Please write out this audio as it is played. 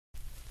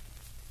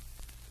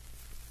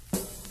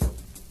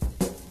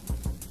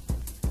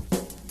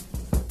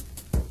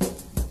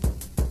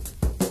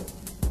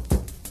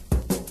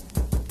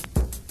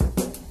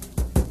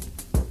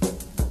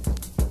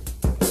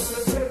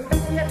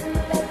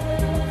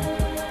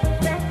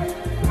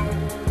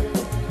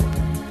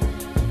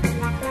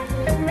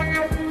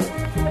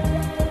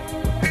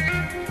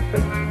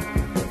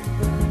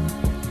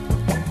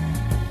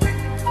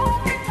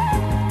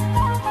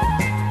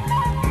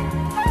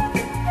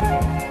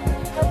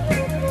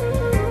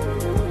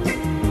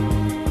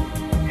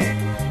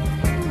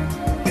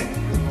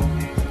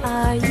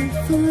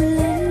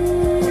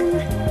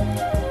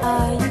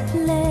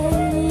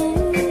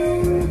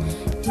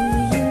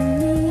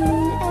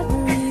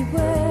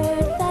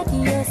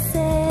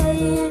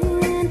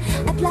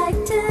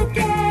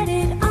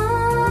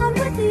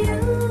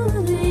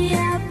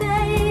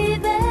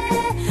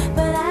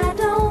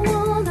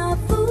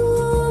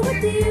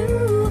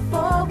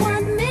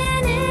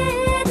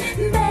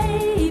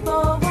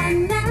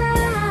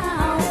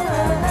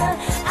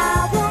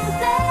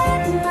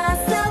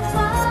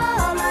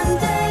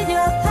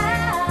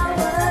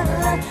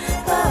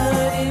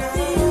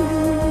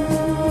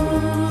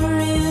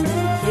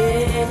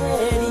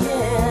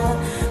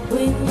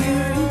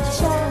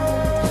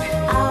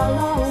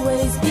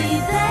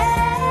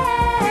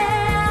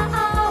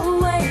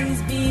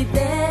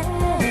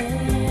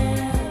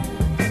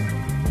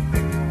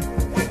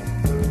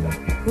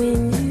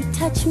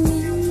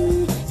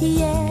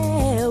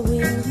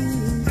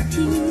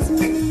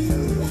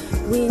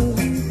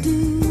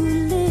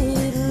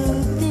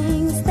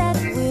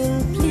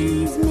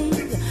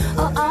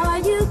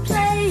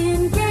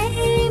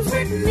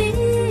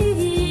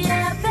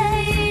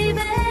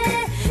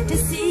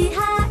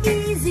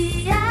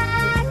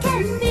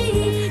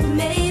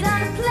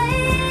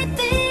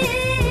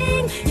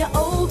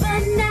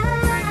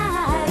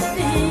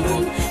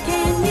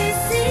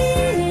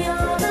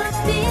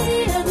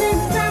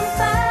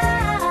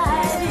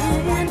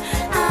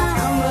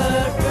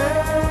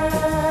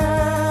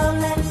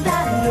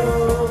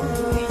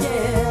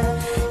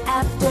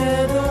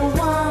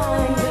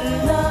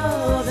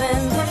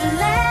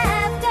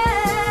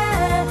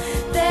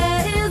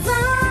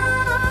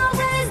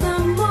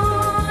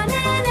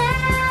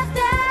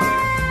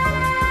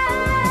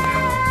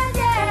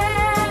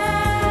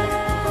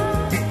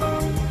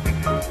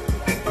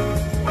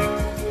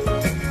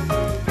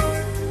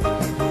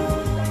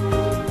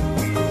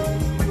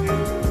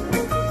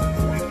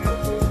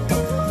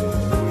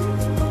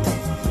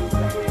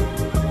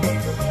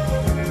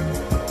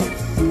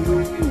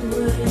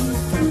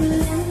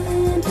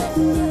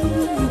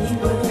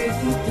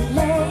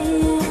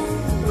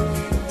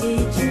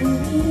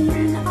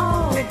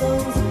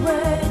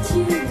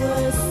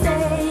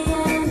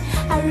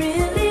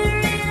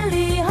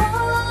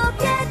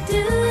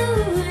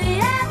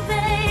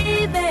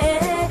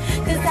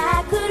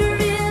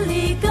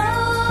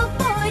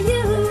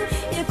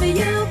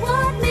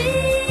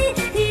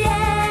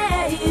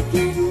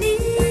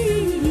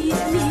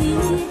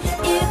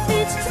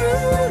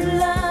true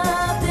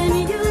love, then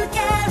you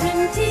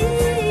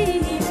guarantee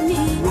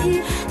me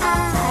I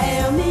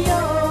am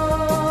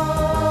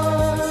yours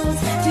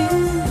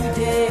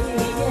today,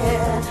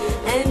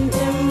 yeah, and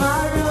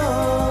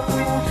tomorrow,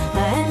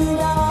 and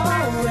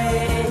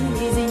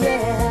always,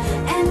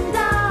 yeah, and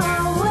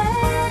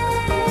always,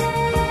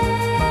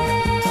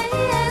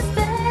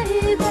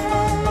 baby.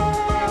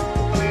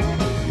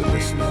 You're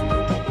listening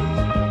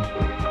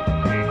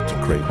to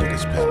Craig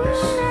Niggas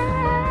Paris.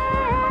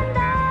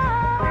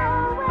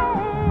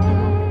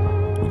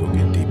 We're gonna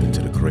get deep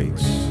into the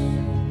crates.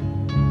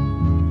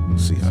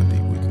 See how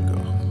deep we can go.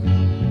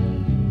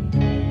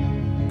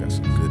 Got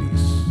some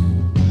goodies.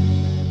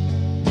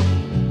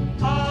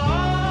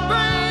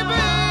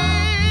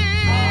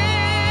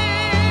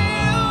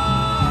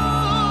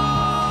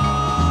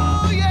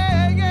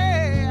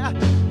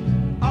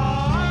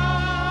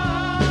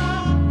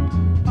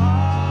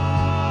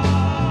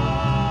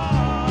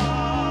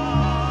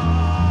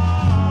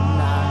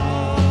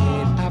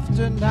 Night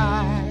after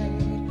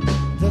night,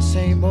 the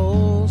same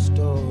old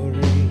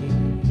story.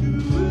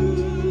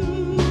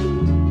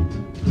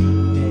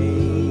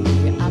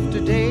 Day after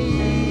day,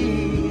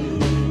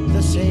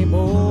 the same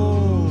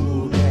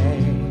old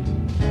day.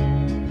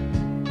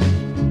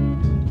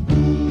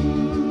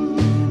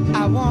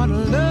 I want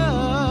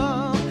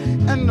love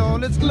and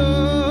all its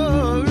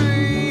glory.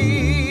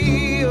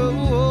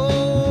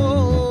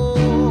 Oh,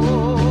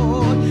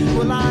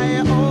 will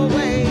I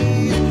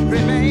always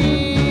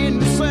remain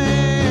the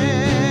same?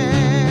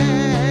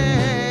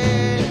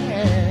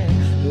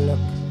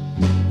 Look,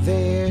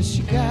 there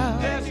she goes.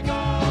 There she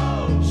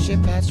goes. She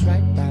passed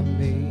right by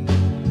me.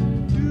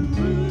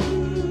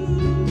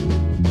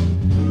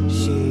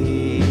 She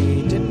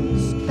didn't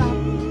stop,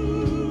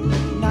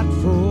 not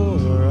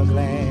for a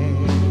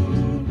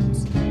glance.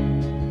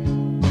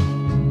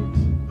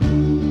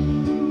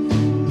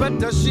 But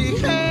does she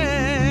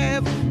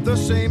have the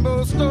same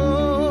old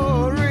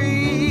story?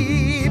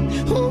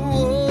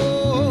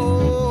 Oh,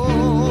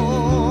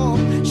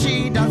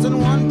 she doesn't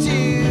want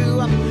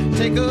to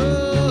take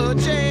a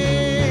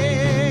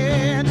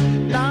chance.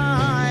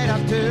 Night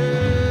after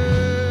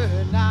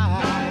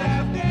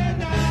night,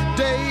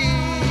 day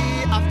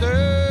after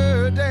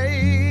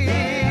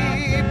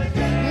day,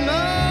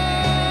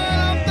 night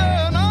after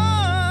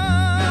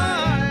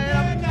night,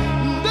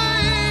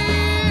 day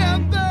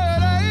after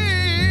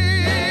day.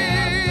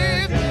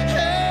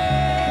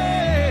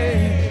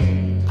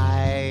 Hey, I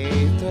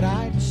thought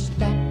I'd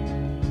stop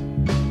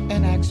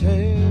and ask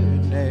her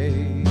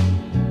name.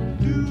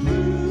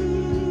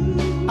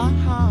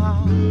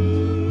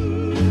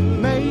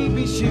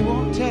 Maybe she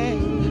won't take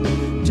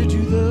to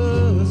do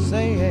the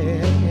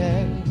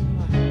same.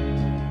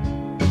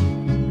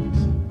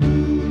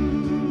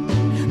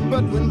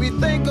 But when we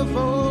think of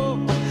all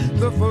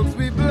the folks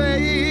we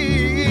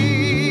blame,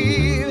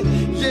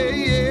 yeah,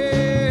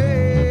 yeah,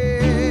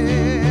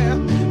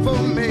 for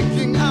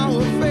making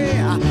our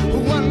affair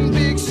one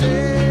big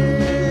shame.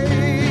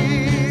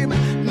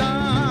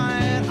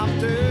 Night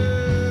after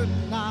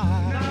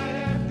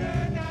night,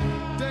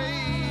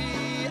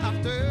 day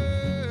after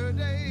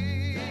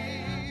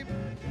day,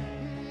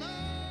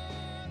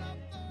 night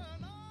after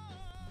night.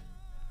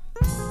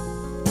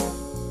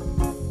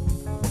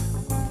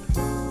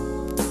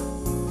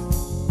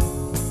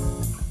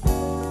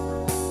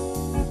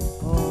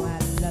 Oh, I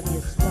love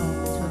you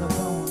stoned to the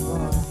bone,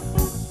 boy.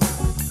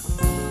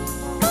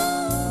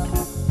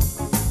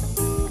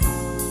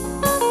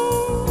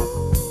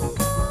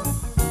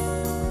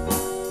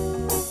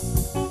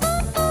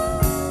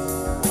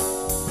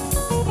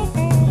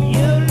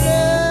 Your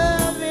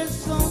love is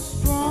so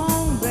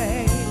strong,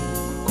 babe.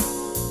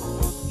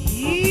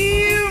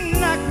 You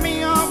knock me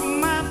off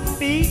my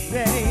feet,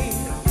 babe.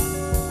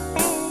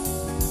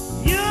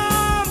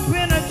 You're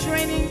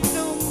penetrating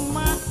through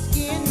my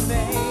skin,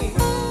 babe.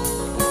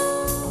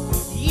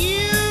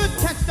 You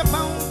touch the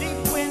bone deep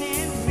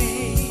within me.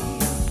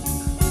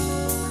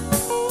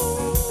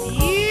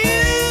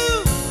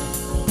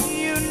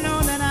 You know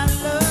that I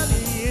love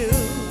you.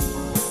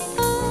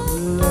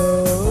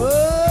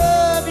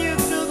 Love you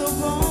to the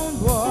bone,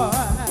 boy.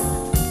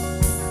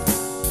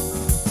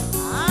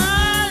 I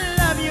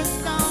love you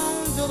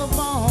stone to the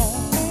bone.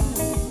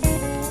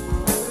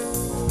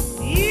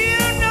 You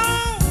know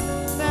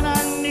that I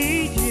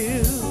need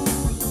you.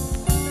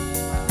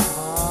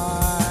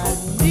 I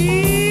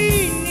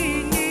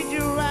need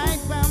you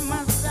right by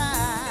my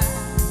side.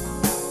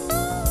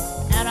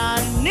 And I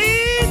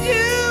need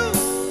you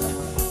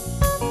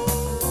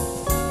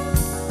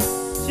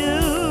to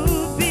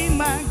be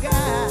my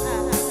guide.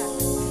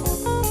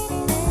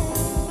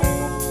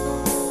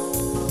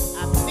 I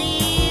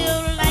feel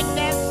like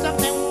there's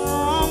something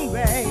wrong,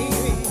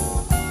 baby.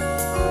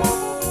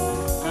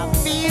 I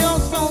feel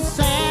so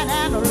sad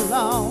and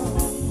alone.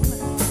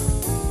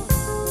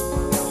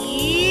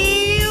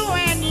 You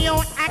and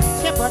your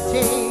activity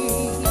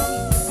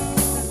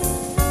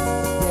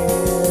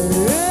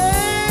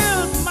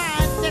is my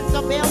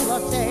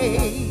sensibility.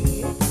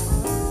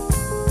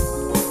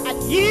 And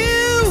you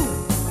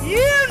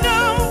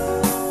know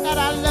that I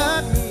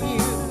love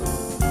you.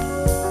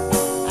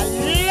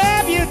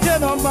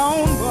 the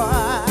bone,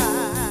 boy.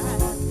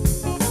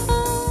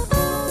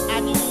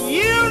 And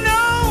you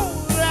know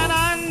that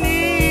I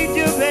need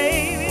you,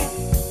 baby.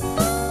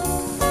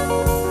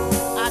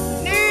 I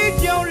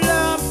need your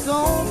love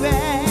so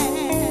bad.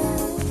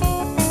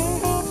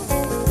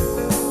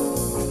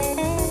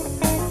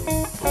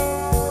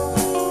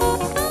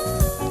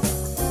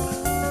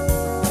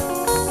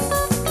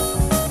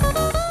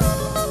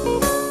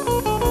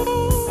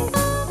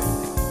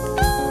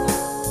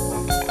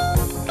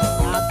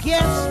 I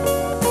guess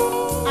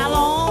I'll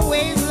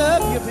always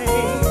love you, baby.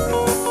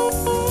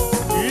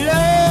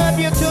 Love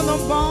you to the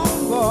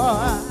bone,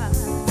 boy.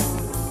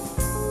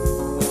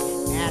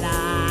 And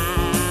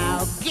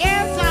I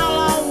guess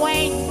I'll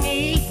always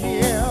need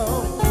you.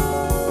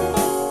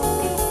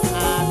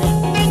 I've been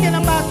thinking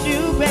about you,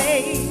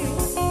 babe.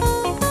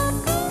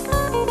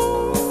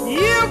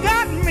 You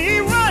got me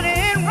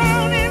running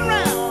round and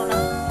round,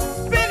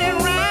 spinning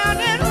round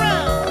and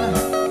round.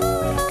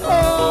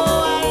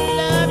 Oh, I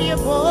love you,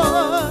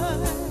 boy.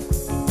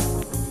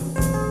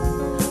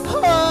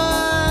 Oh,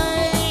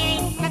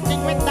 ain't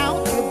nothing without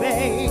you,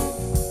 babe.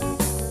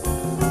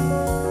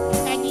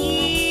 And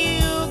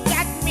you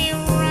got me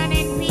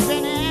running,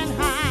 peeping and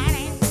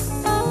hiding,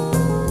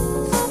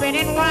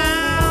 spinning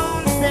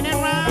round and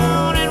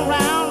round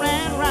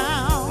and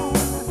round.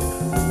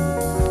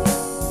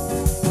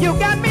 You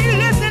got me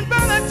listening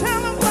by the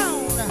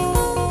telephone.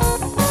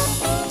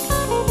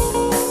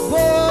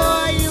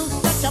 Boy, you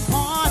such a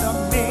part of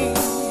me.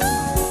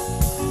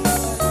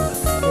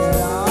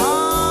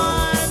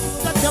 I'm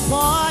such a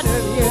part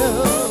of you.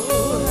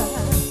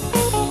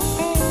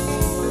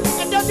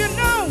 And don't you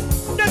know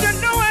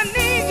I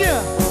need you?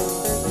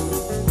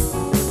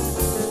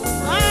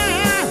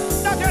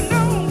 Don't you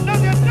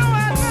know I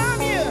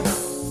love you?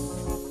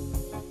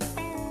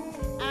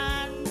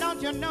 And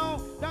don't you know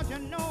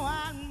I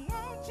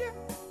want you?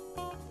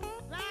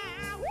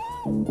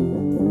 Woo!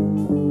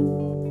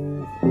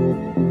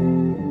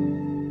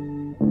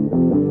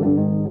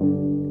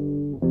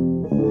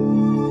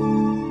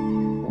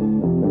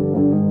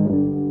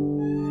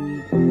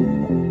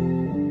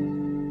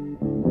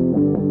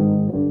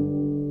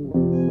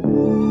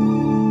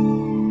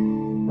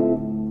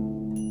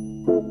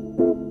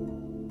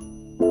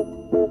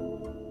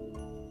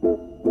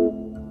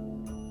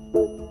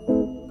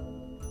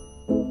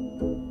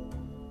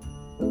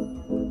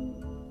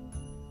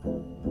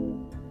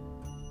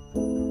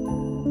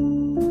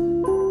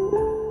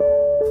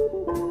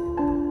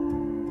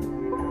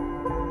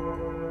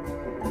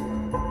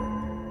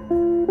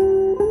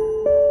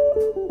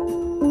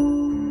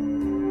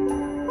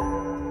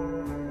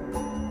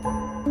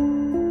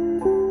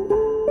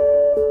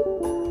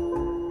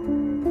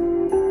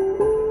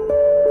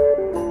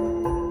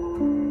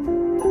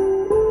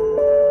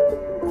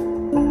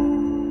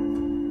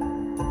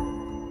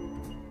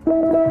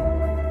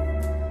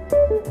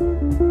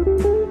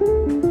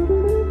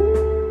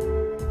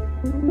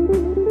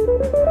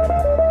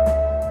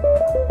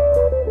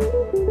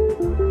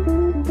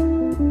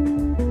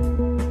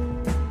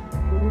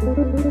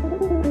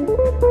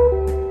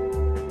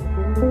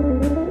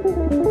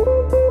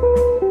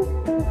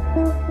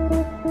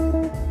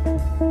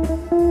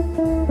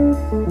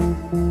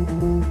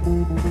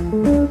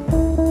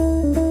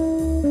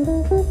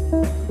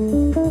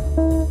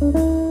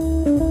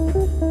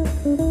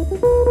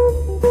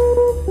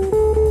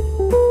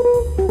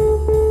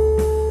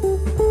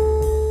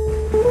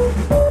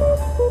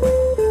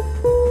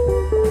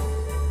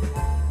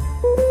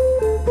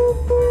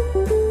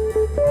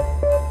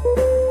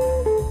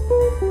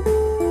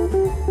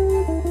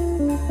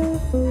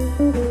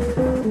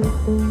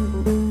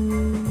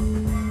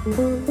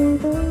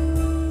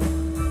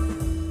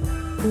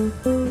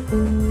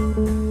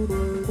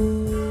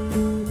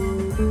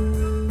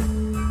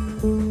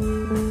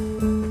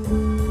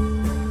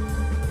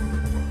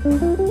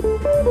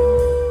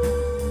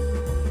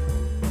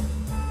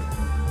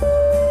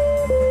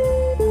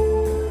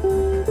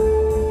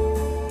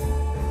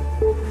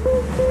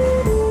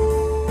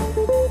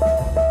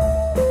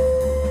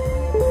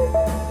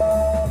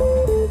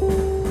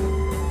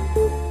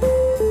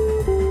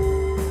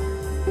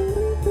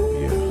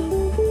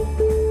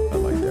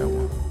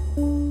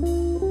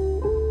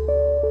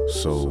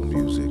 soul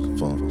music,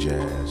 funk,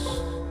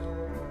 jazz,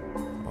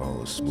 all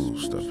the smooth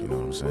stuff, you know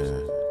what I'm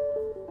saying?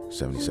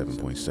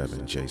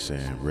 77.7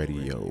 J-San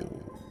Radio.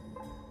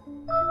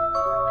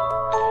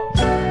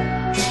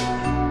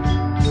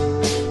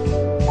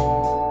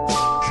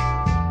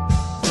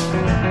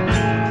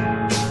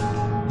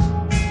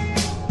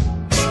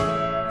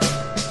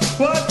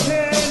 What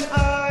can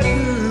I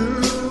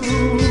do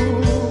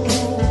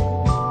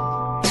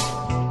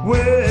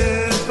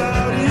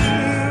without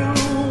you?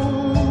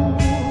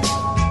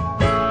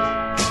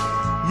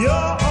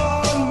 You're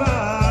on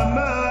my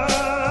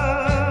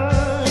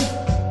mind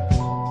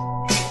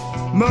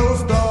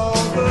most all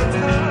the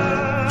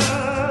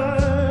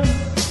time.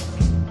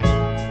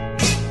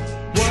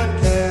 What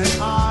can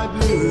I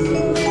do?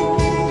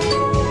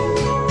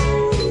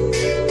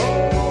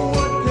 Oh,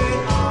 what can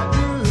I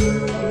do?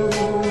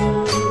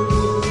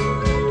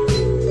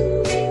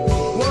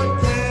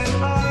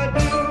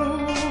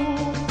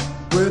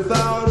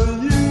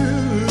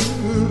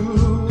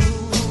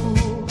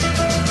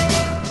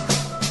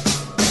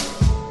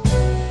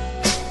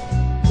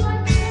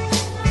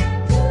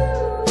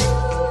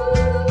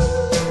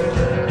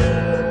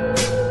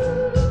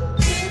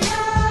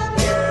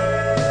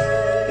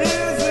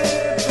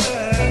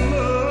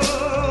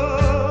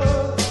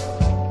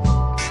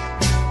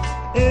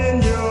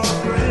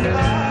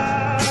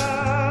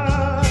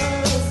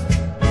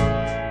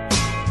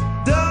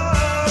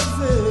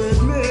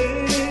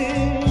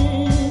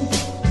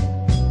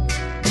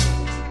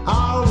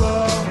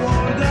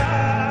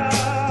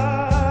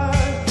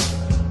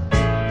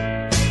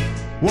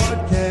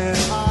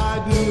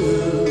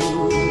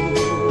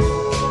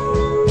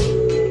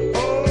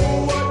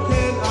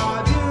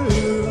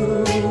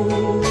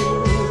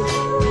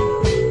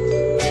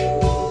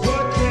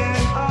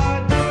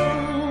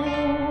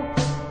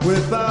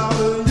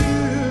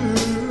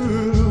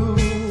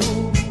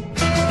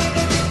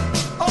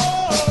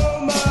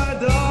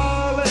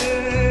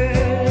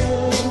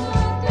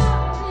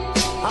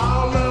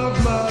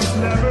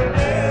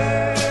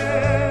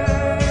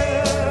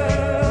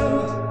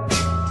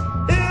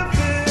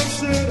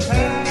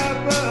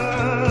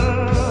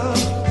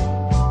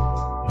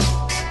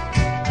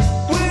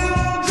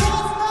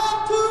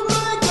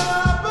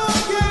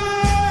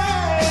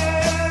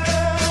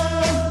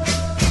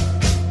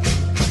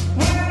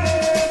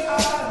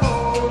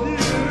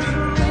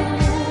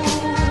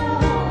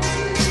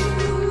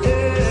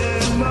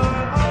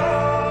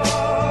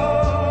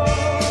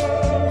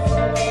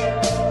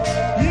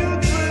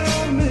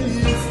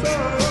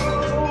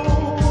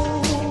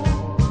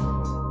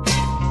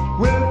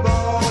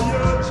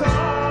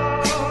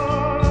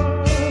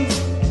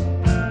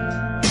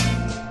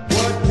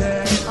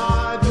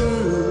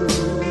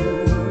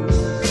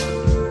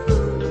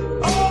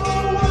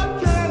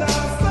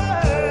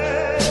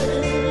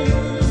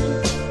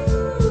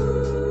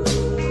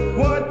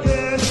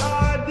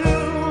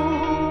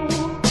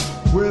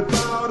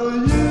 without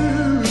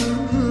you.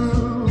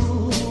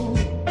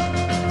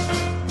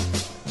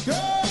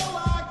 Girl,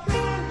 I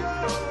can't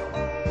go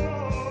on.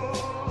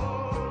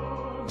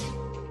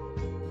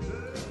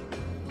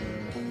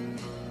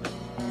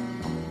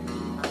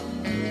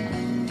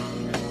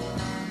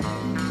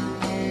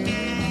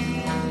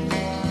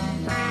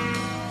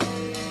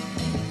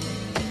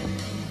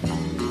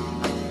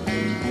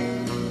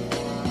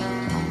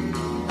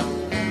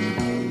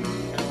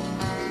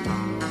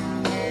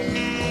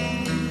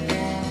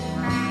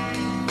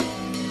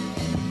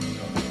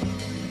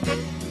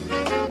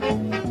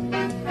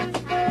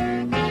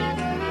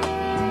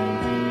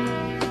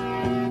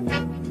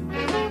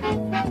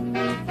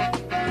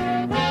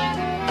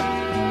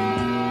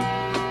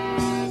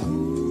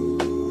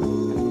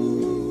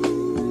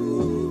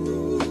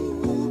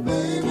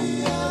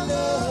 Baby, I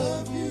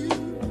love you.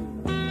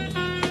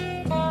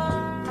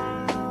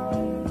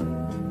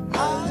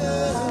 I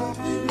love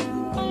you.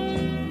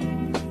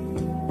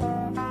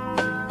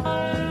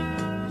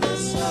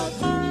 Yes, I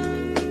do.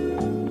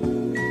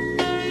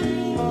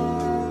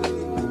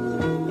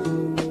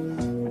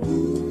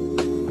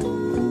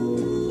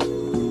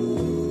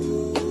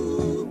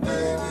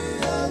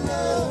 Baby, I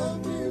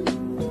love you.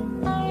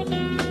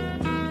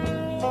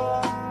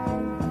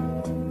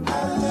 I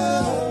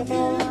love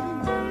you.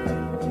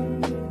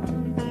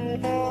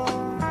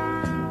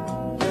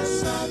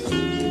 Yes, I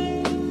do.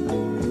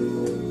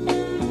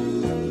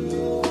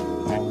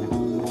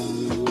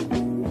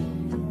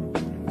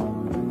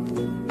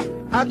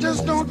 I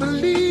just don't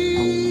believe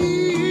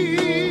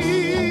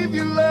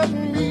you love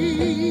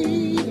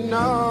me.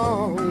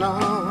 No,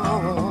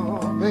 no,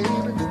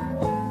 baby.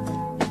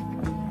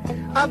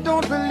 I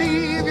don't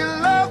believe you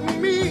love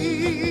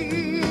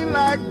me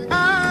like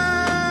I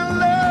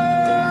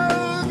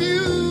love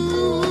you.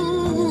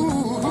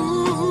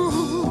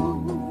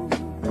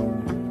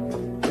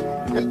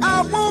 And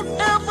I won't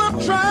ever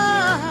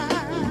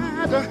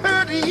try to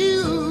hurt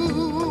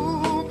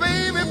you,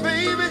 baby,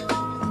 baby.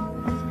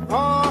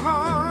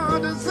 Oh,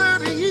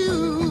 desert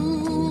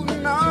you.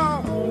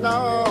 No,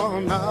 no,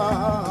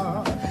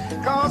 no.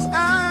 'Cause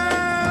I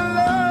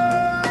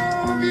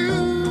love you.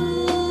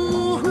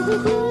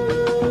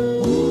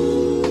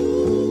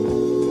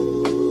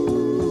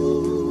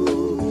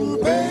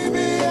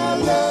 Baby, I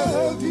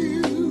love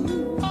you.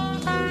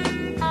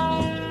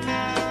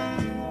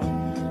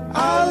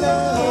 I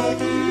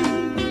love you.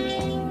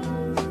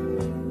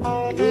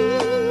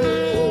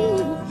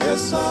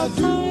 Yes, I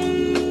do.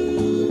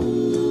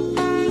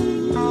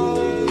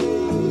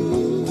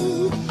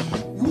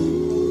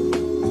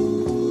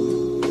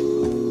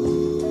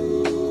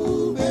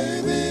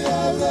 Baby,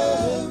 I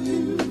love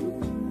you.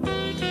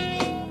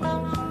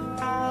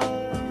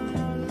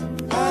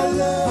 I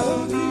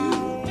love you.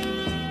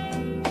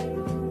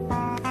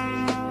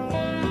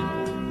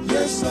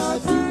 Yes, I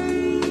do.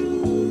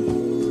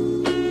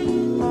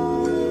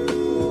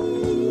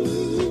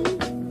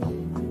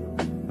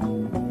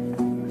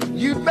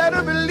 You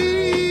better believe,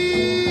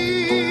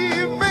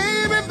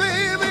 baby,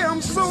 baby,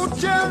 I'm so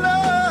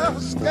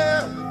jealous,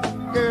 girl,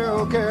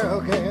 girl,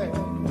 girl,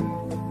 girl.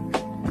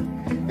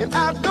 And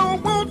I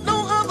don't want no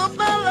other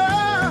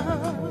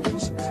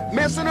fellas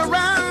messing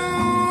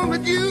around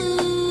with you,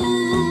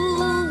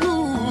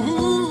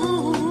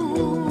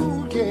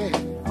 yeah.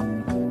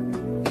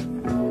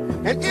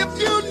 And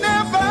if you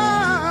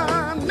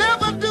never,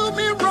 never do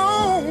me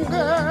wrong,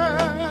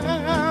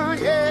 girl,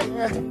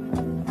 yeah,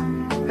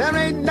 there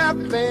ain't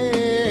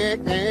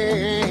nothing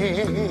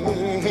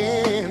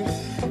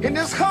in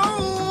this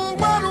whole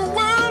wide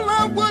world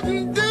I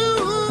wouldn't do.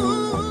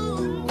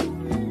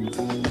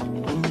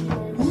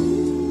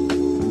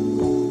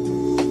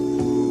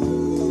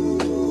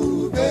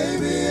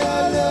 Baby,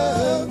 I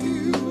love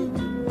you.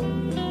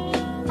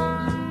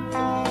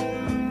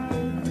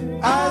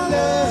 I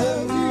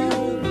love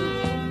you.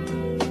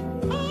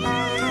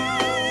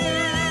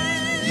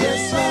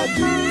 Yes, I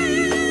do.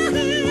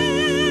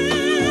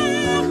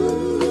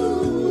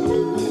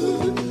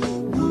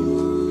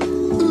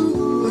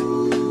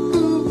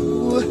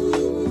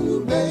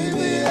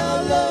 Baby,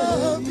 I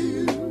love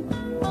you.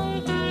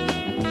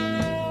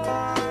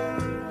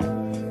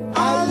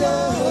 I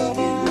love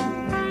you.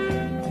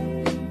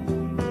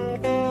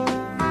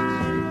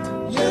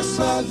 Yes,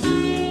 I do.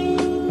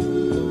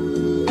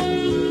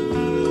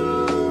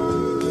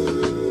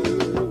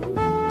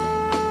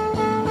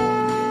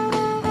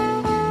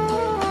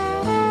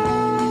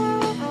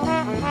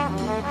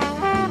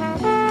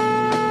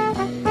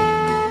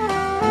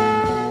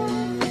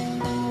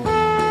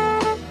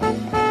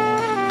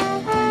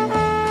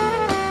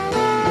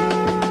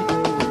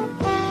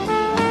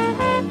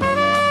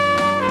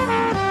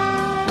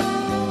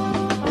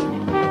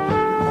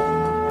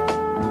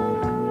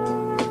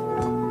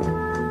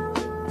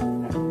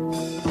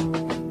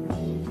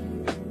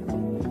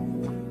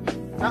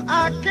 Now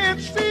I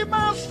can't see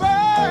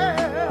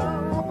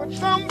myself with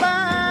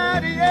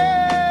somebody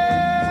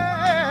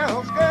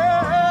else,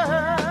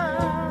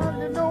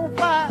 girl. You know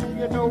why,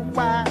 you know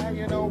why,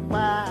 you know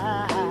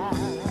why.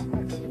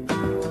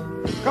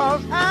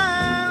 'Cause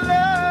I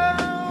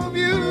love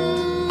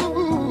you.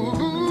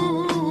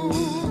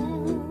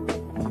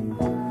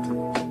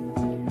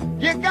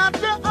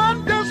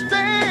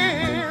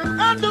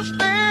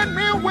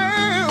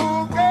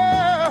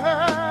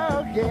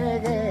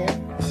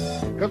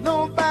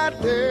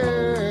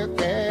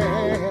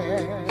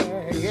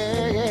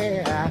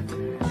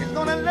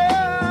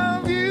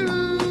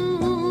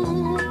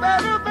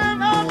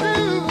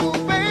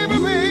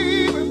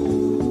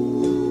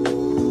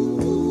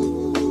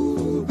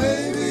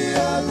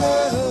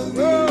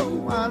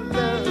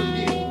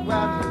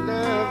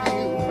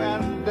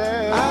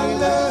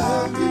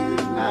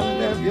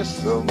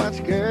 so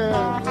much, girl,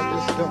 I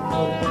just don't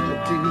know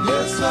what to do.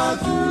 Yes, I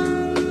do.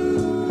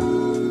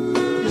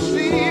 You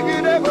see, if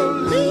you'd ever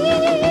leave,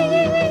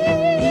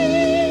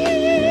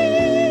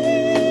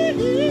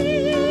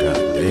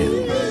 God damn.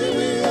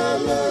 Baby, I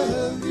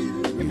love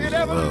you. if you'd was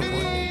ever love, leave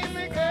wasn't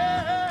me, girl,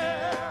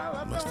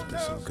 I Must have been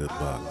some good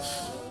box.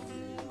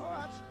 oh,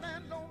 I'd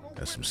stand on the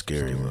That's some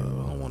scary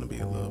love. I don't want to be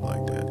in love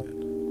like that.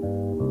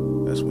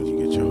 That's when you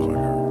get your heart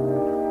hurt.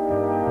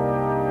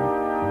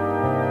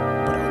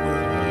 But I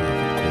will love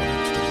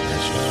according to the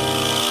measure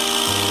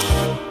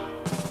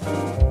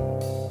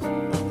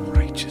of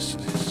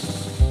righteousness.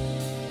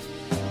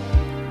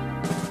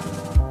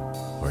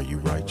 Are you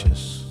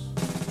righteous?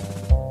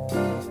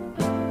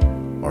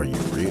 Are you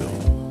real?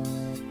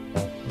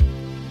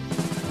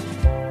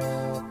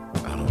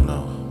 I don't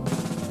know.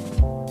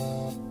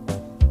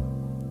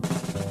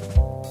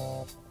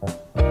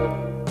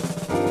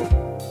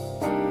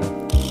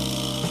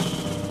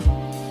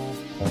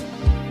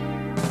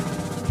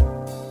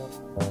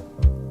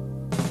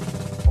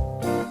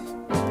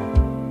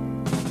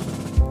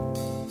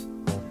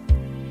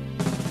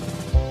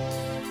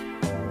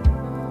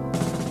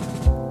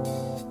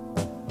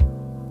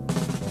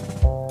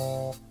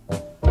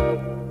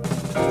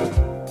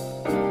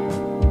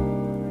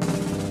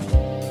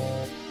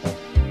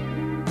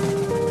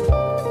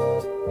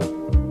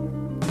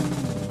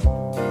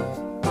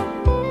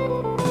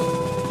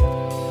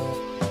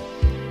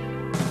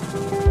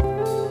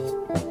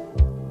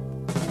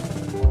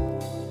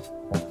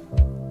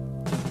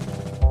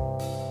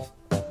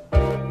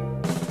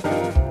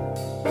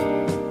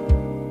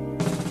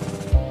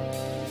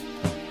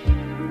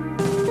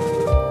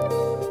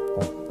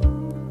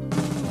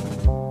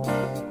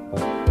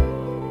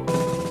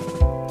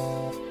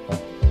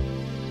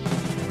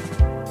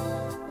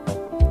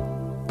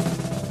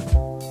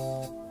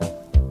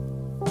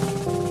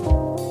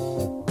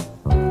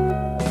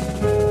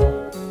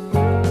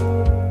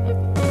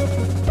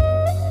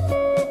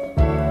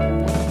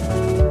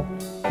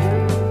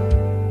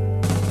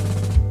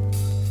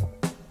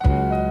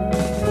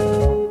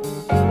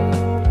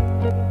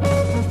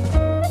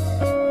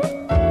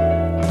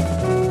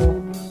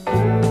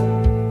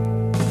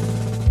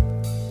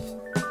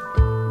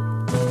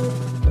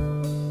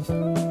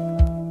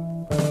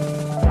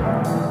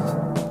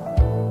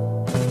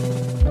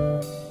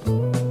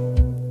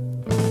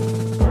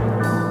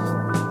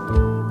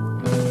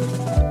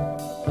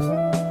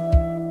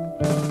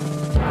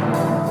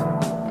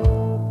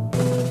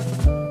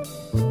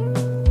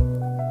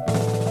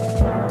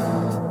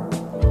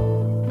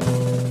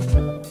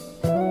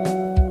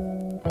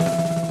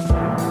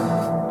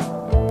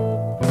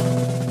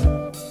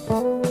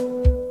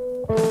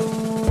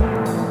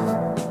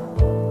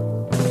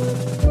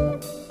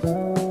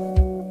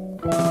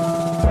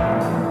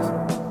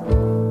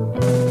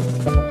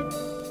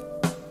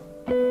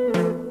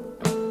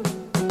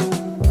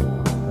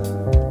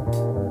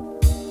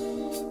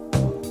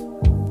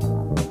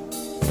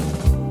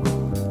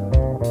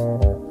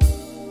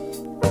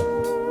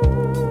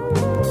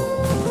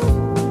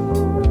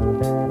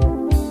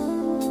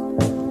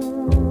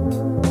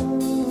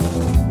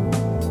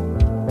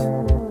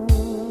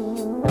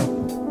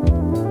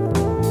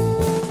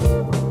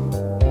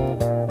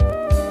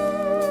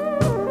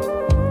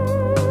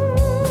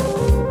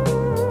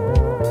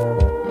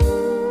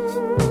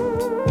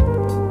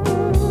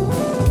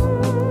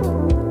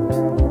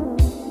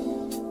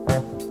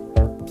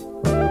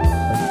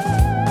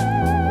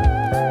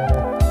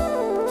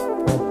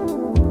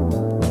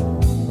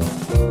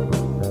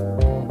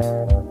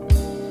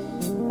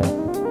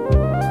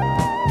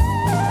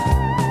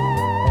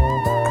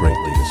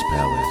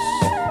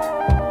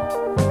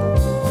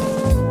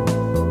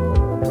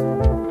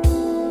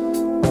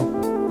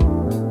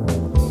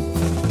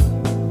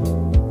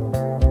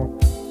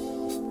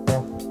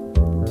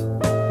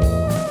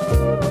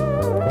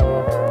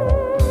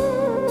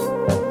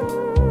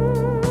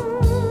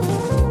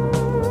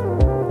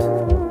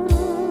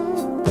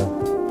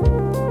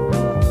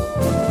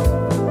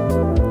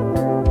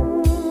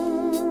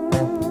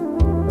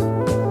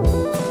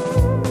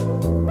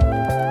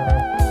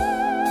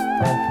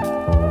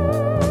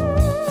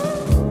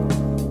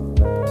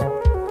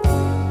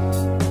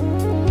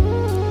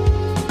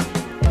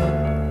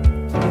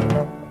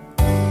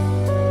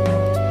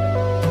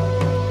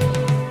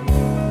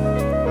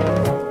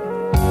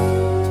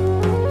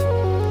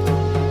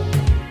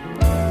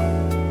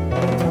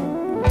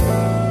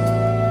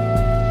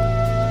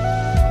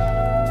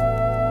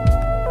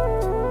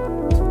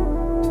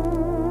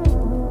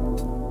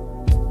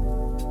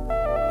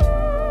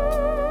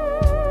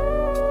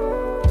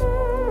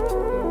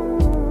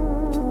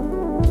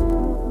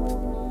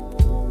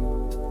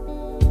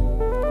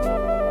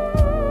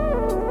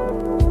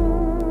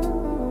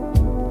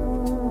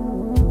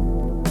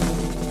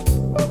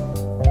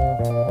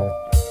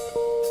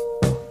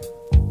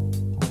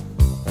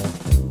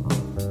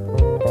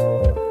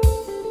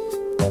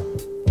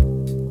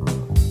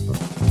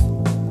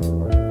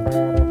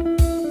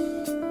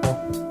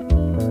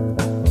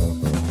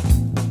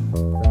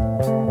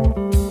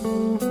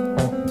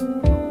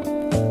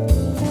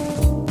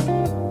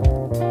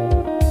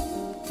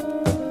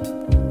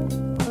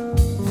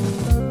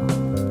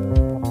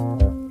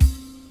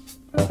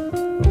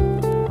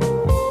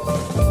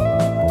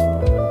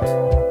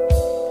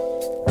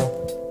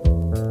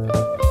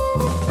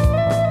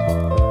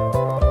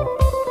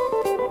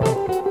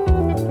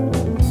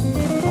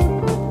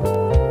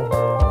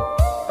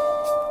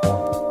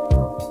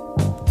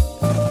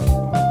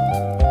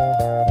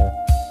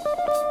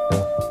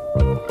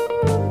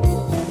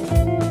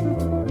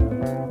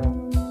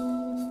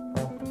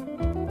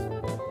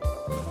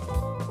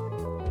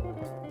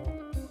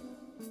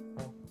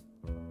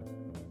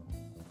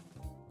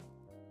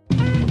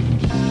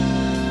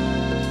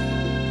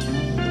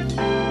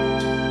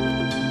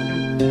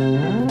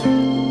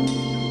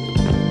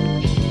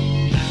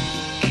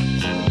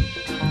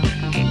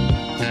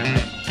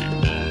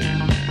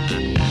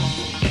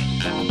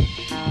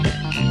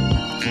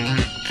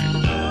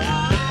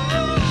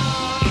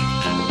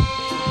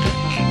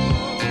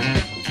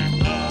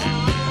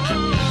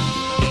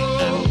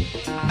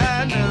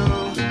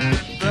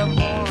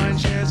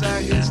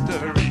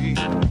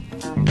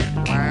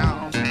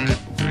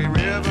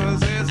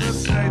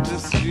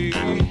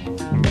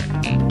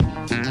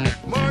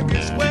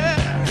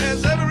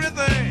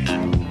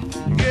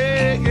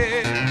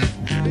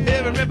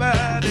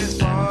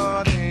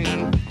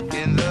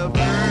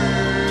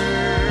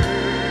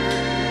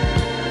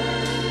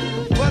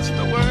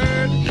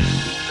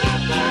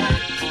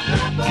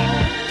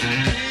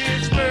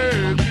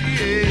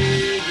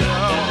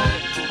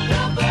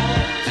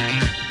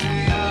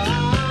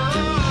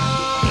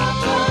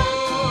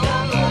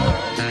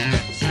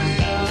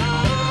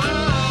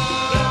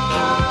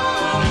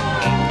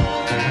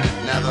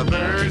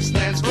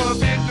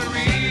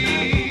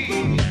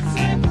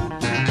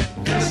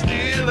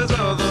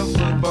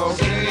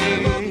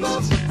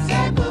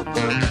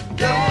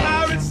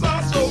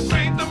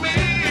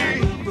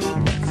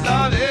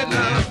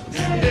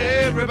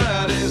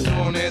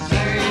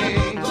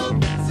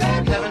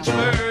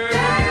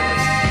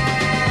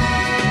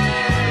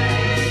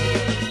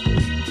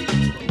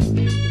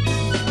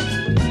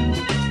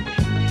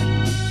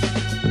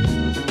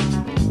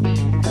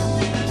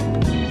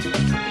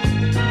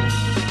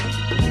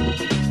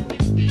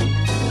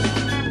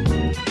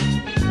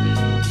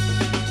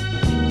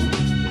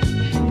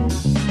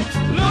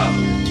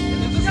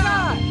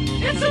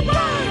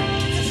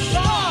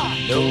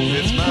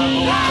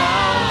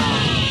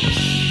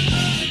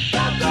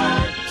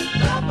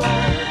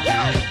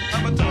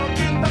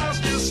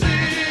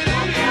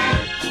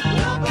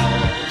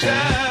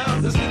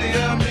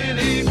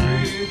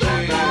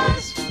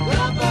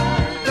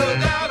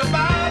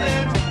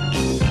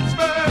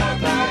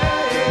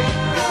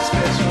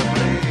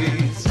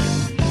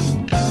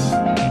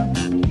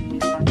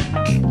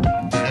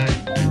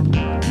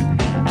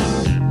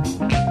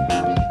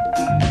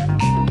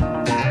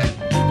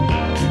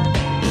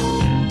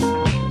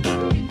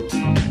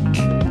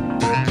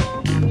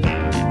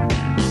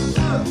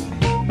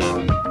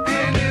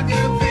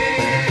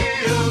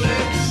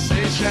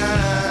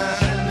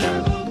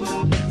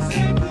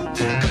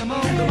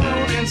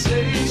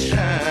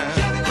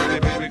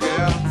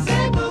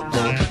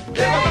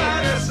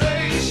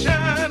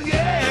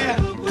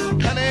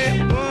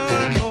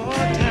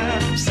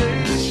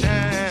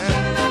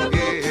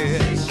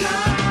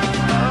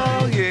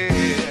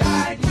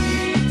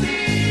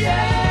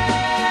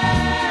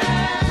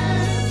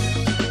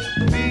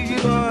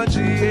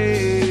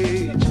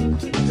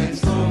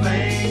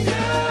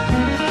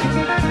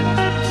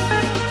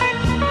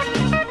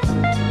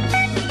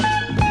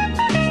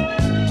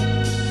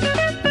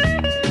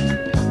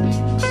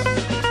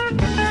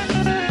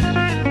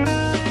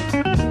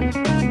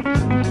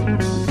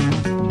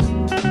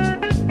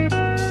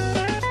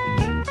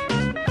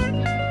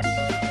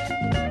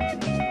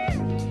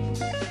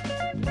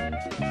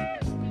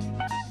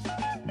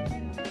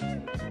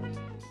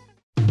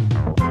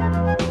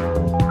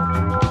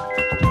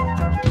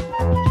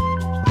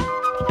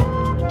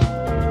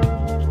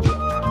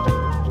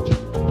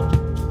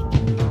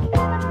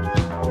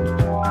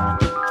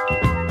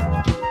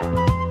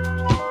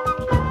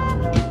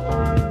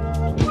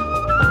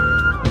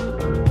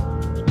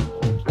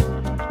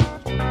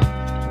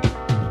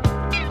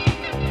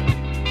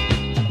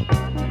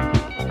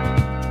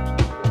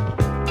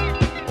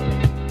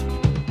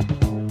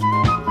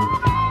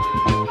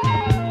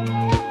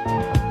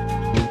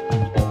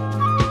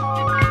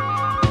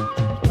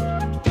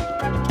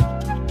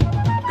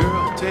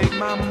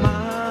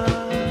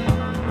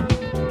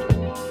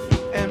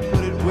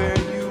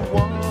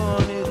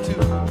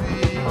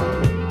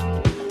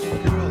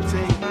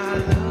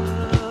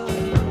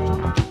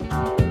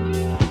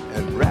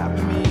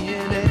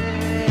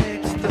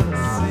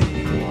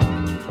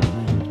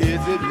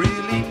 it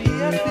really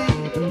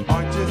ESP?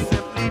 Aren't you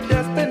simply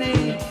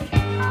destiny?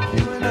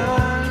 You and I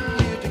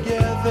here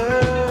together.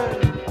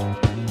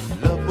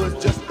 Love was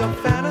just a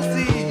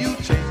fantasy. You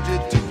changed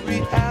it to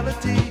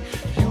reality.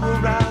 You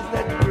aroused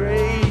that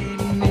great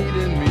need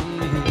in me.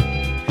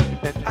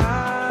 And I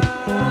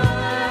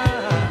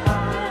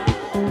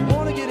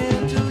wanna get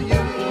into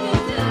you.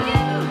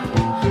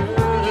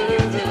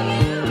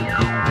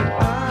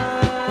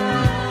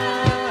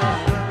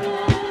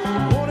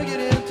 I wanna get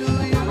into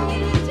you.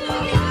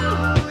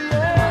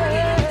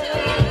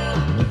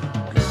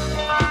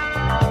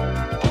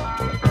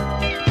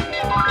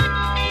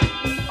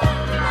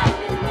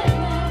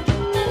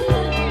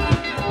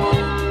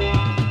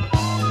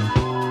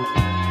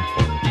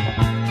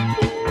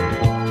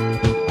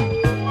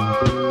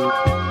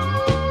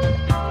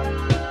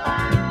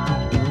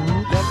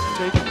 Let's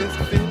take this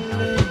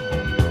feeling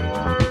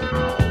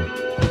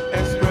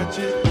and stretch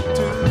it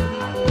to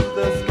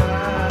the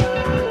sky.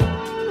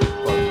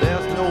 But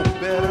there's no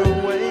better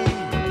way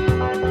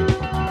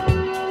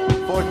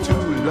for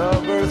two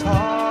lovers'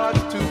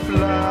 hearts to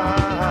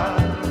fly.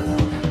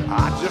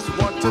 I just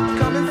want to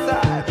come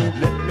inside.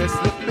 Let me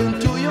slip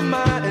into your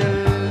mind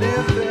and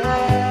live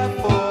there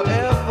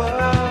forever.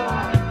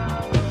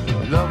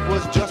 Love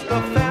was just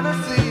a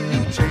fantasy.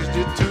 You changed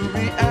it to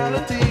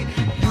reality.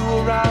 You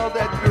aroused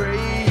that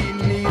great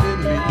need in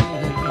me.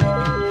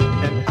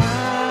 And I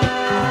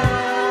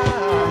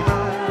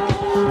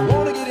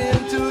wanna get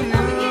into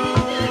you,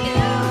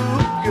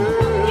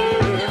 girl.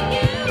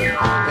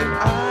 And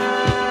I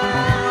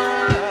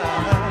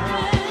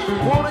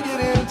wanna get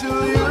into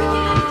you,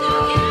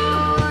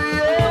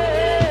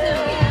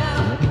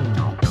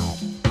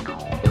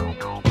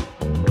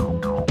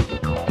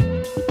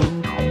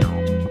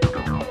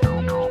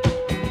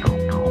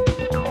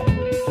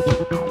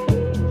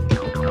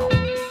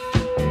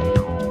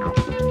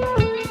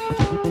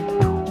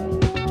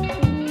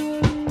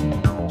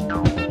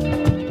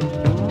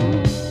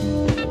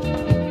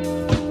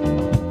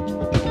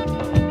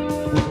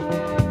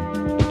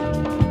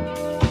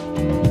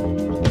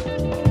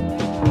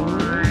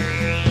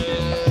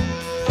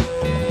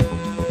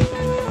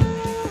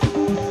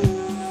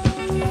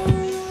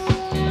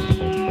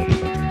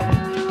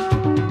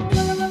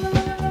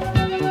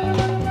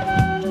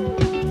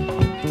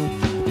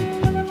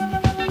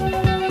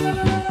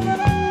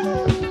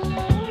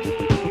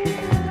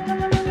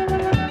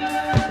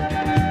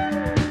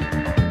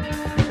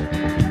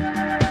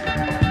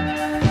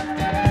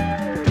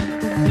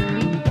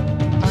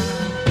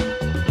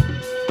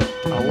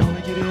 I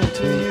wanna get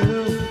into you.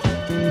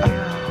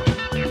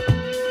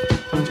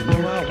 Don't you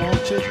know I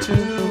want you to?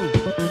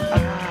 I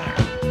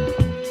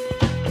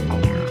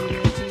wanna get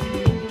into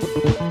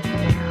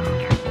you.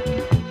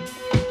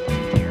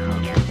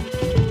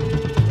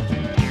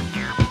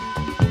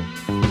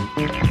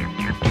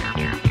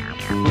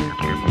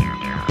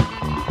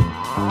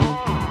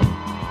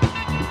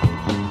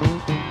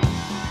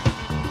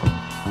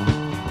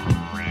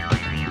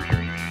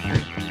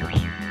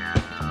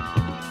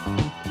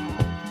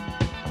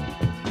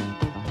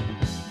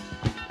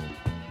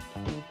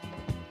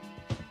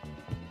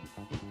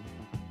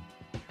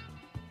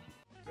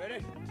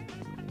 Ready?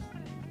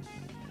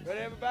 Ready,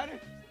 everybody?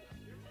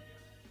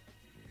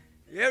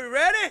 You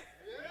ready?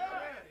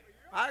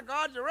 My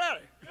God, you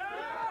ready?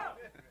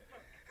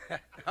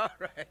 All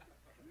right.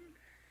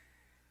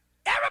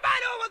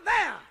 Everybody over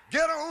there.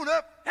 Get on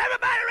up,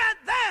 Everybody right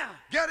there.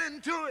 get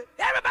into it,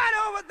 Everybody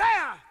over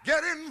there.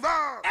 get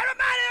involved.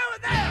 Everybody over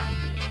there.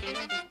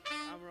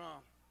 I'm wrong.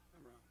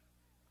 I'm wrong.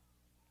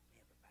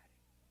 Everybody.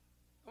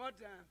 One more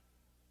time.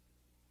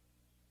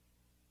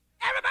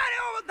 Everybody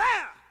over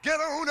there. Get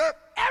on up,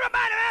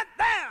 Everybody right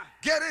there.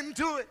 get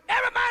into it,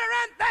 Everybody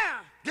right there.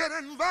 get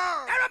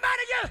involved.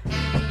 Everybody just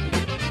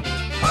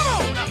come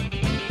on up.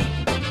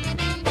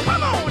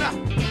 Come on up.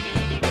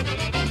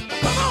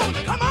 Come on,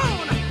 come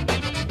on.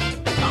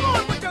 Come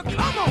on with your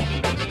come on.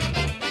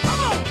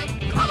 Come on,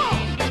 come on.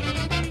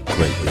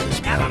 Great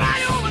British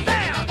Everybody Band. over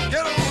there.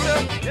 Get on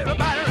up,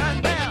 Everybody right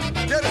there.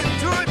 get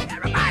into it,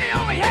 Everybody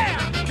over here.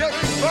 get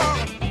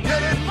involved,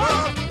 get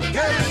involved,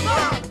 get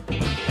involved.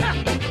 Yeah.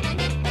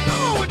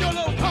 Come on with your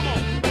little come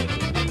on.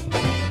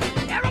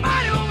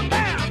 Everybody over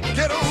there.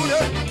 Get on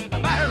up,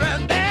 Everybody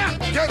right there.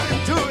 get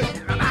into it,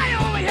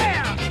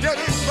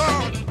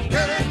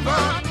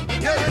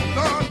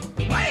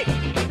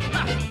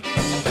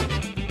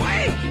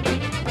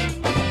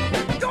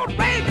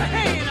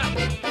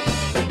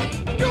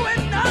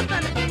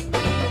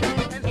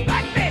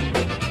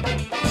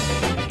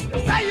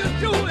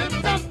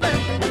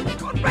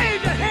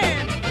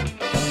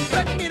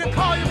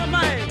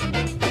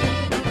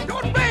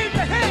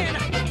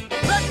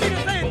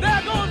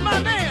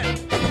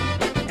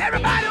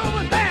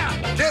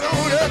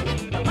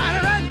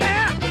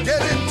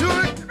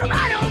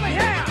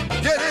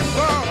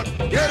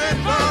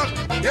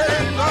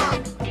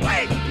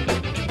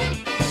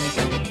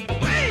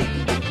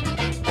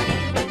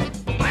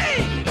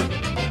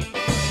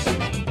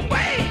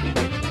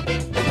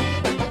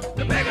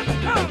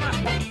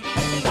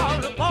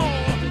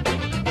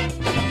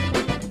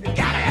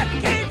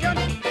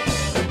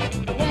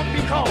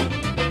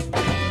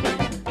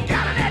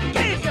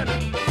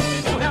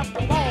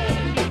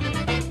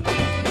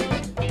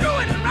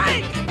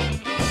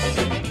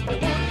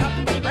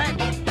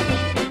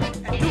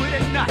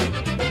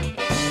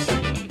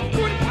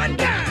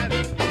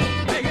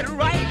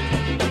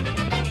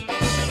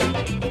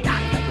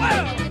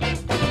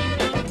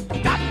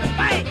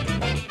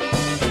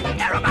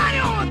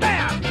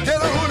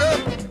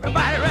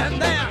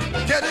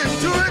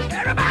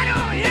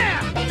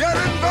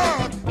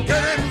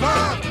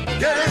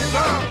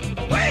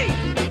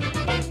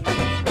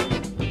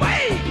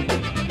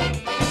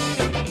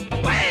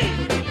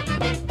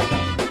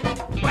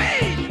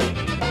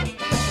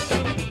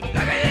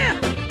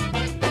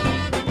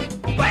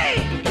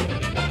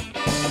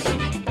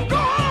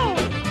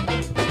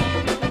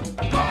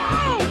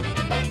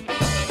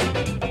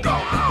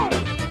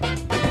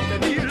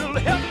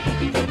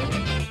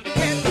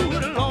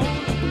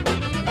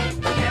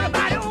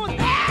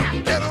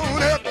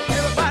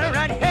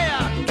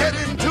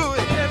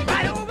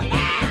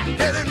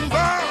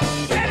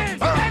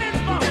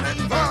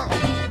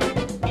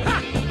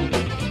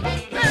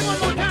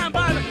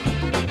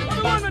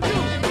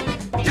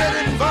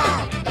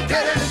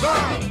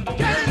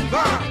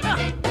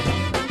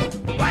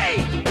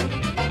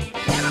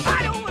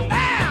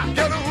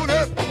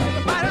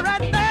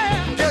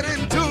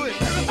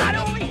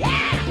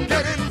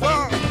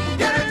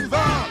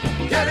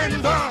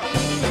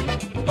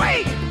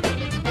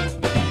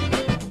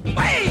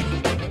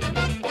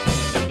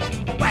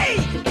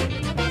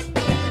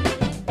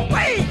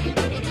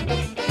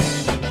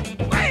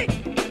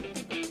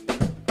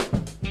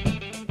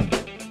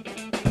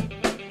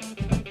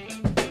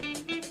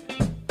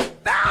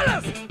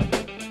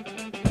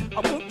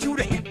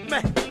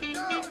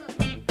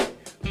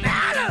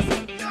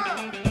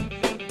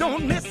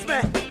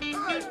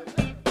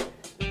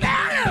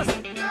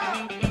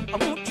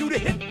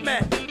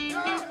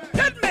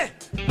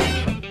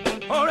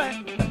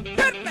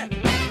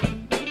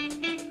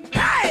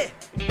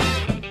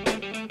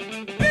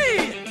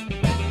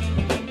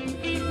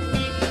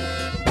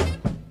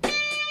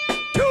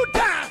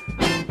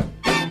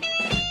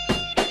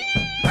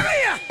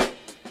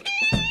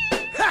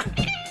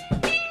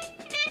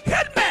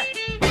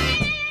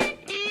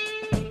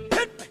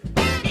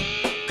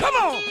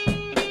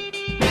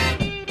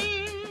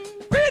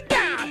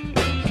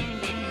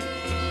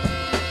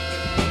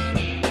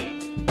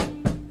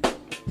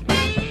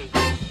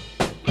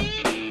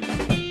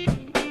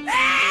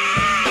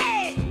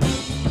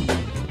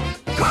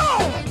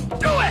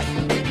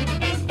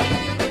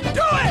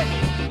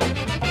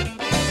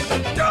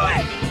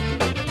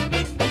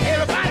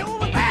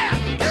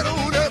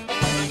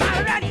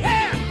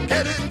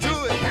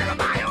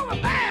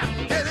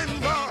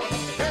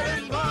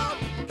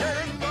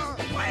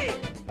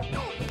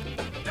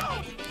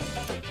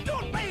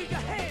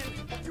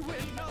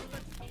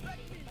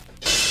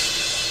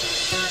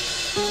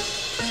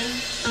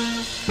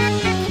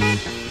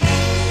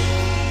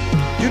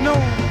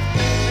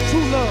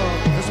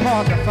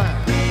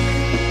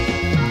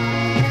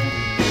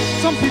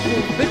 Some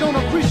people, they don't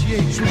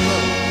appreciate true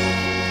love.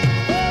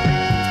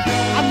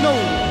 I know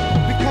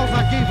because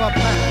I gave up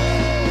now.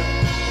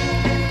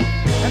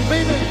 And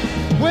baby,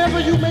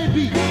 wherever you may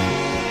be,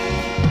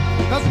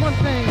 that's one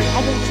thing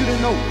I want you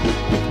to know.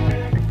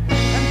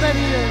 And that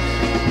is,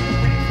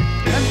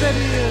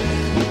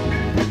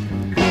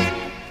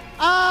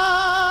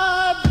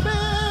 I've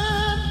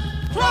been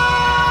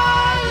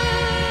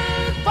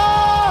trying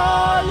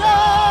for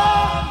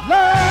your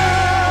love.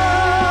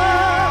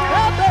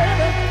 Hey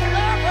baby,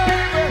 hey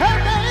baby, hey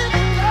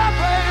baby, hey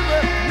baby,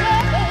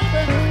 hey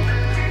baby.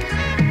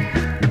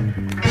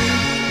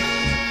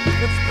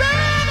 It's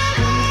been a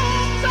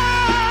long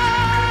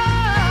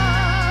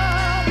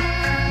time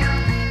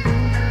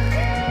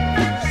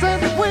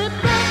since we've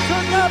been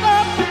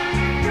together.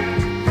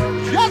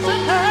 Yes,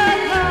 it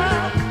has now.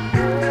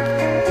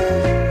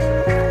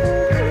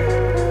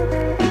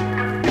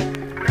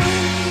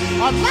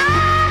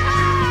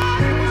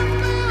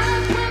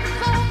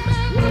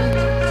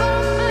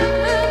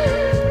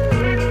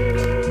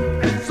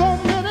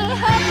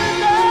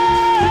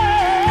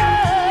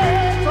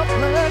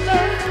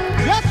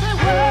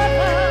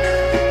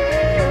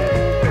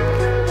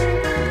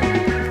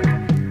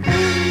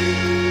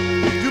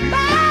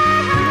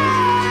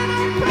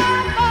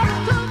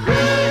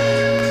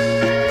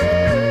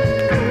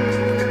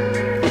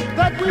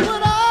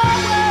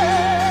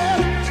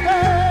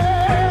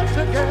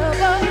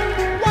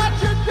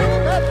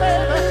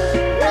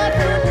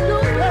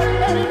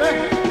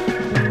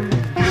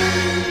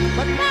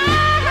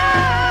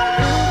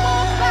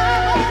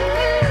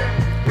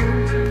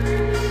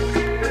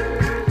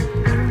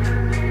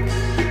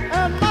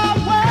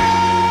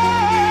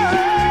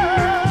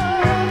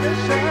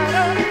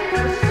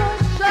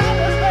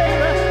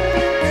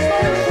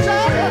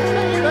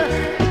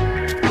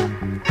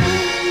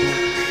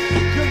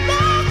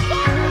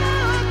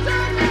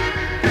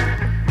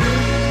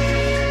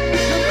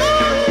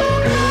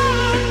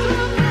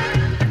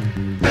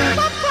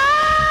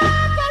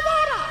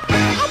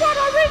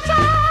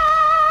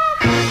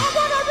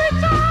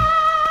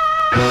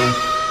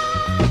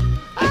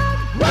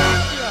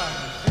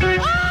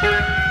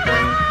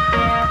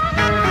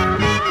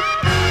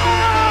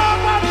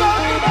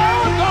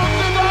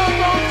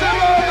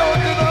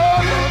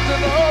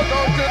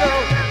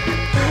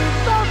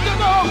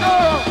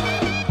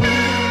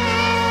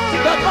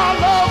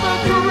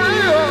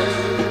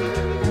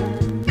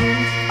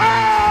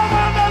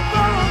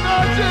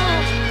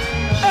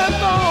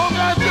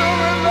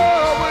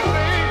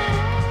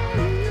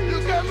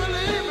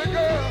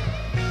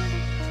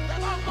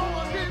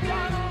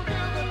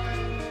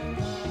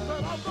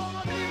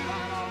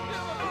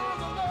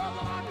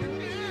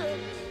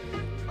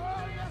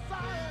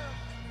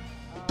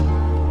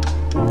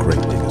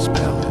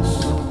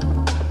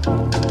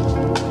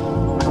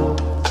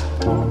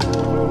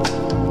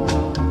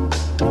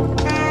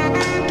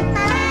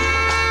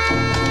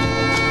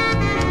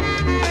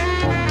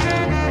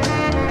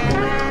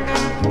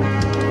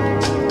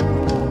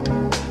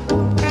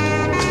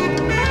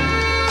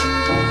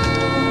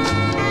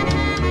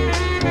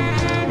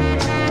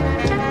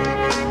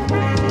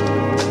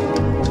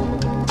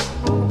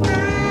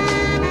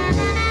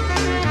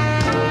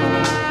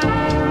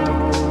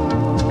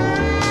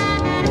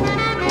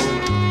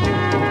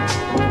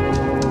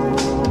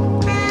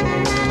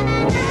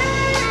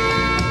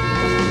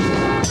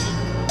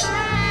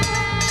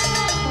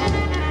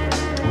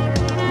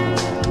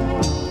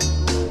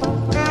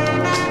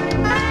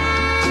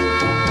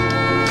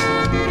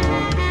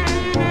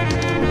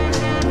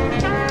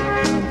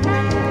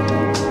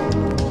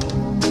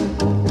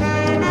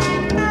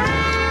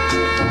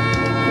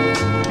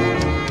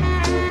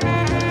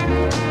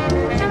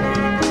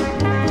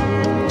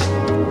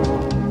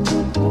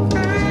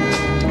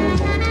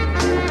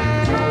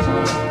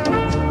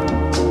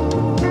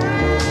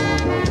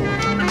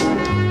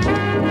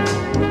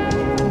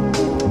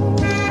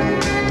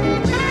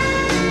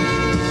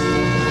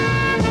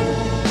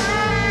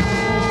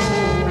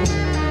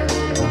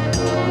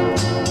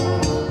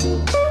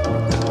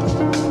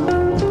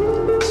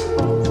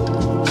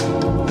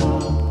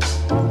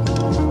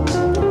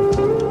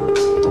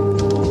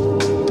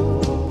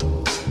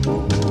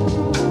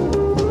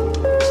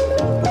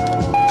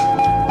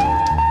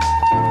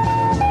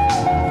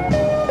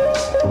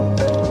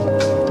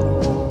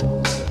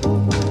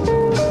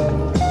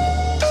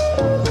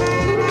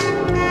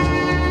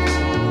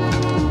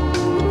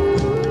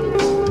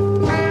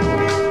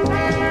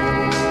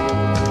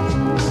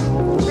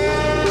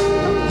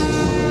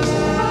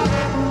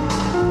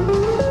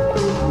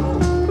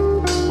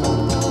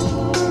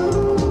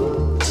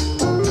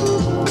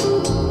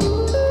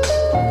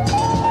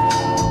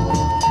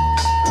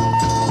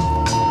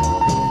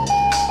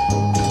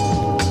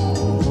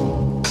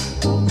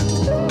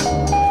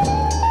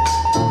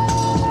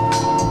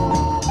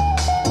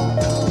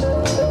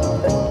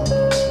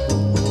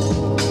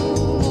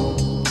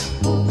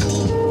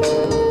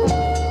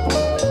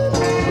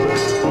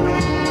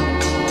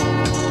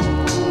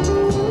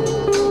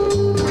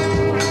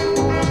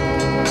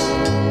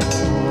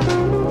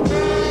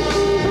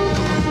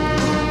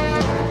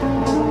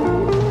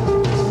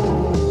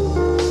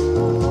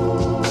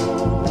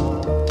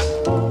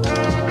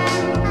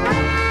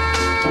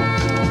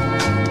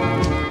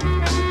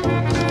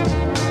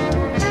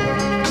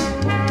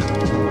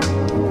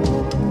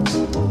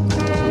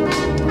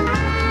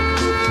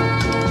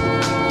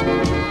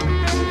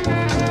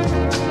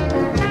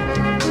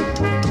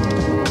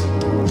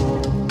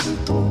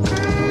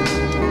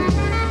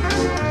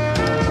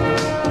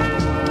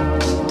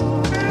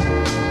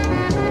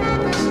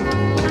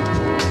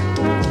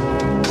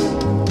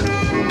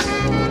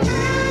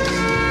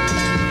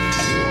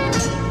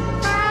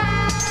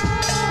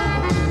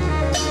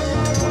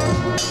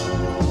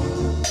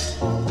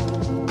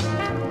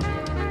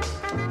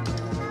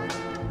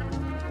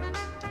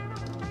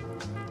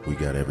 We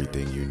got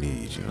everything you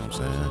need, you know what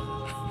I'm saying?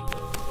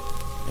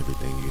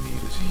 Everything you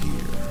need is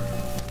here.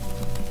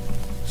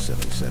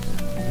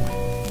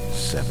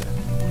 77.7.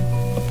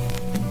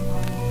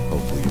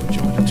 Hopefully you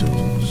enjoy the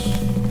tunes.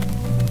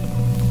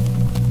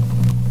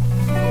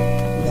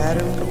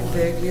 Madam, we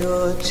beg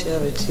your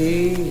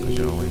charity. 'Cause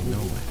you always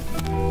know it.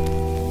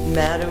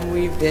 Madam,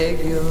 we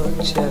beg your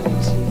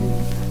charity.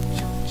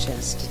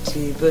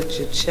 Chastity, but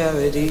your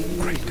charity.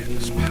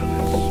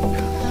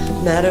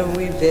 Madam,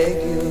 we beg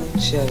your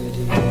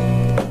charity.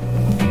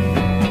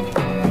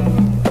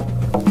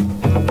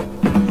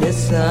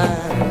 Listen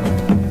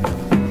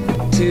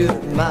to the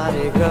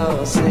Mardi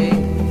Gras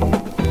sing.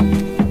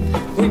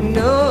 We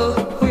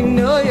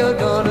know you're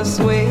gonna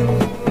swing.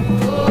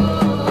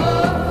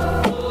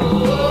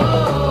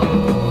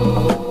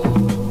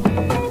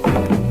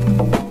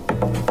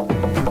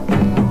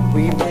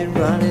 We've been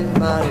running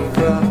Mardi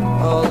Gras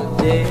all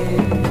day.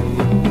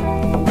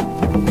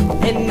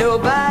 Ain't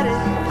nobody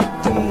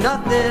do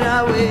nothing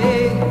our way.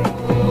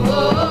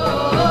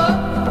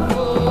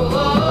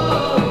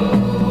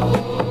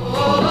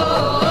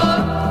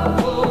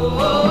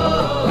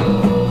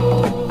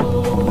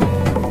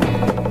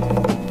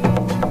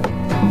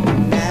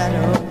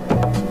 Madam,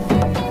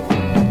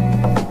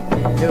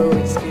 you know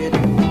it's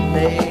getting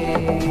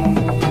late,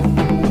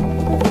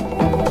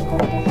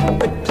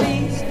 but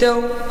please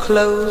don't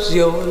close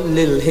your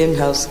little hen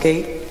house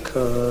gate,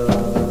 'cause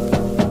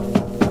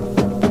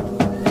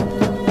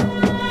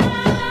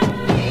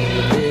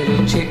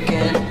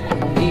chicken,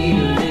 need a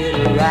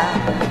little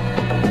rice.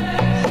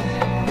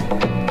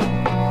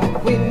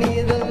 We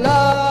need the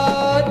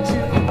Lord to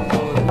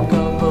for the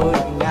gumbo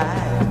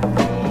tonight.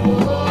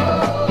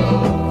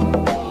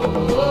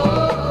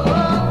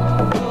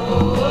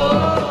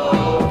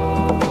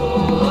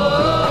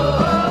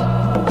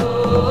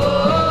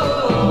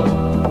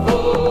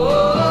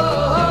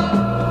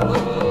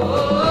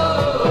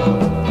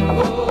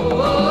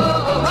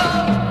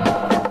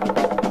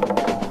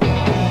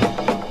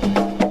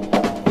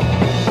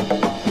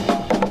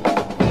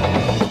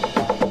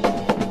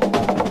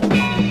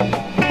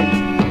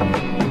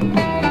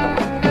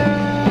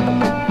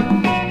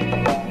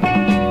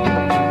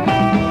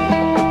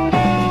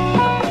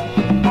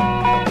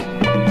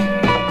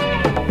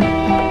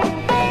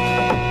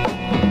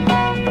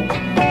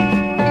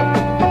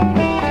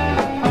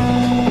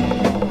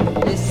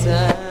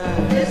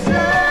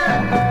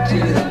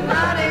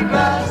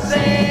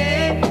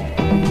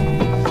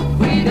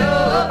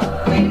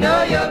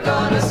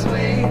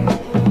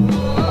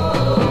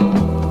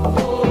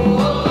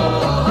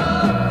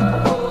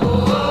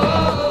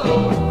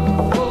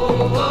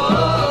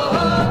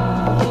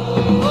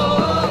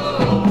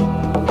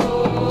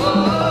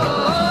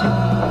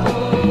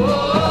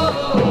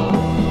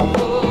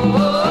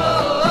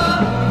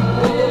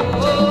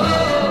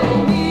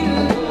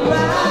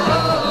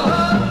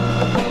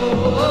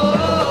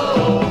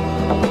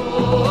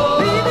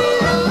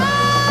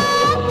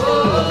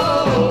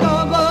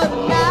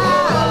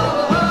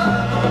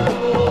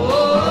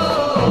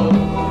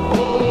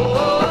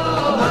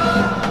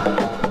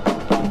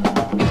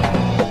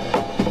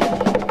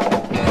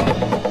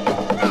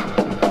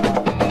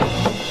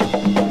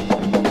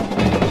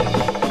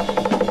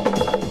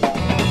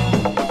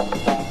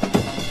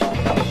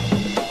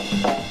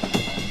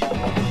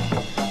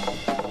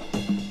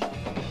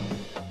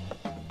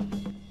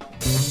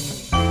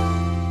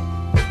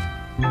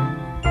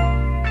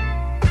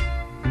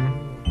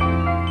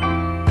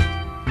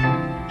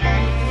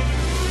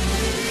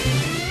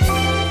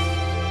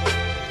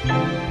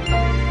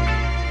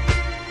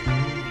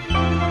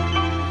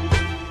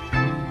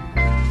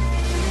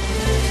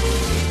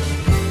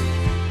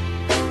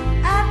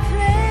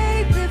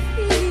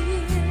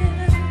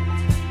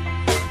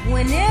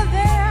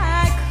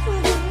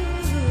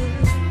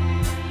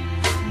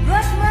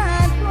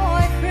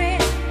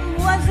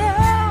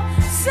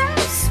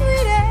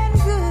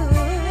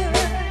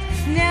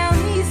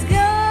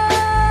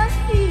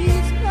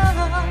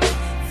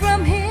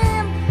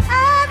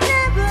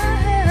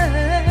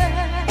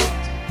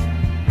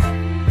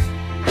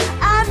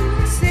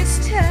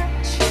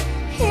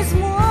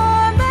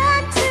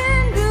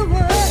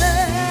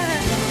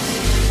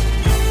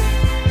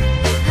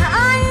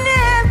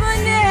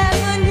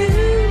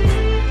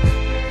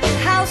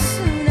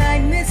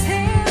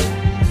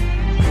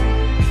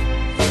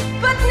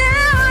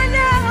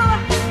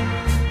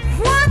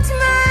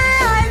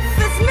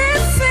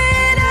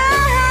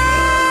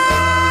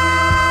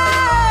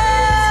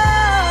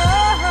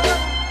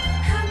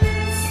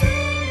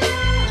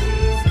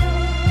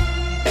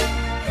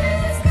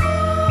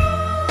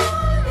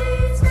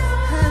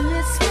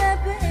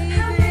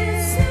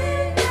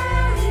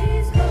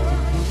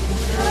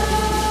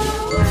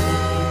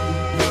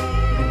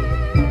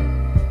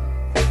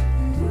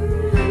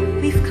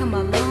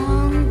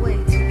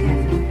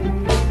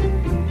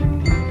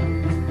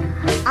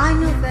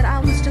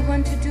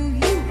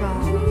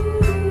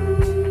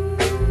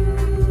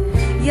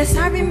 Yes,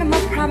 I remember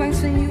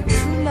promising you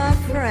true love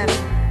forever.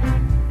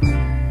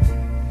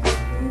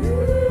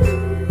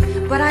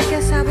 But I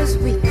guess I was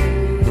weak.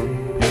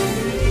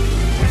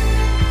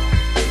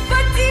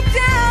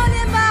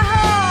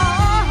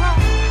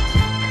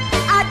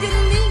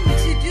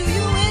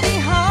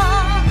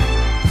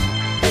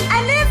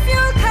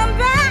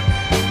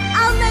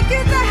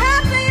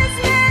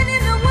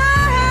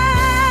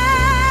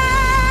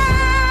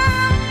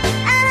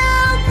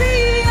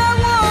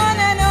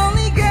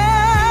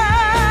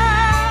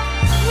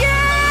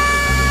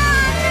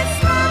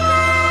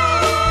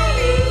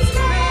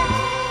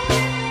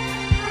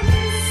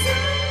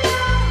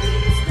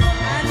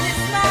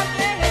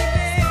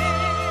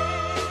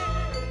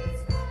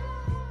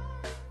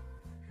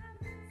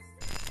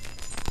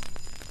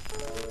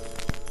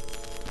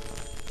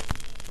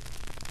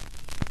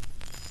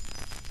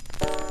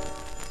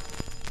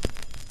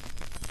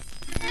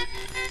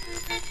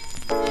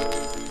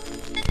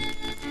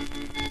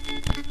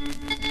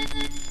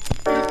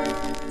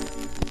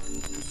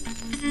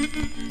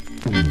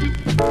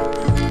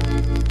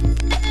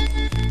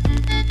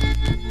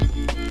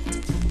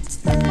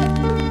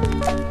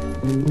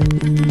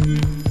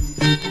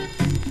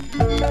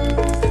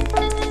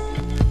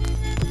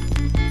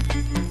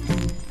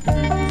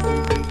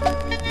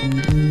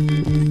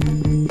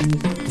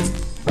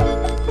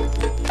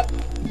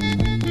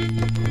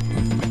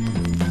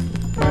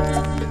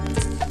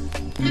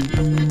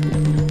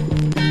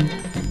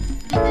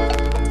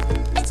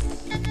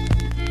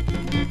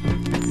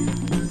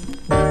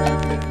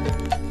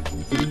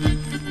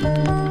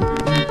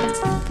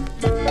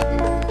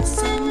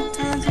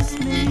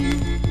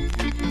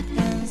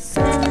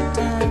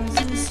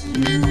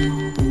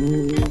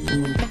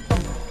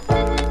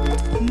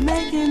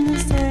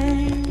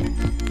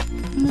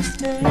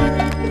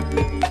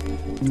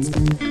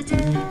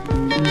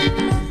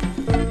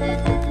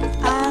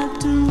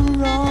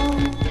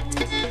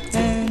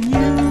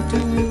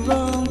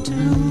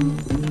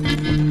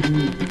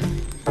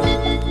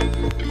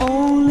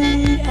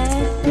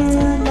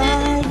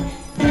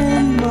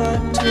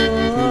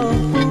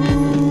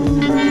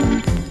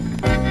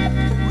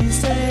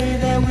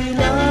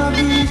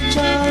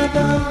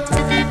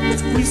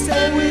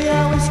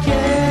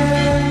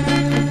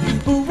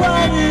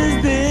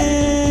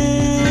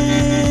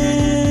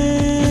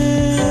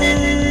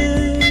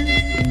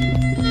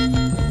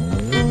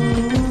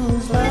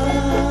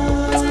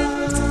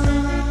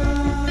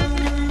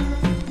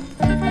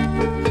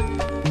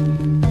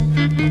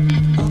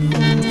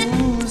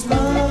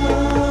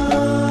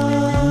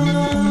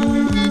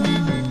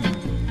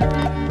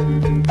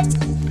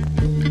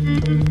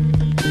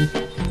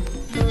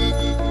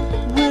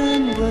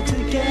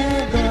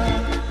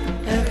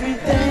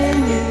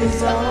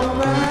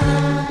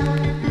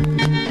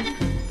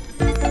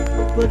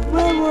 but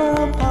when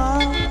we're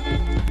apart,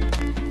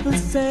 the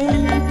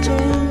same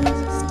change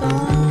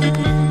starts.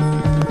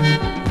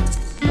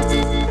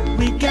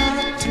 We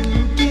got to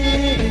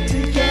get it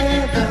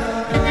together,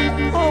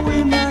 or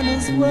we might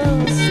as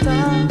well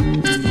stop.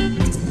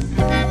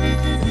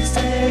 We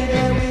say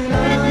that we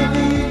love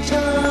each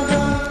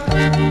other,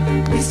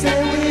 we say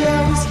we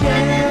always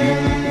care,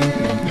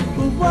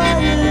 but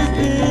what is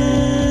this?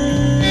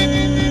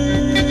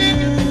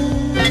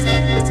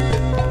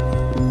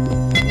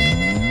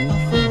 A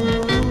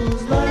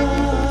fool's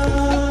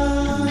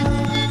love,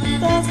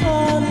 that's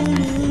all it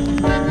is.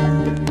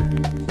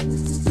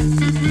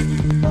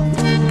 A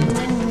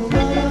fool's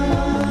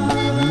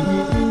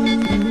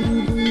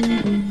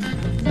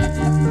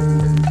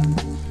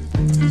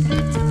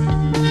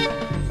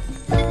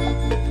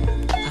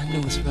I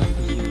know it's rough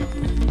for you,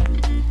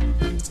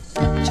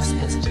 just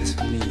as it is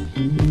for me.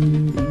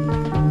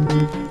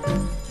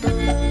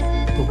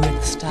 But we're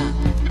to stop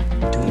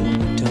doing what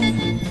we're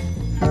doing.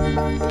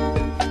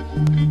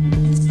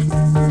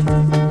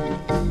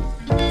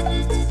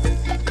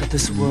 'Cause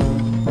this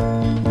world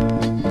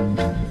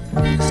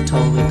is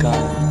totally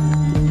gone.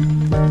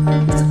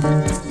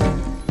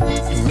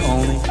 And we're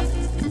only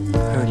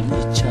hurting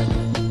each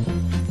other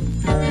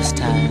as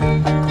time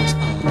goes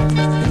on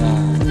and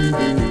on.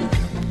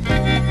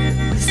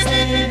 We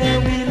say that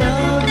we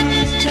love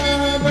each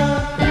other,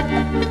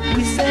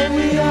 we say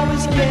we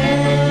always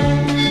care,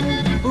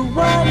 but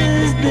what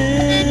is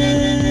this?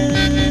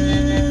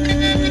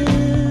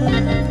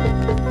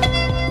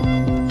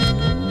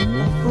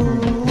 A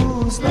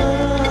fool's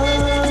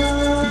love,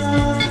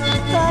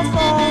 that's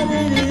all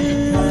it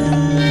is.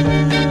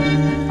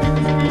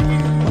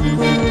 A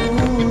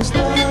fool's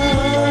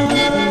love,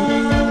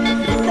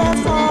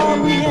 that's all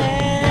we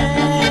have,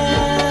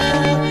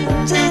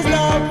 just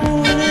a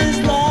foolish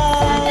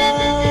love.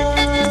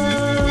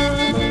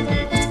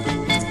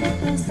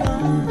 That's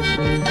all,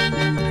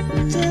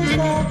 just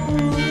a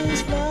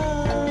foolish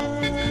love.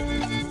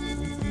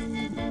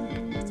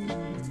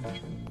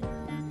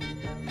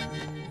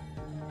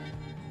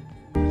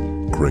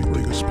 Great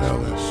Leaders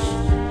Palace.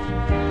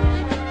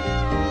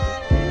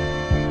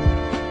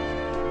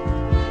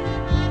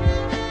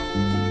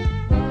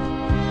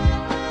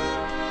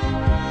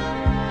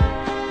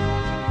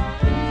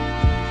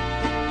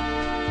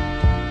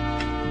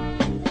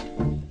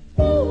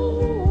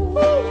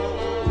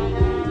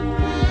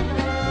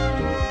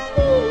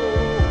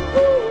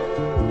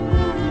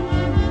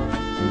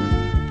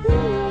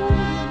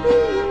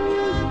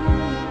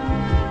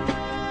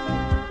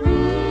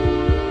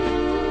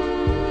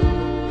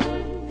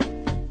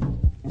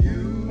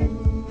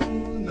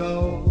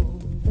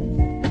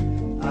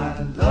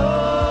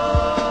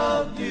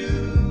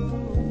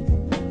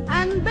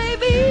 And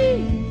baby,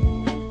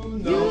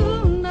 you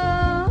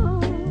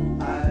know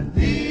I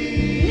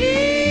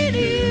need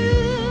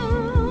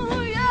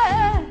you,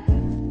 yeah.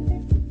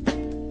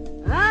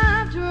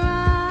 I've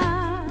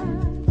tried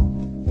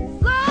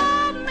so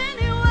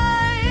many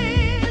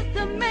ways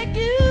to make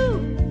you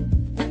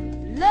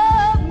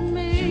love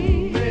me,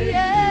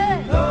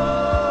 yeah.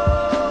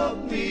 Love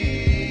me.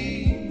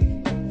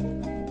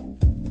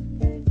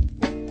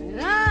 And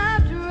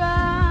I've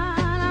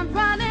tried, I'm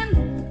trying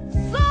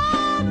so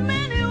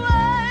many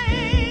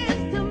ways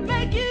to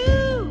make you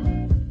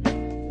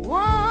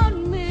want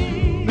me,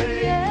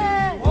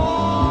 yeah.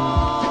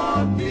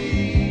 Want me.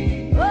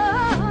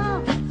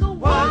 Oh, so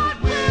what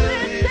will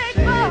it take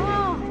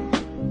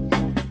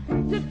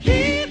to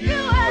keep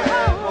you at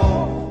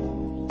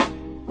home?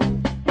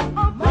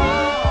 Oh,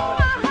 please,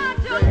 my heart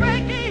you're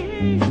breaking.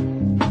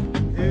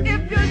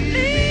 If you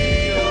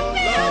leave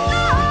me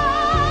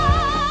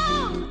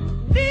alone,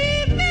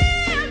 leave me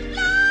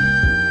alone.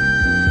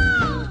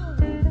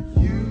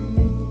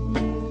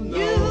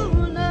 You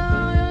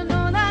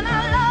know that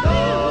I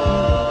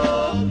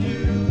love you.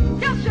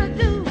 Yes, you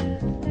do.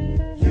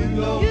 You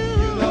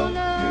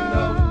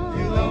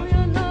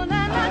know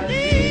that I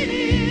need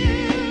you,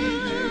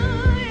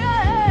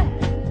 yeah.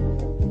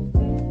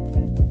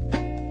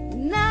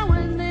 Now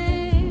and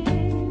then,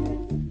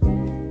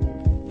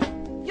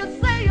 you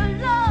say your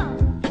love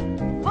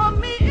for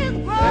me is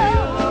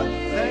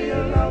growing. Say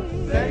your love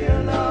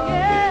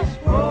is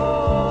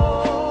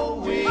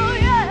growing. Oh,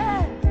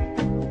 yeah.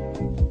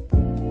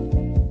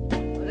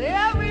 But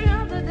every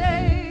other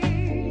day,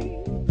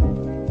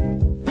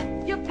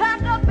 you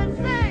pack up and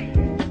say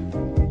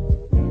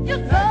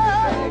you're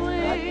going,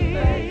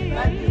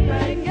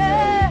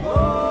 yeah.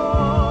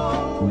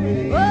 Oh,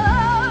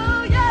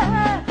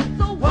 yeah.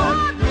 So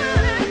what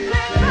will it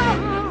take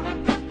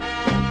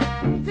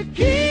to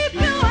keep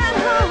you at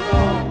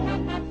home?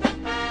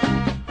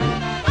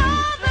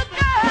 Oh, the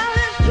girl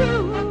is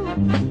true,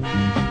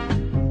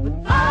 but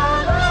I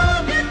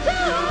love you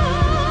too.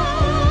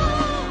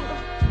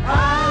 I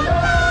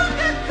love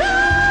you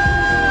too.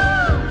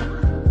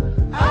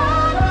 I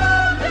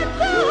love you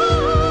too.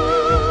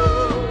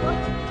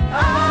 I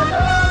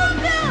love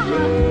you.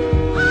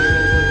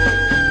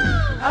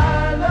 I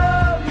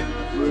love you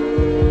too.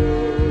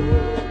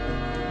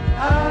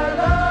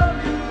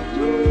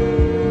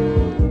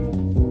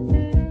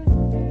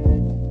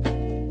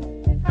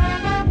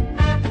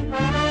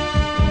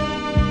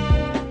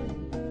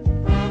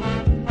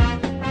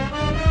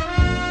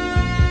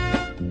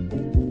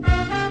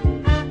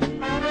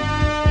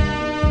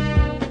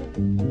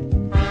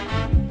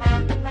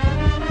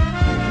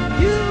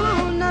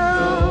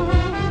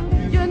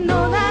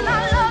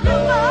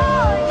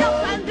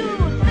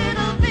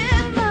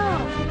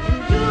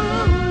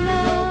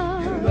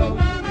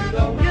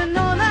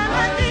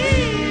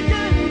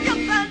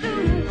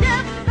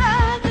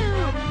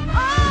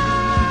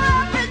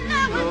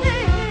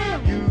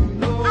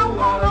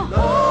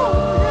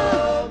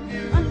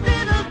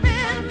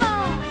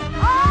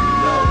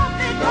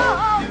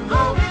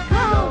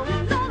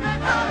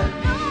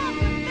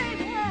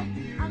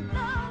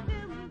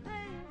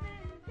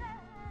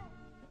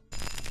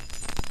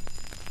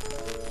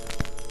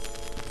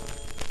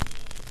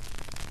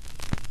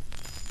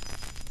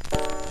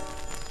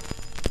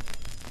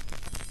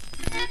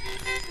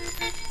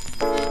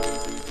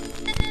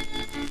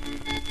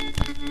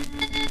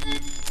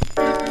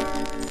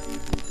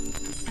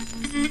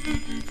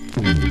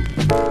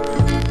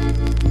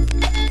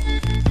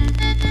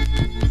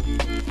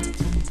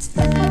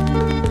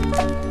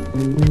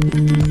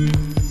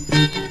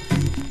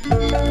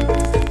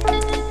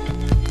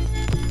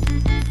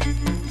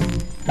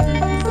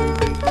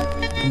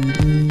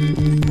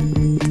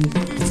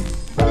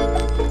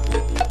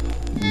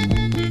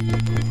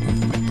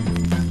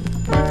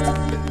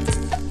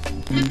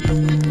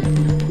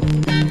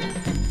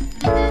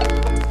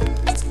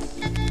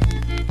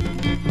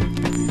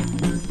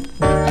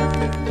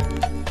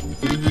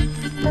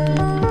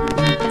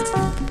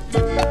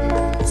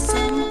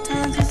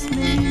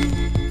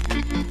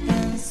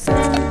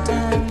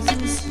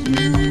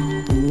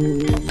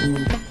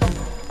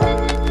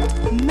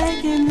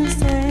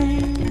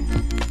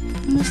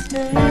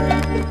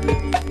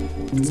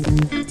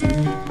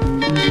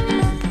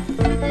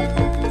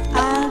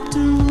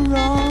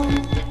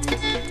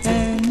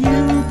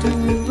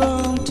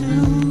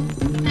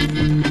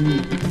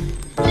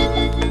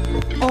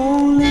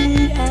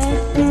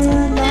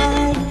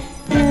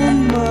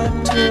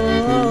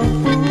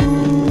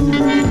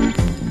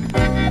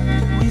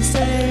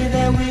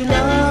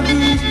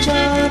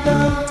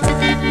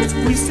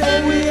 We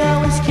say we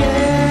always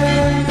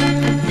care,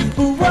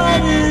 but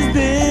what is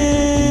this?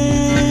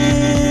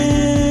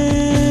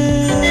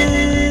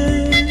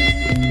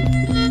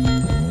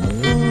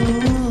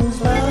 Fool's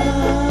love.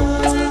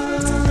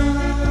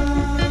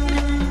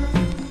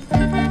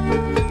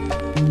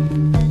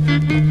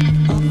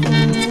 A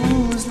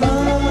fool's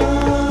love.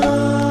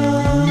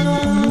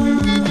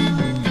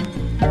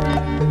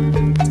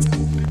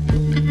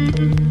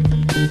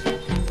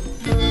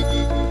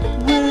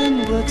 When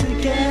we're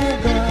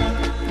together,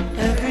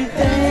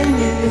 everything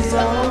is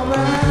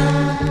alright.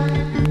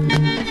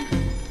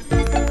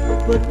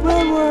 But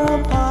when we're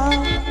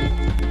apart,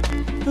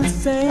 the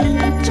same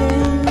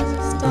change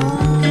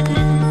starts.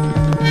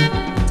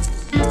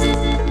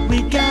 We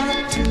got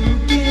to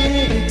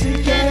get it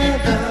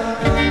together,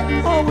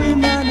 or we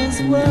might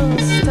as well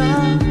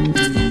stop.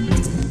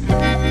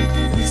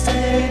 We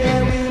say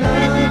that we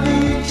love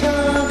each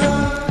other,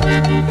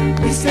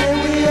 we say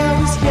we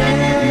always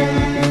care,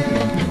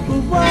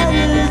 but what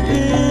is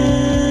this?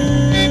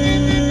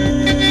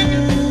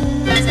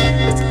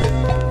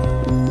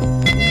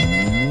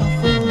 A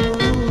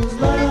fool's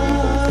love,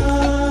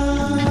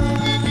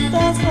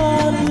 that's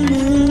what it is.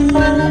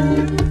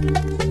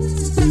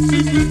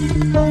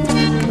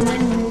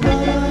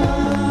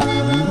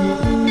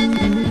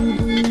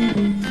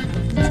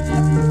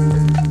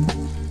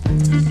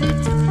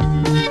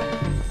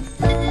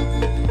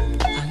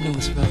 I know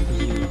it's rough for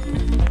you,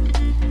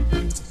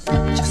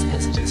 just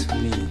as it is for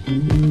me.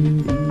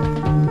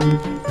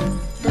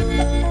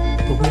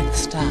 But we have to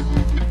stop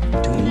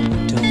doing what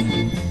we're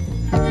doing.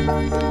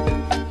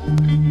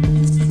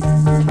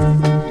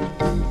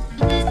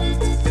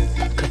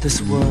 'Cause this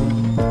world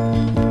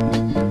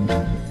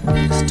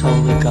is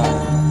totally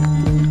gone.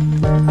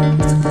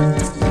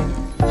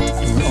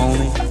 And we're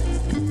only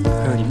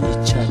hurting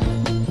each other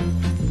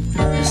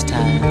as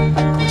time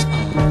goes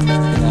on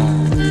and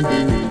on.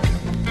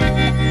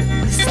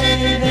 We say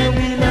that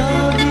we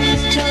love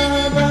each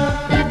other,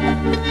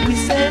 we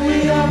say we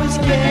always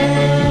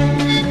care,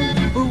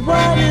 but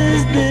what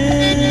is this?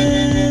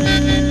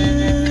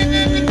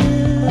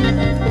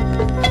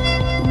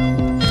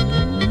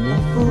 A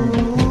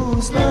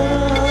fool's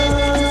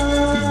love,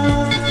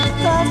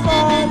 that's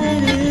what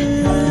it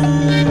is.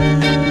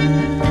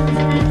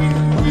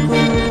 A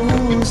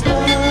fool's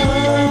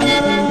love,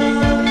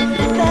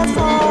 that's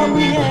all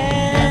we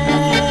have,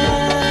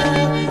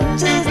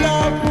 just a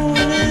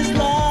foolish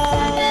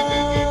love.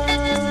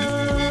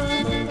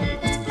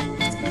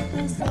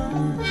 That's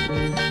all,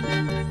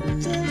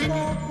 just a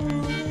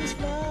foolish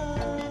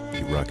love.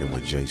 You rocking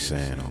with Jay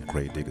San on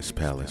Great Diggers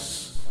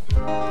Palace.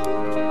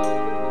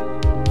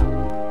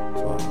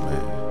 Oh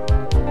man.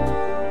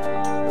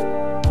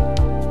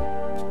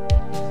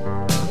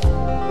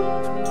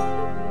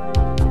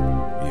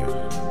 Yeah.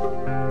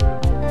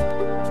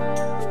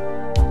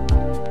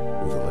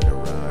 We gonna let it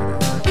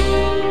ride.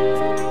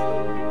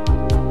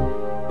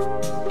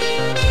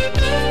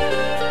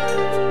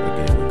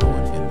 Again, we're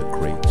going in the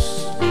crates.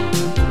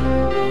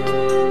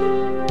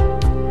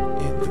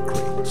 In the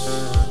crates.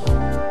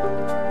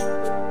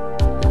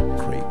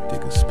 Great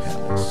Diggers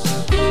Palace.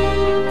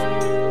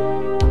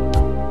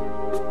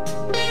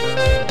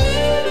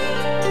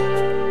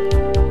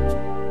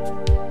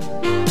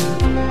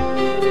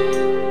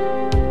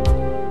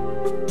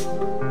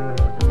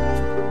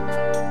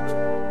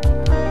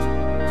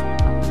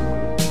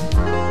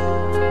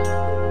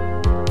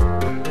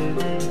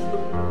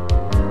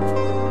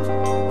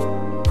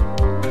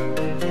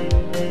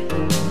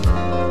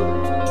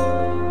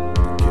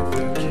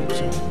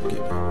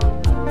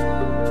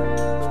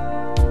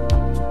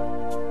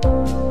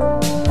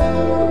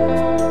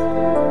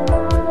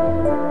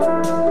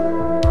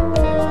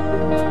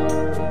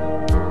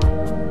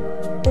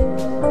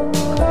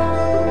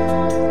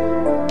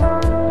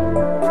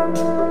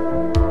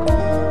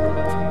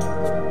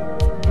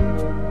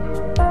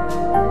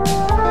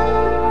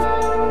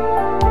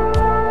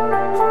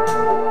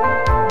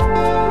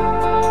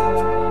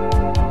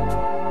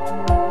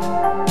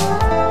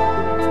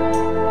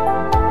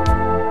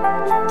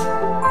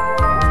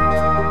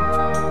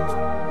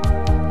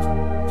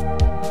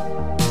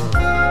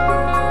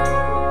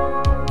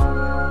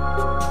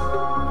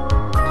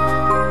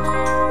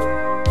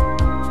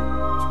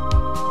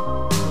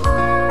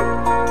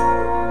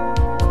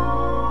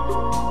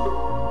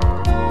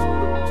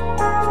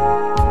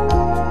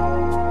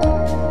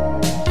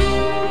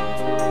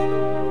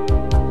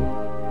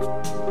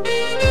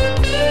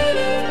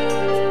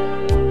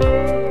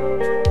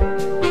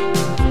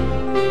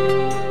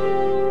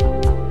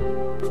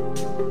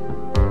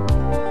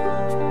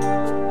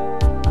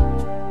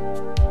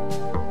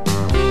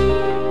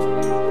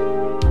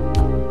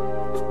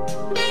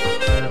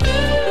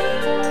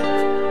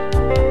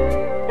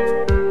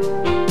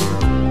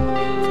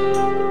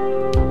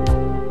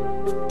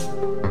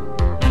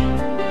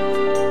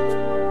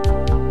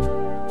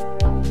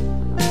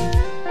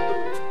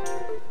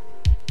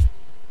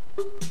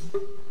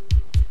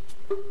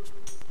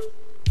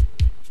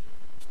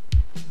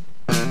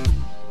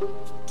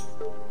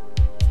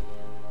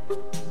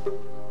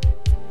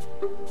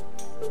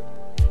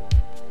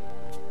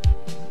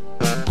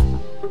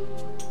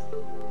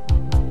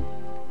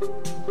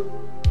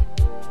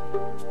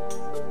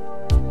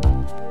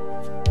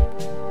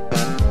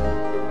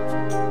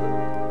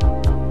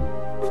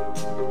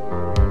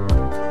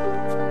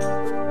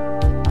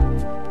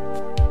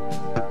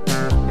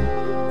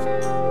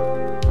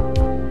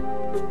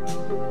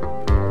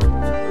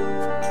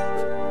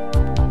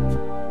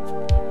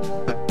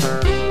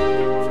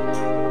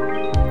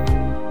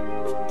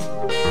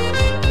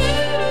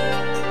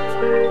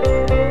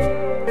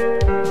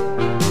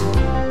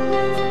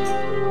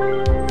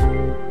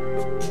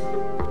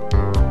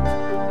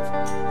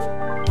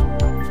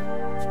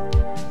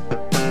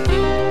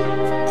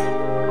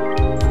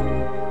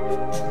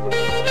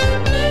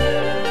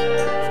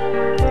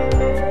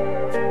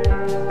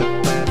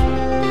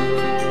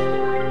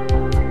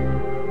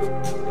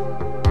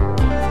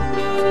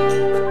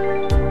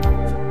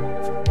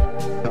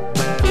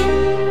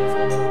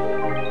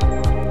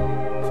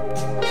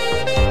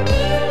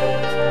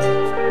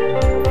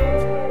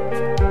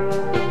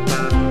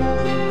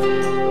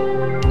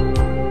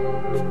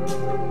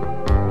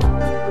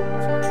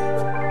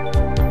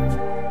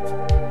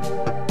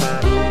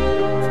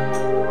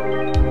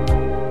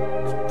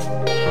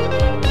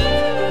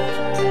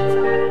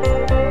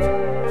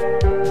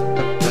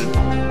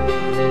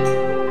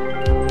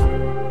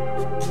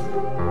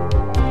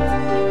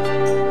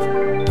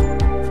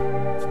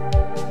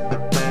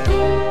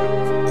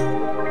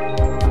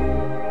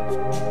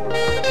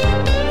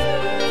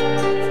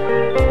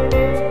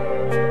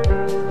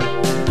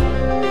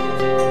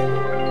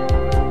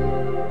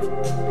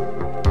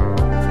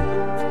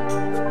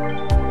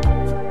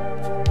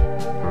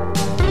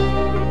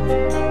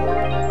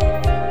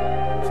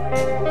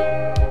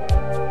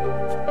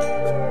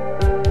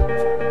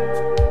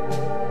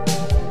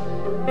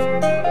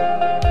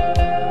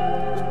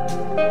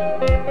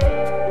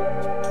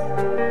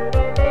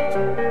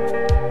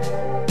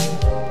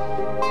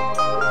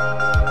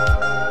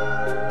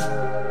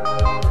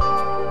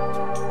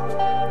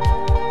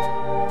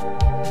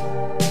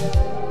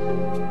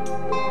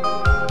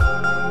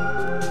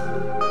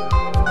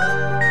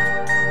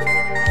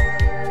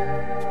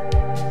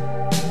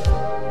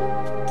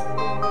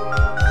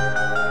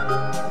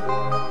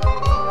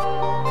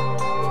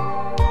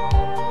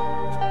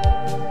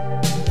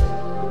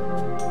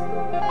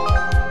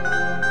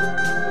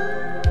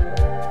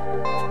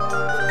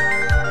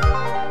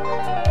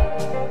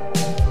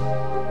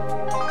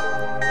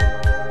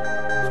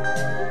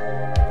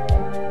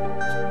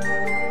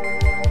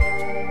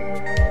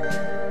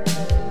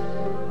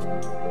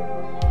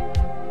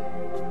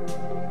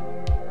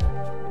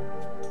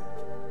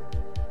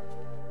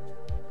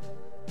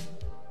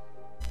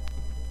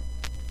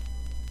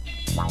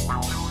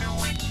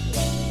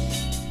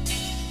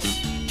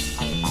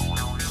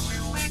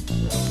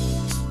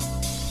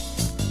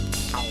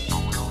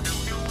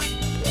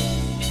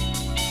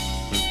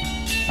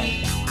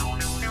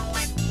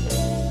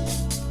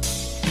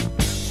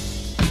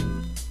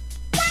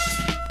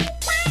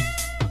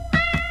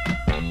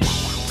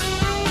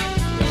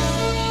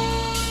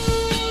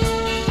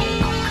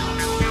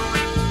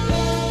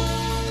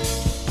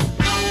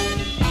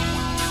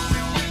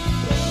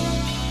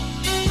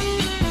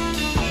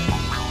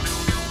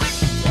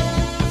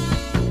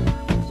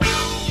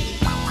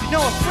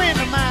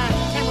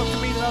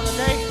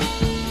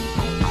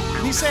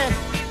 he said,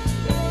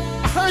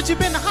 I heard you've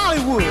been to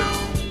Hollywood,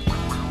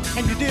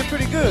 and you did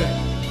pretty good.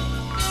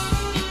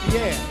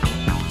 Yeah.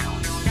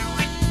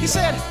 He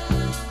said,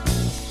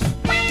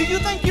 do you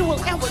think you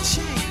will ever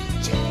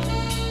change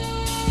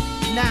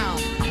now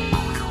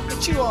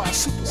that you are a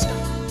superstar?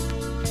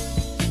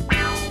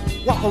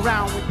 Walk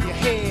around with your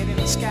head in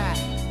the sky,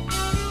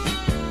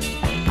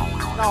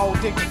 all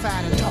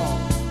dignified and tall.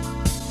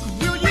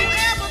 Will you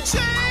ever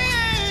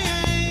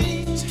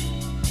change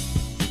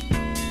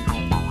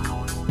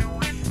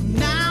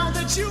now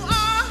that you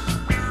are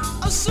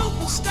a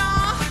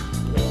superstar?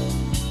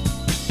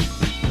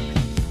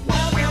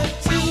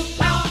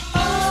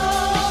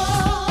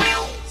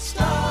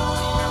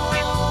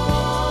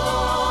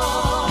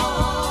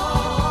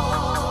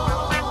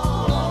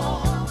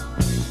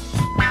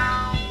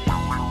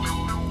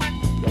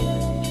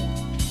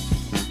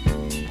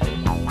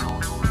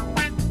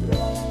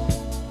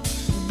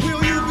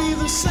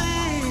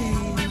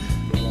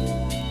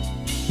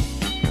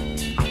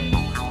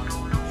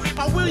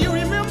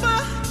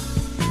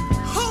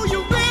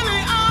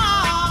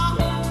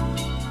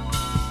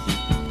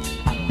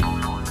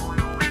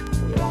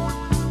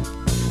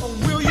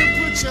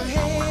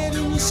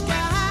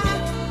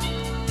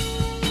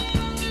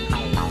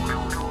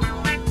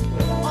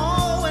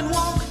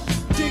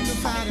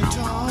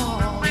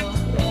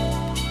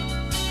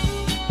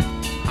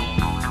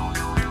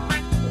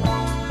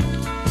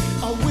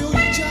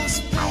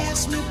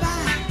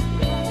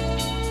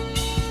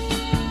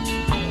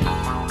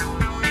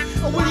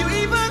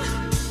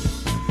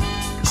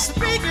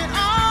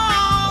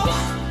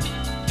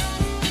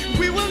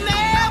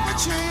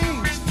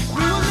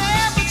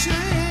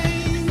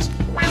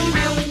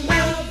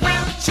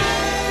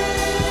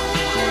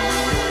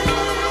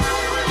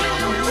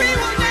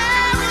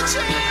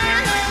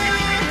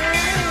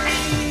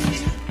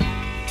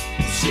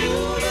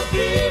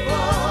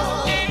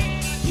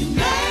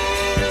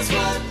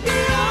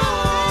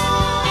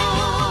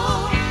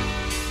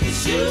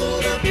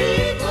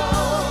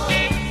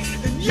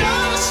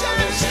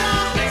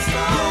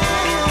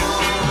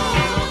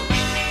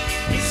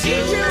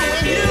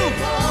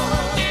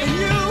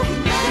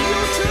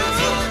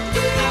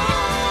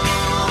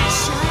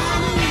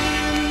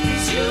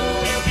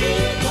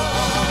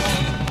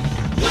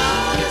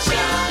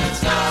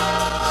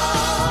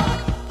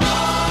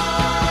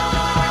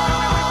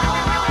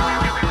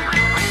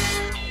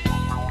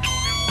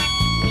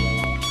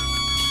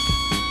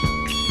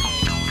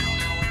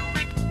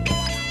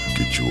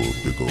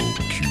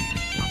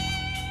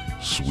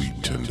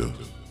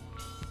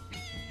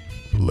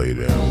 Lay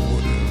down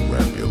with her,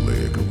 wrap your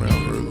leg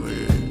around her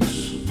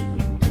legs,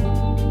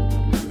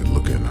 and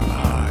look in her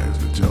eyes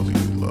and tell her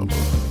you love her.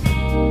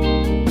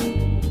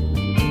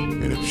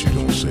 And if she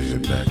don't say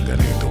it back, that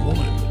ain't the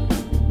woman.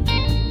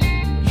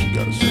 She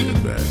gotta say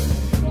it back.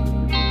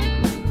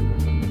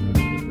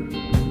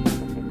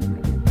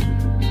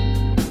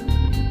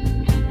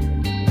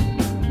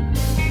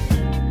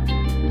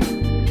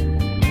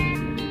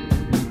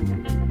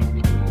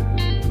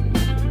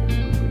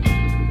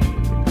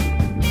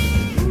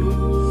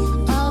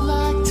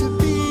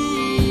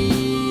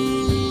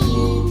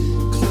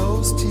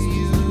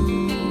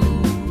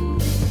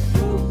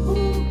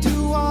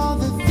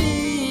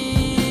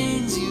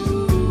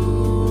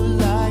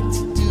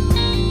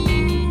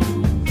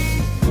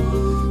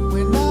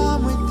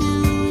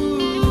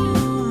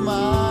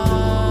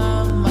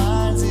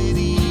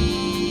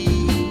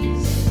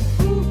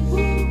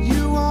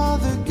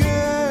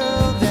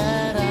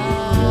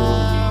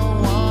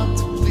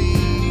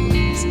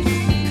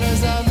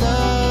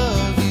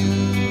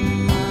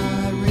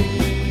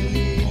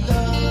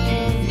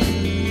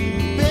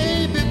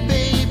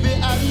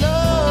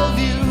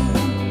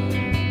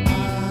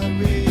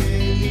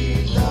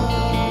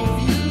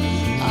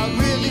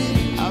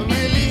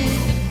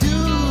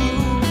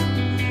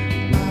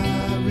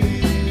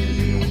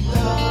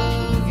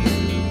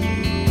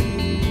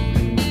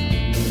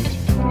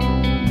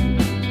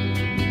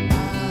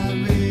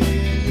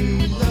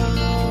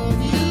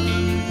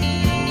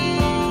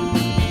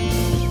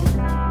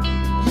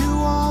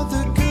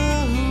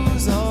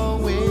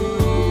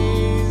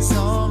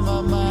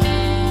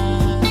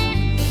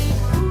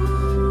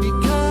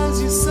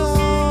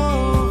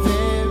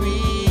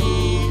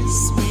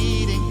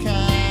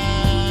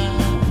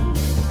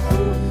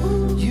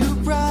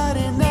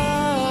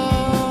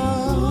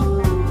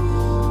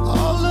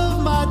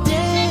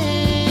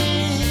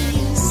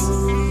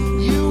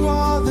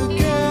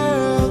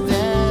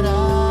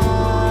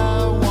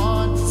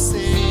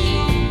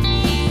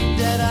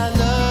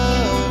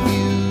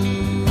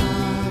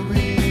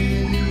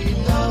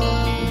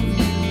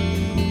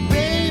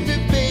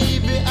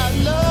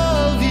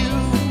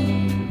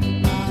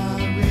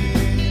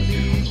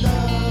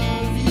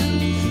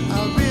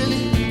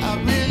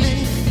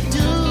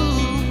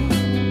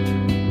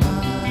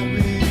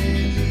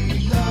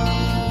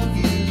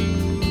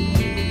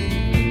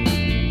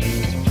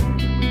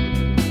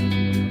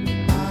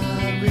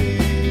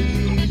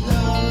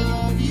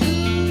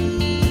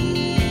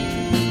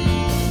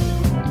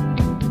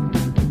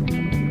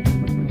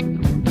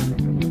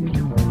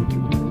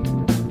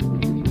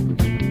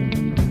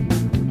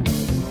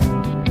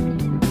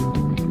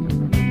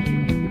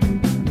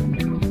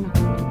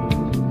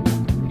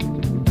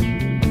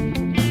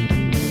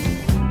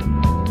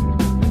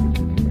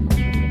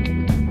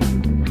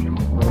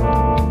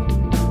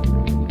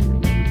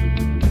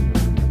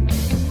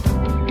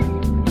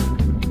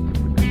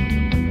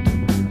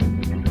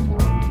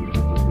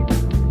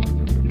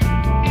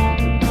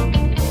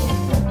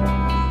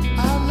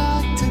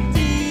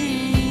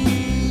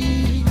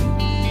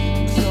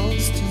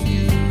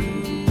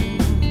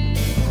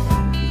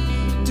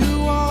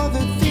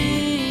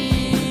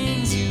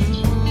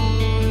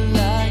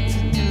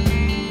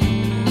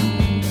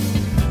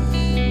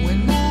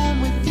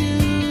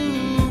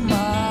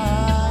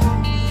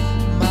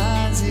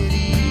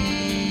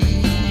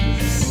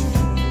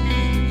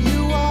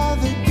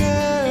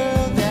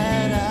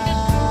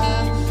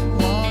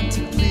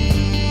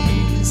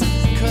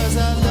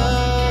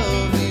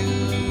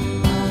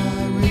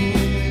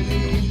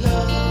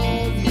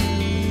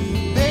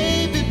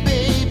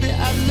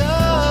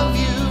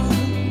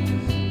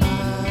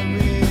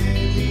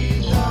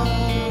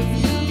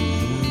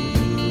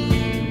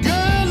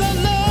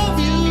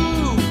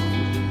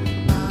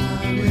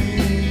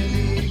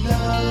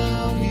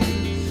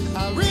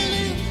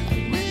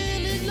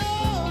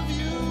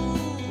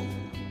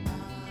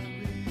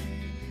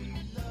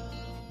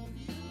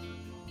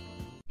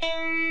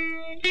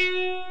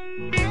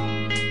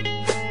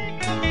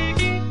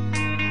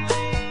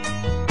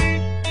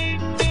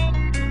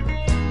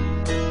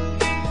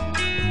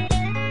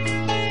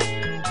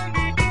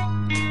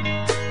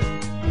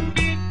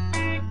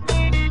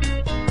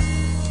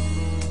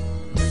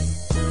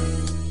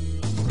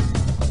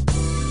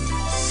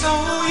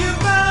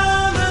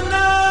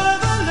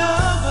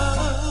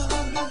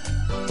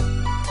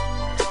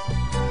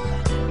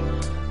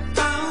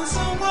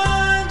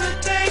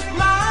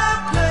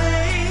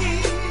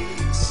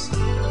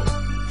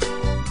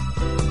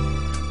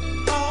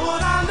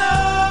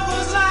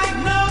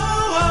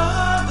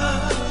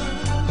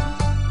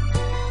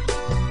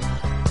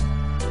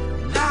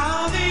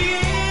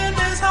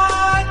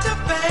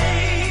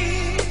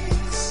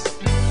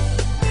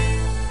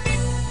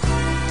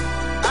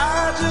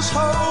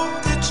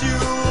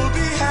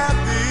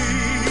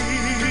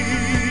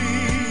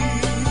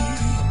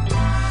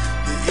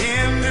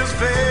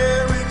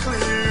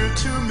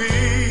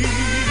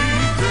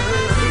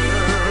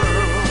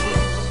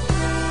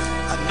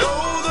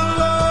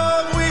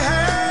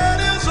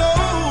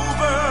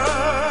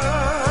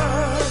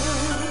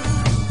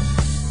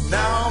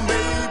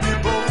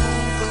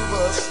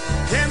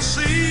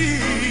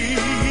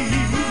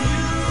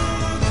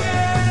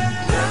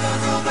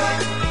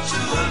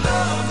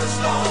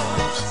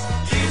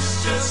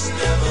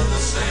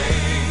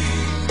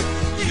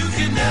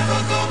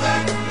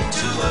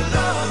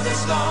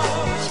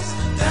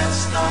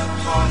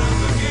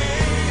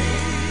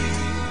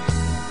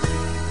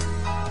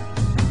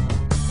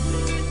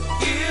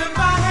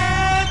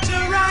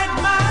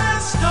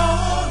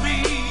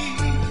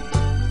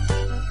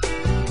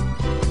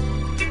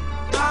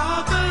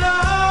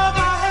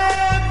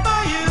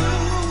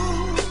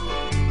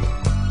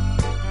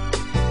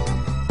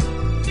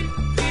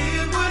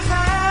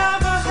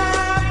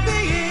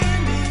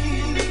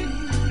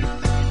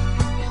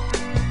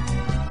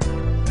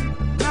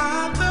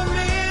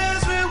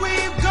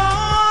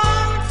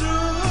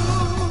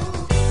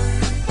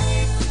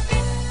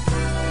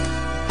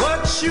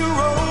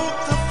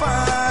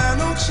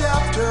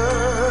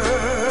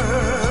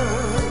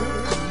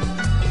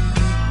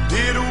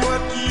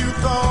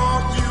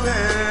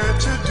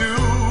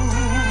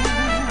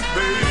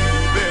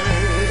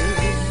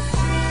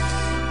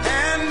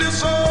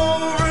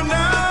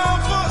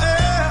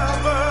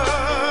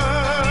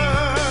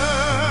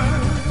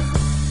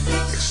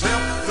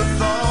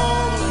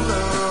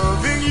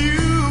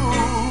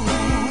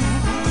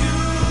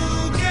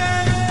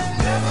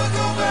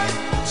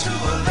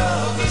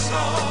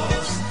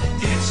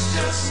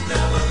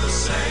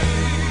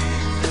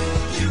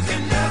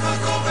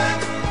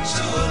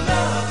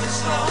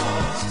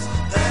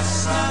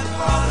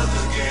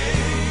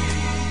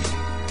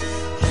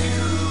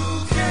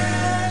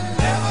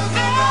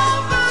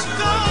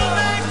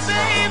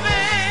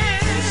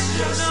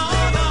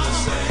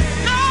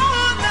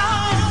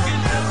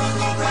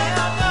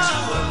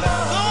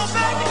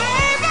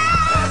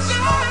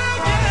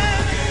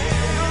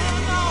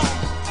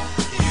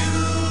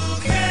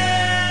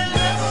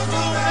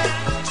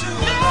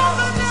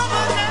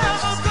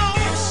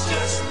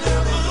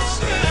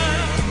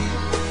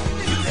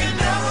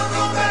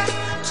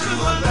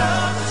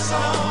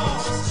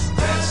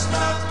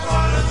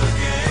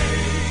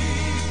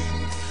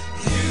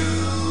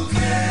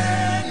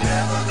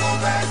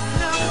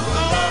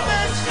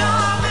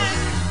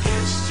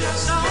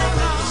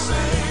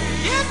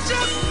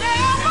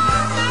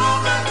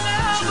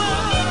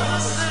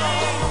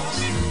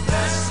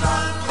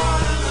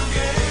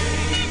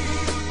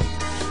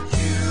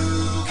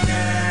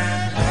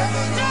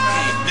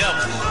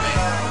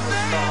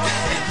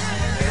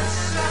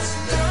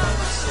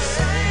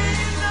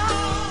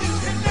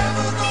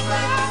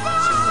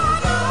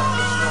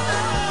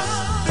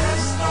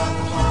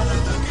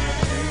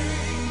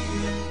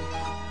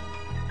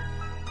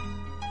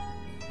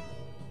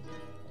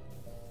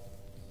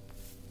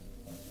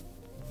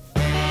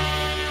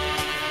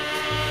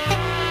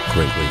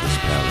 Great Raiders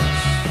Palace.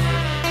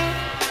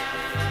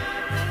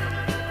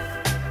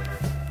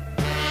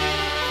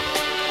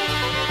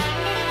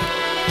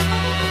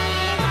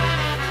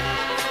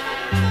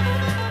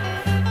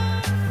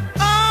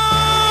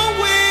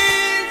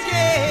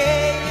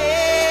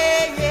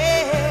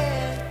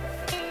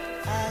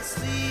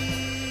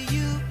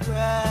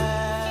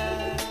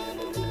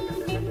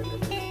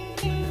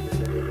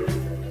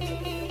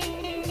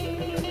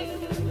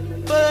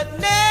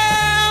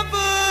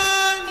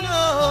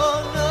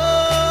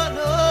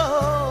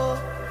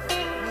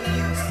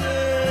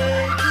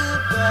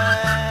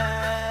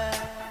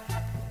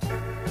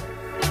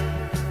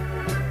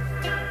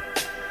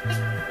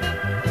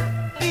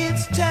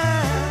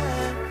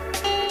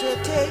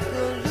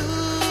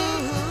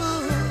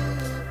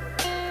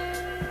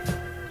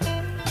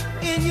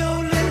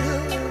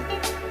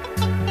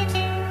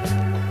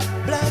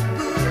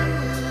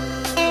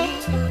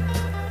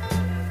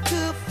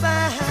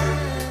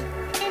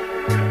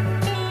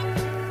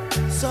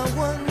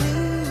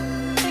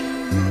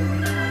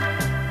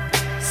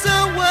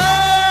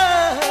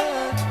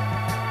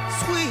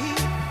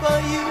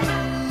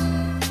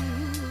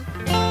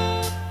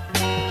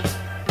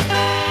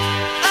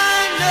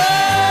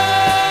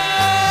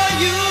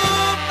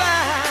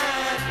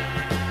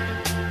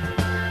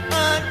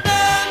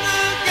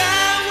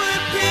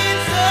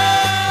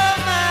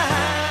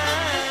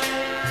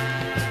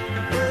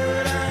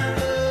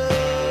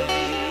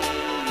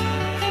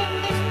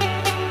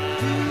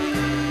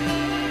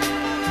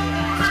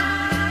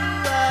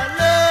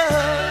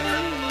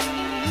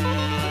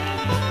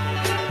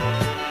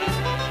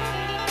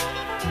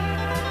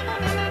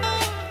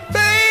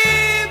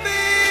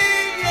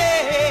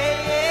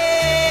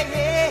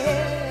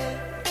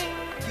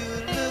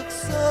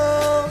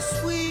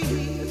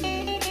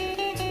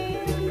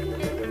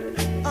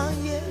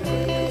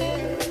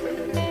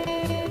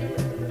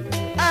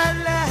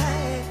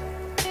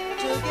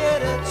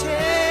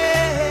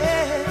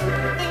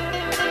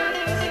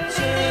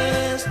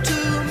 chance to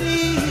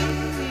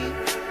meet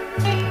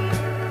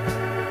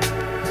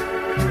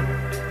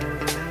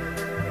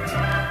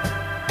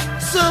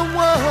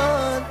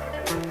someone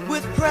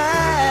with pride,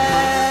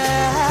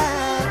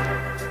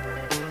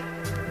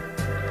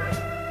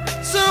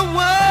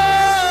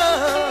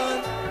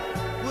 someone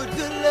with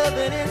good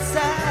loving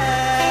inside.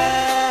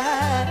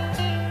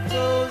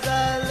 'Cause I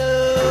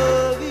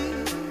love you.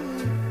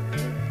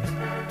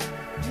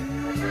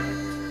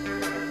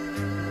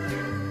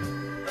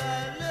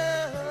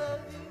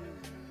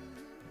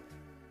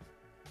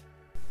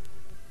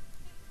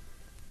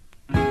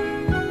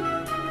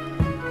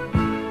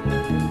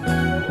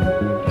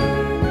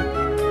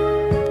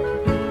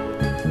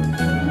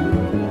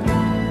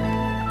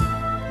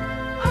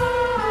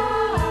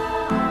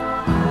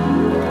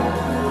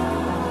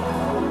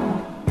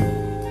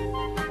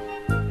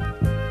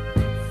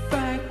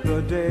 Thank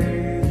the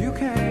day you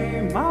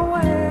came my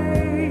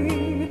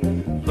way.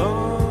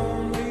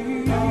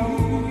 Lonely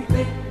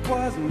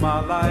was my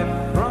life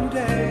from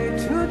day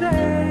to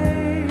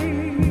day.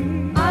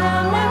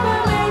 I'll never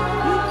make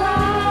you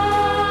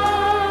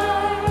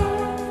cry.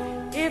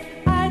 If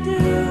I do,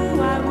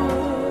 I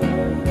would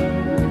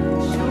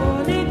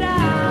surely die.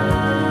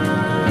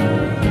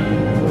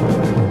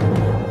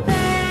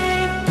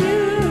 Thank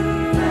you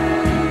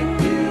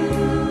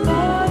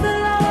for the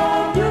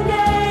love you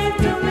gave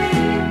to me.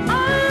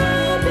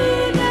 I'll be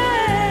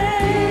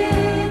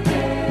there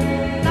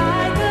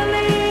like a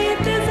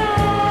leaf is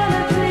on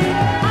a tree.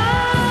 I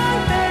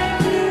thank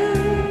you.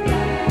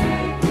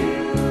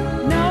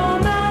 No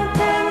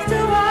mountains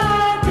too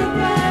hard to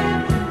climb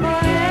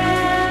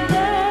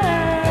forever.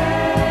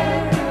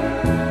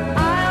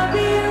 I'll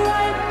be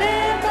right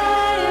there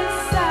by your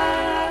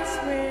side, I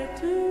swear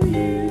to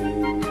you.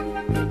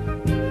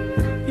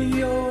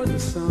 You're the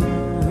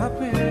sun up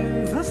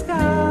in the sky.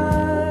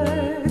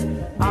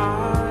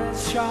 Eyes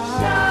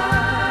shine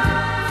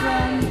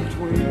from the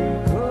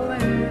twinkle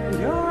in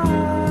your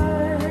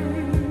eyes.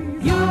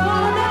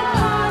 You're the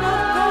pot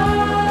of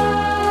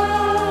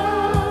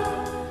gold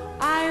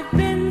I've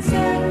been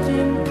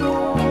searching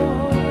for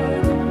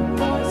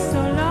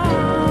so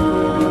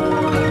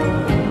long.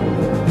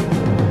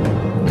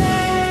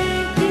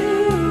 Thank you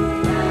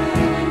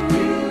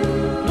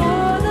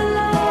for the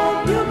love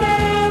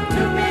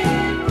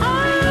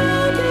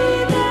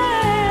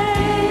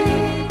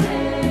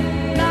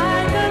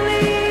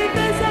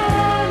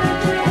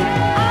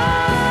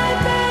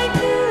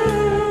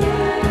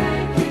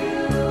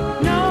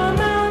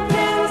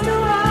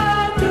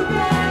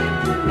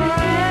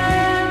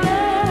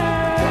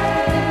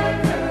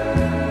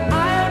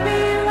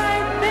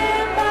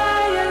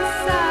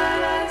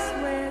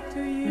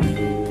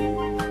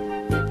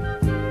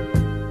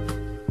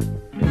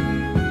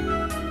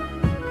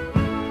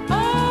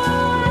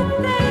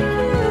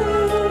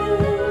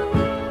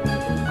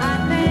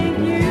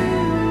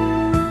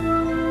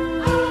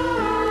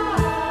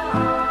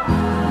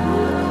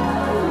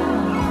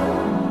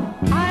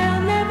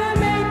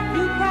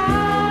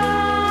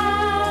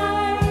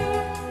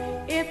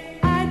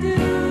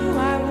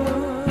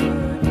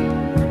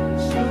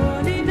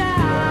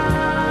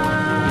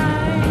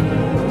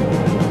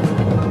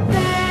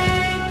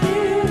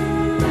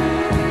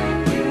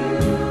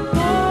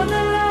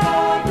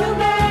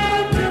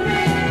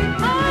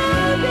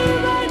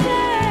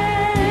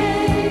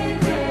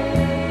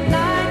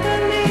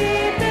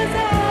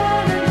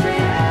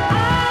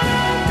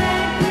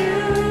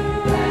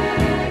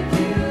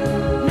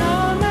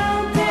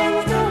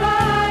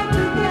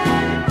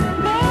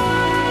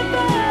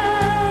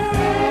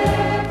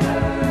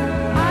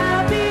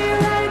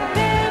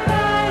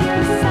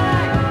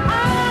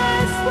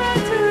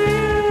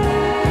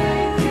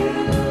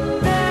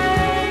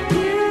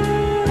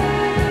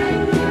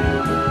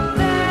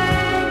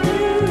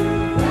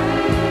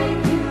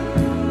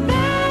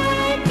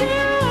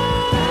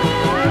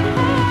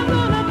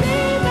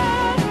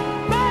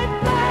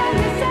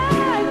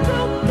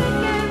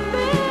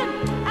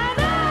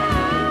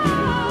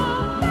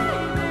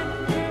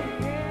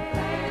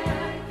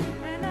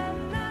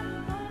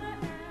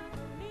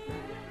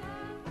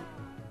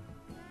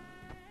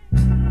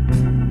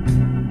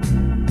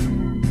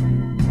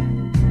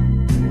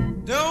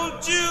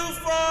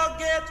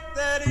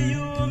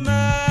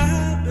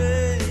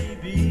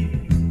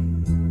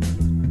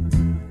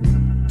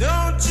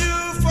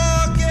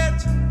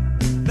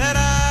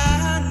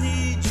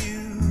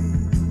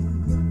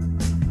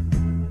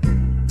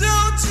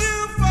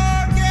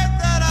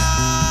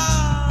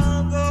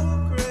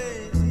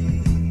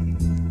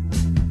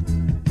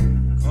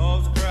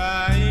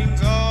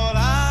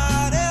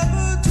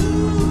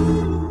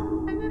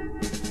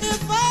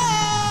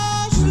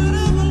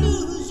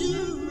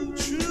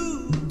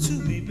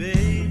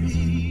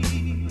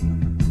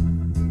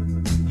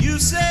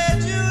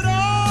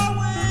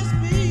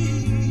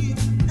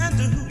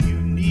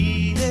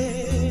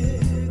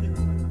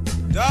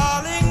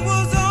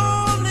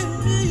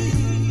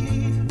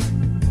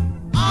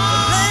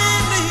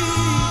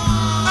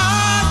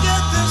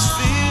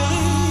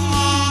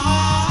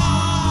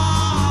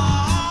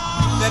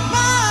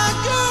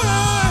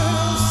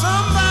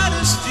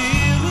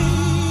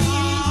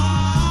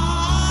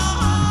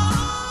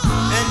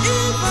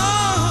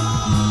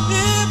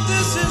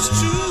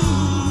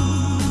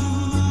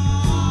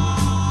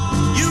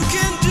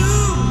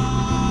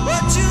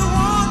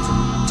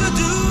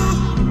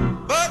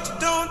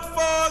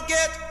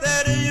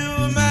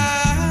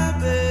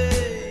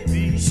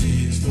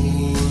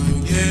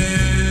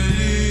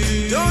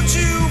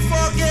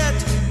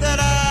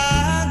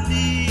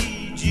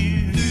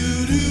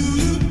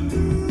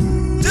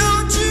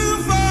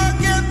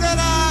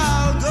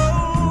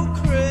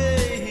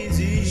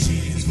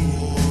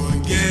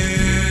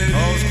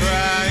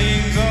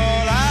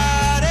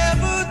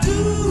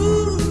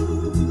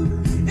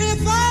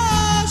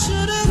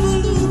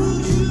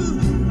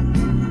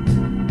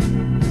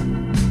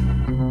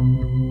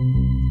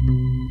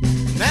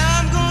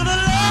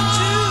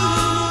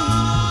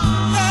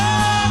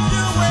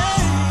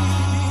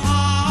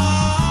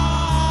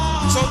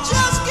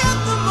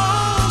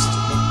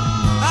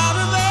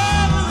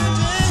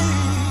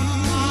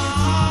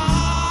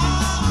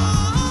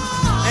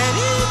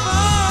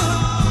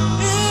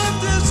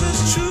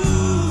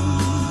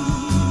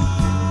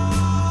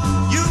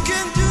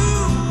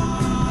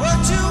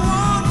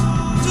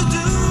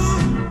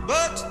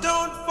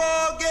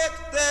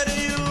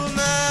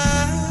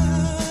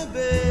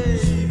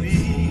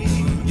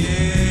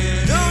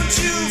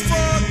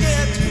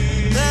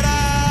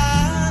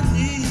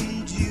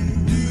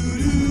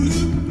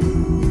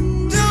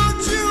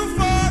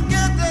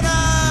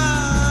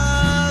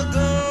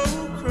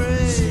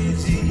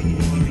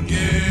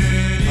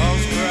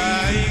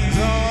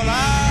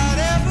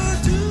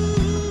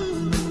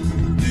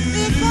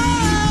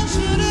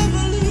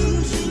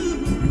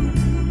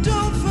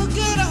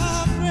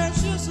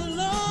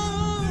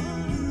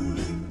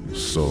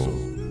soul,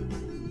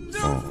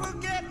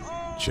 funk,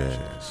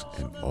 jazz,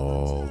 and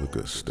all the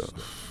good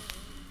stuff.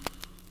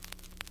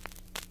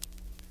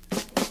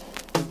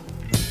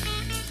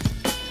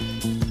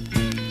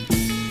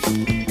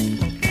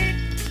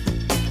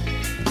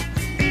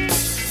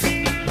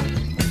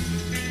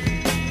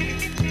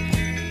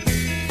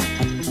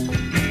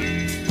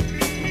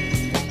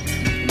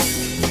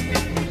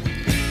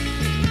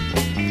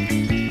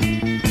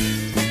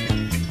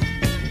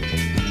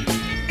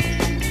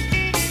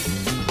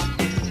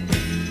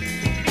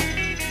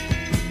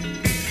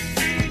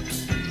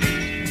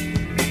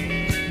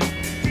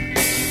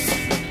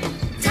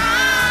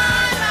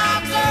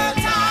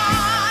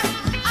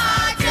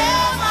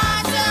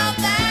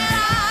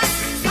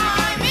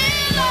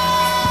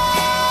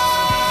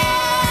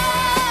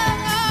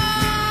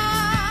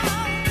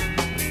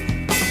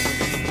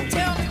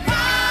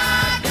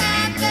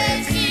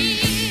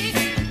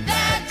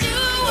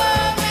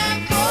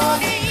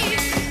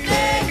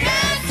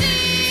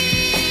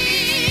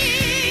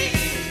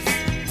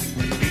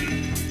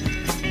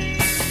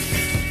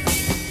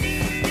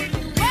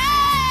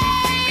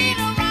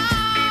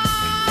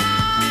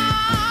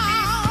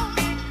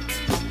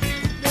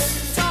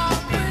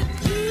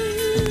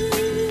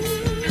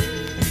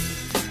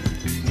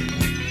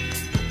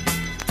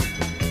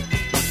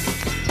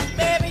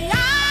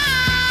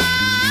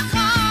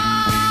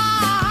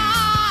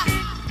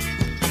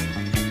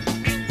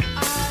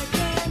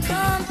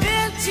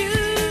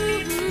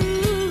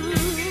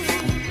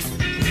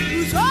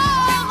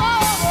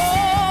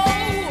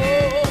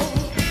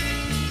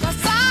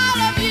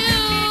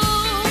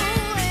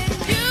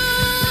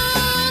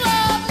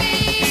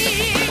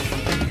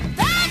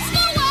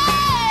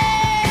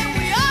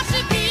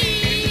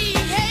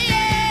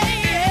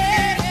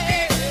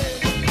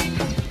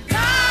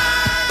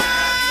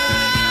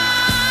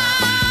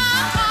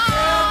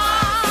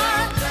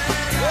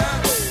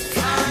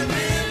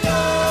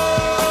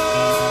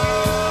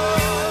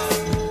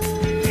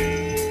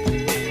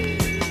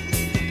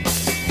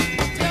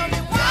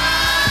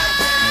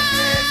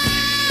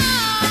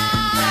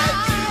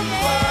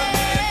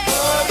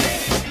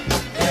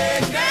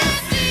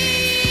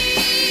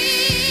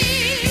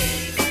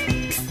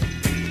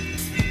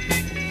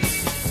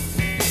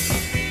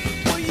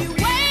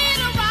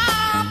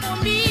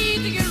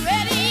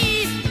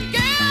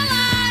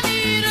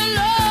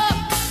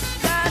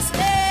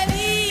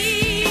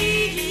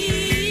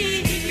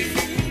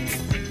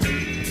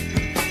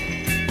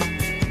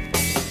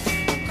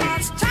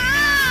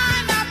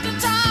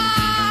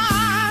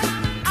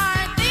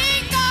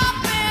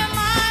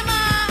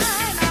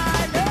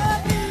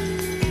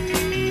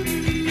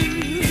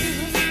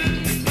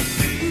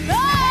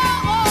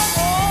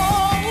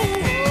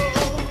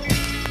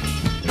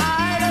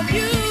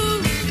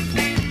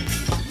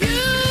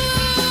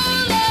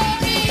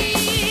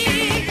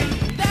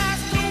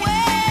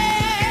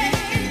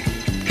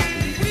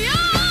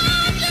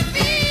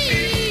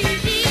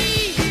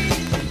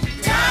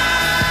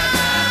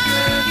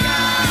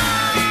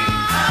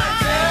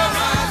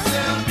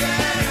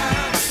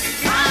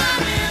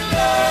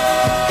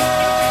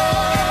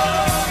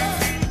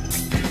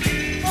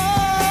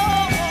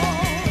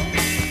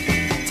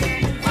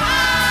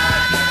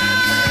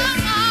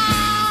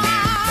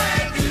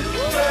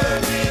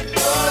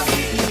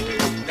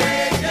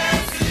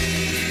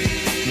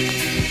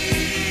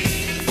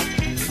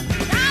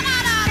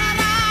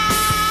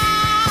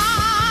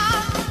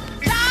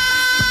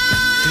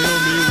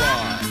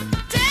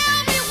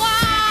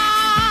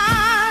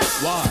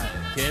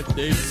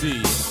 They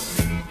see.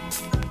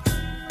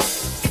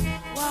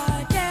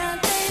 Why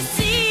can't they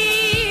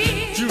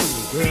see? June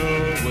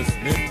girl was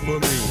meant for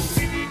me.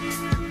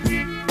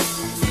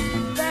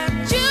 That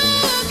you,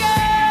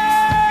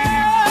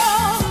 girl,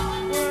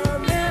 were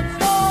meant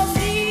for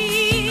me.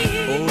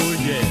 Oh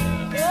yeah.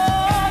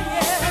 Oh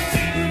yes.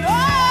 Oh,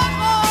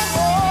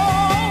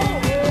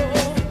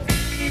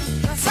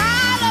 'cause I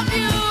love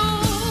you.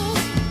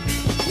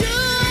 You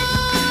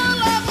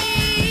love me.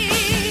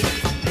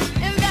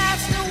 And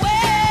that's the way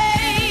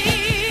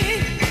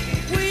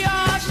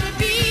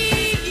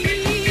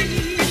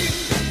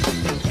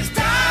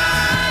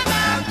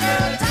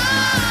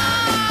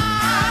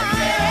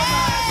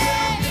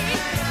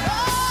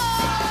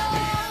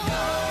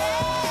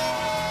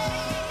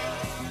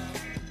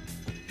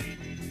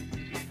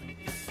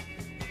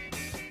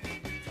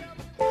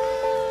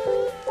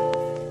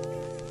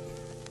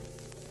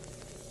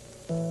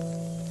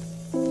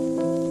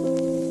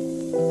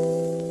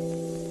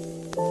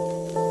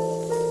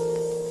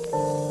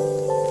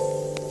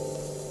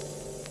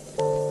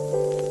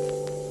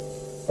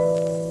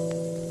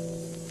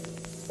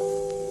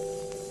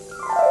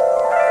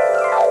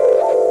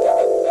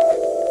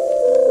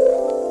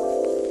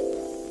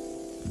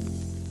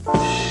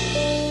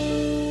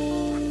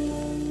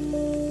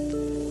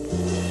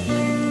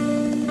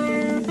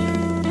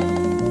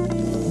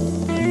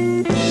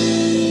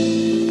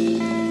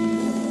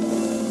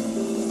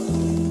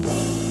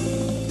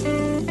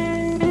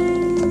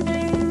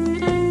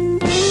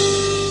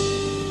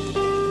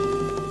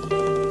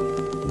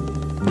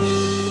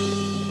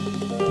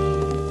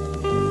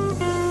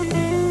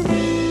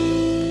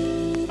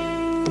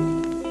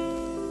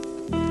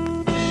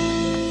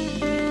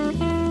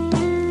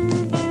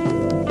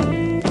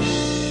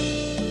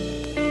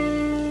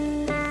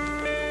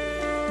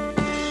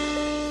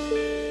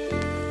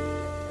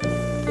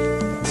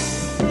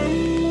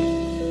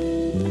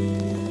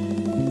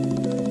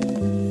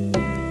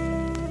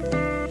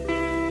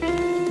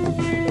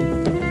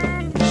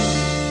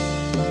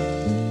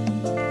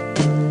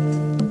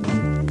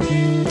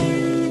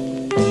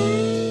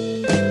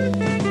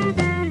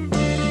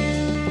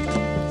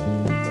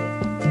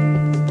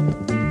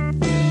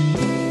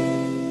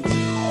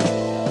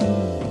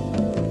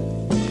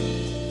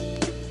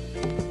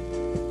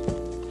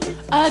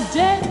A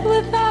day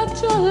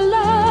without your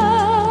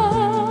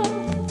love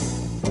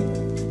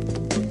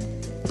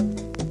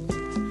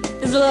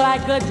is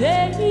like a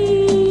day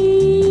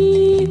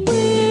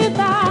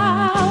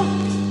without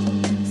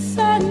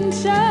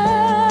sunshine.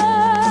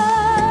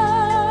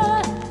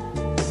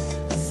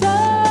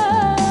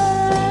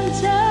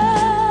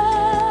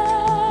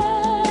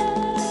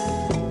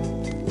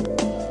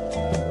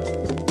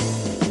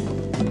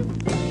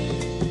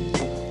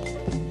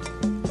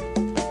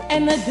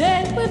 And a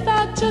day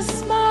without your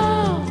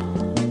smile,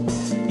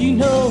 you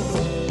know,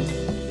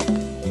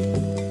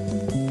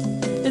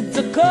 it's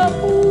a cold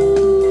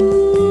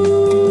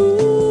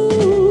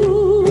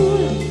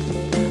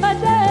a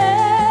day,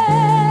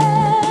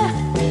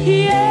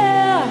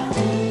 yeah,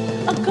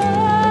 a cold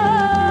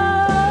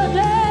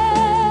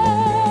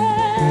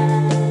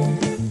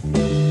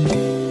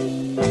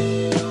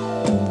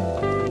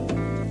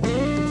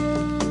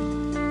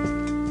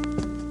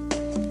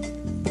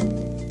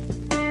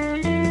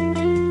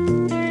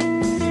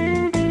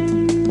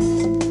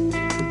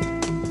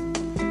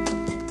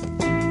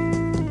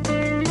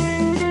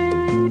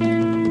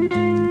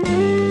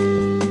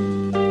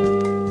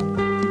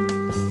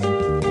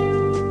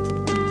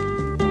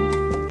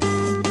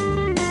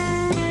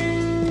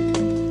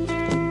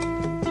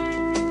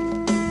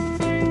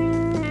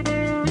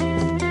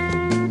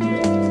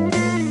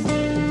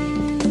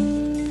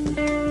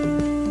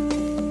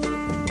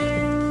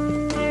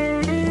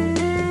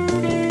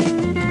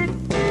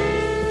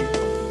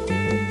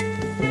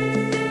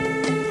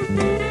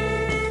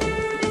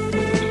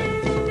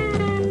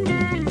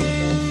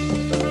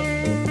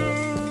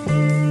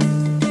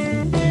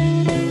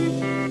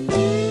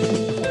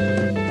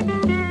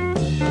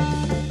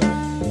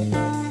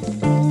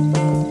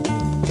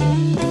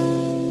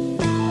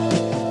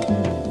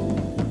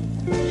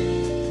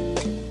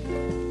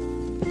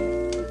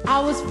I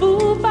was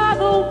fooled by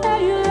the way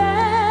you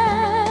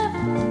laughed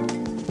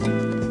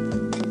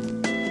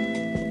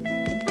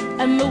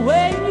and the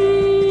way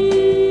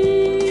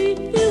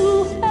you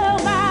held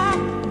my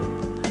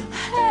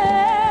hand.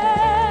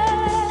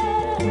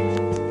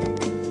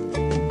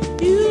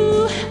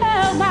 You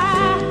held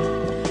my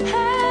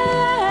hand.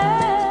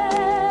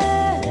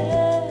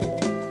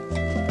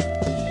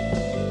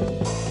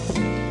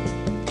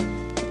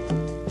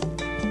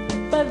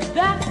 But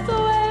that's the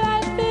way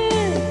life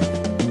is.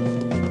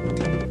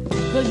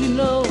 'Cause you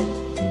know,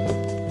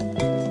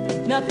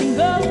 nothing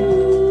goes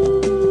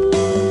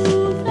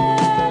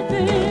as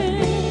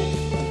is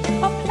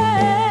a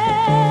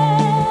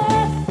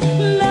plan.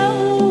 No,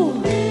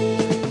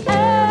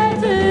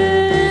 as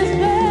is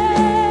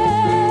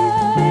planned.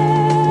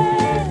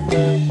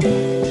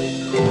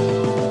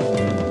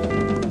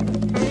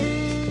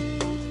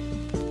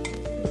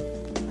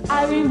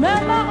 I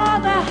remember all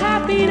the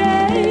happy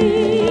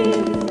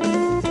days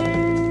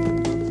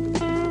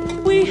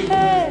we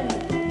had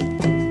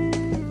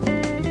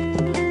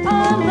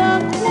on the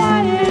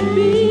quiet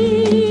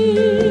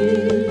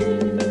beach,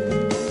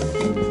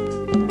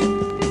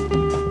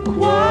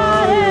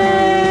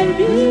 quiet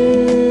beach.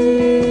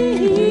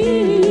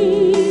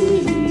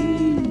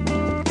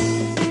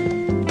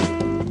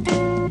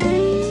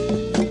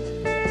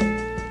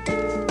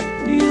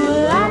 You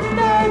laughed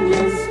and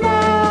you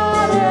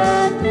smiled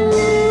and you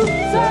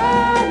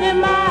sang in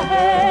my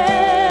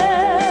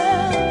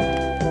head,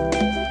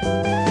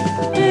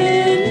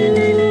 then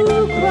you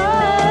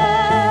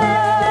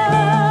cried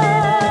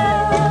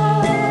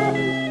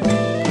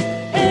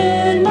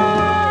in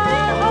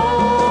my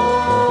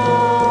arms.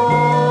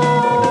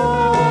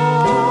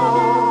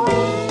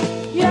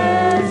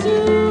 Yes,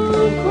 you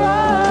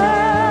cried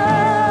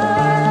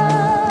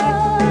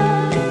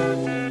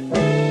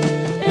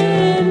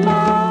in my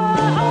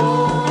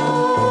arms.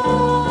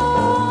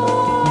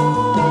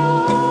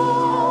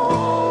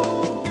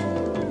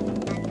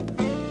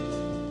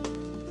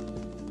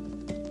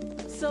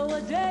 So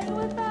a day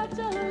without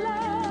your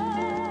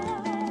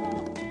love,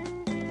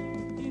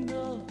 you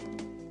know,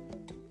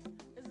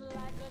 is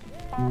like a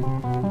day.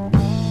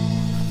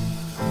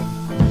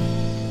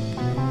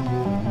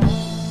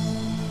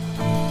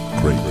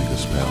 Great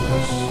Leaders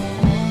Palace.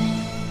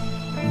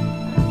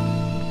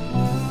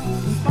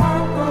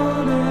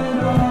 Sparkle in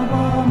a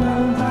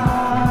woman's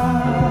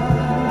eyes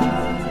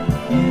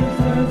gives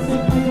her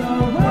simply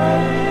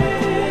away.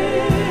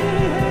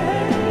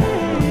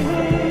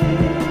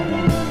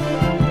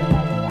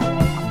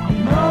 You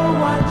know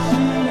what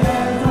she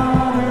has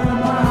on her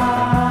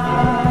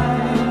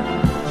mind.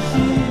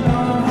 She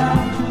don't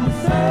have to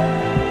say.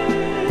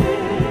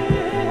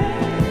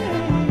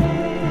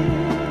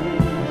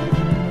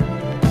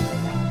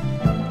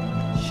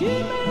 She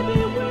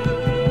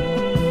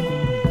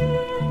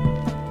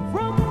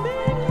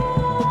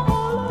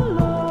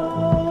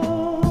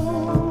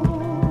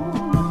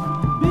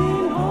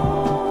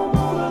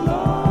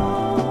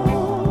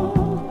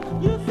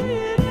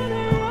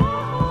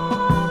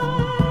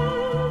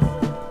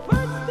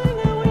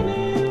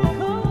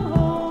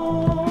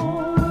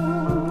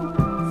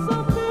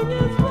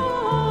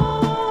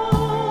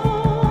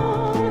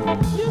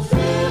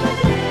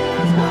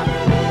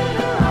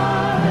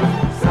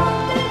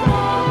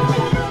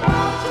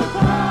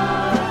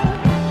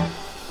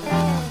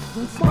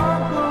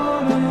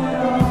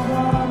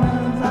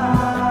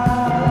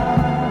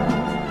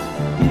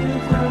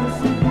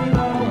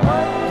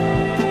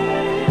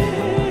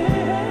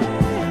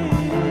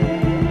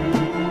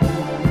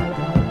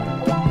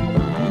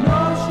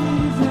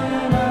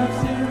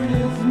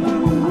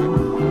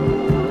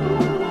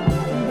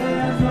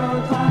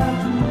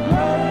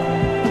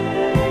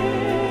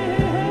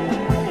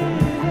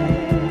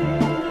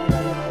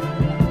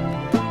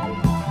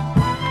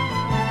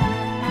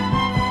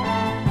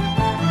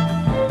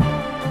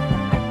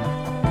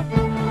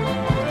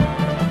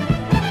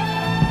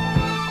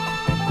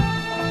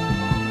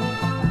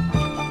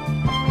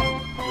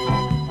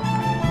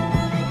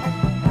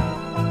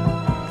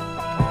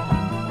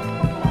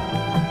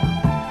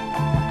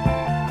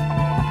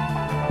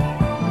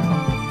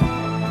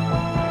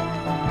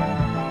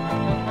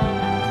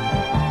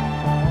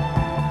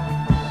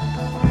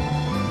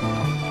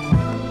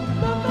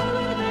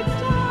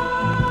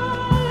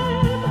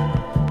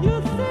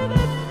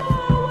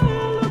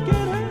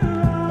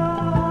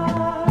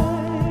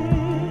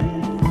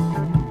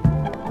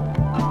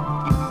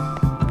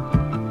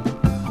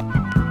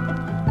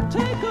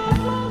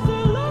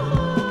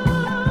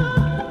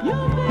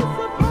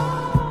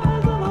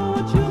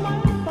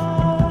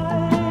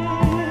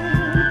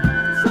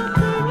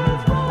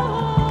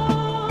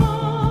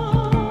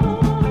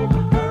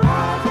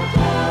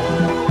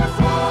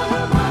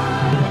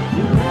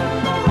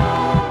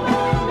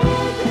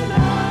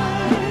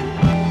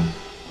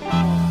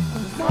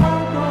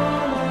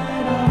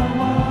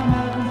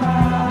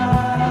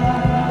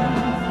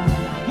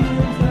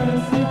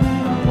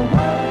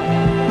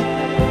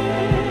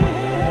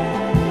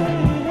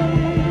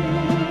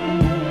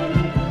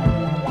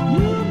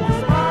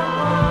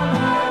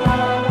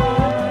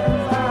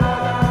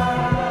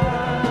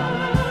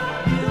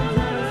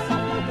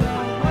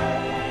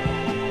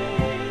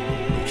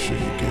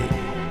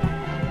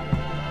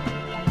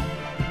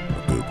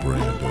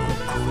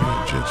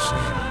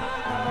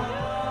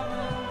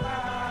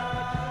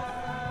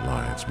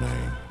thoughts,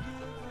 man.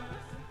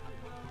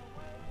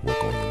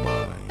 Work on your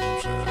mind, you know what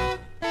I'm saying?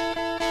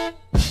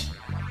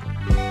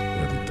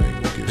 Everything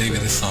will get Baby,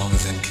 better. this song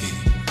is in key.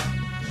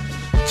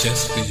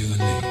 Just for you and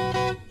me.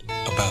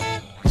 About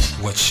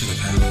what should have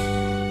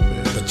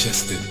happened, but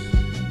just didn't.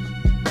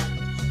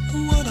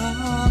 What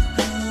I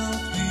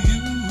felt for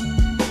you,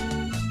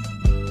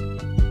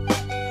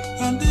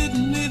 I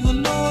didn't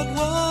even know it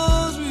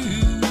was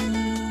real.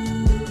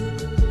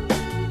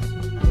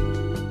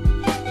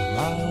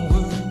 My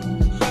world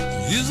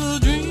is a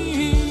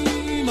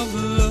dream of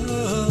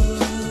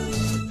love.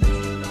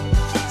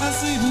 I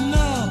see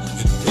now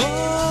it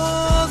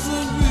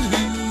wasn't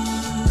real.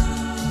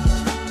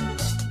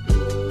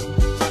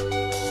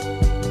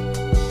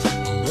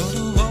 But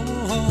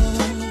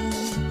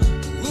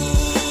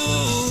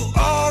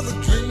all the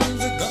dreams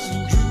that got me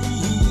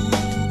true.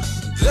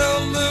 Tell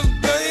me,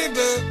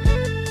 baby,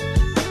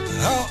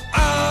 how I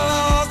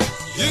lost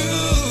you.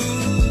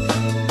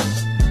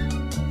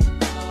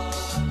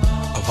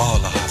 Of all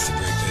the hearts to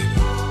break,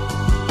 baby,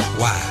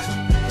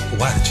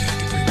 why did you have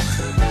to break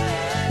mine?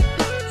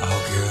 Oh,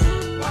 girl.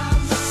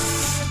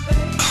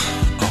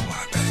 Oh,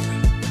 why, baby?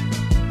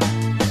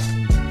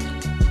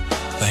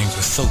 Things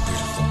were so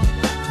beautiful,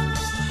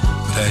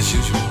 but as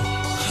usual,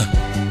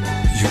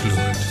 you blew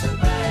it.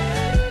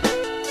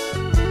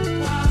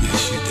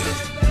 Yes, you did.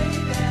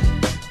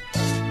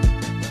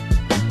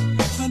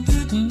 I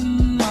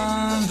didn't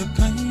mind the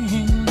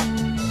pain,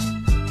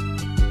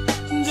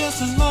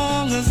 just as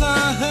long as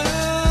I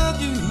had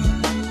you.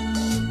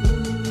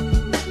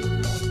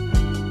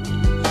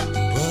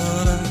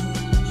 But I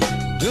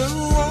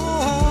didn't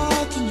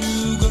watching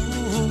you go.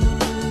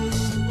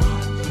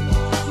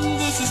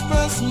 This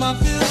express my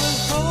feelings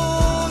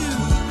for you.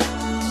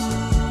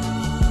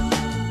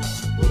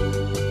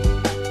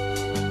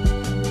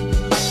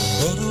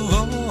 But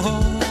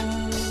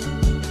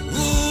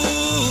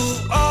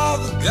all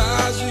the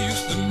guys you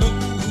used to know,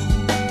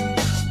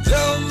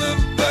 tell me,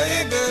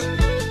 baby,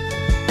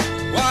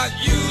 why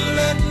you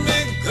let me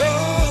go?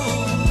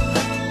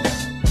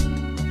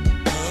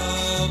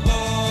 Of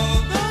all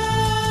the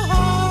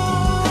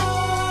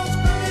hearts,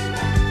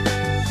 baby,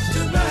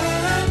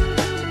 tonight,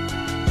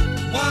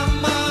 why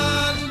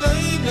mine,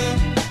 baby?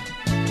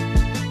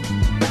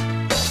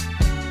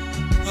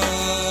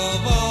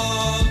 Of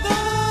all the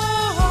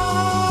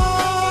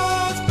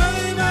hearts,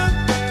 baby,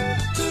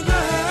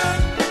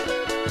 tonight,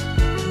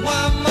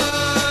 why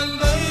mine,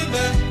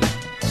 baby?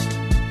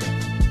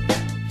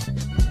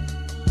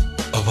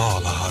 Of all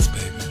the hearts,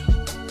 baby,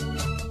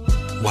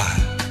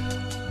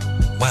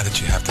 why did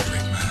you have to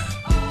break mine?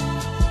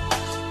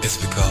 It's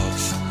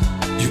because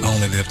you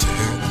only live to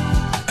hurt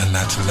and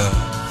not to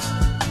love.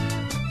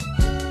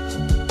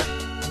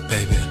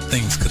 Baby,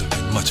 things could have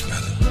been much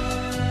better,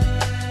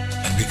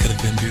 and we could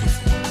have been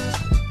beautiful.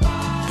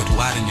 But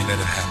why didn't you let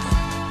it happen?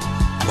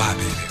 Why,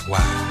 baby,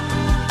 why?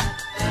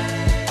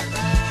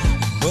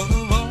 But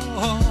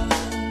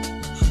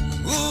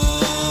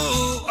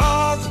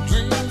all the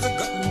dreams that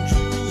got me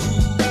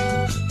true.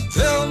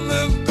 Tell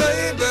me,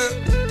 baby,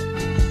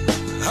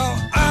 how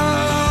I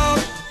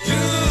love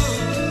you.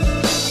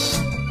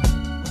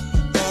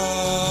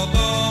 Of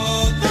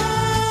all the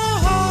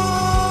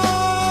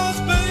hearts,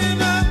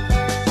 baby,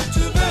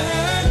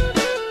 today,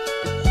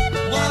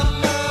 why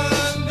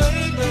mine,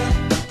 baby?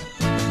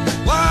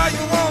 Why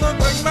you wanna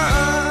break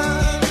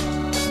mine?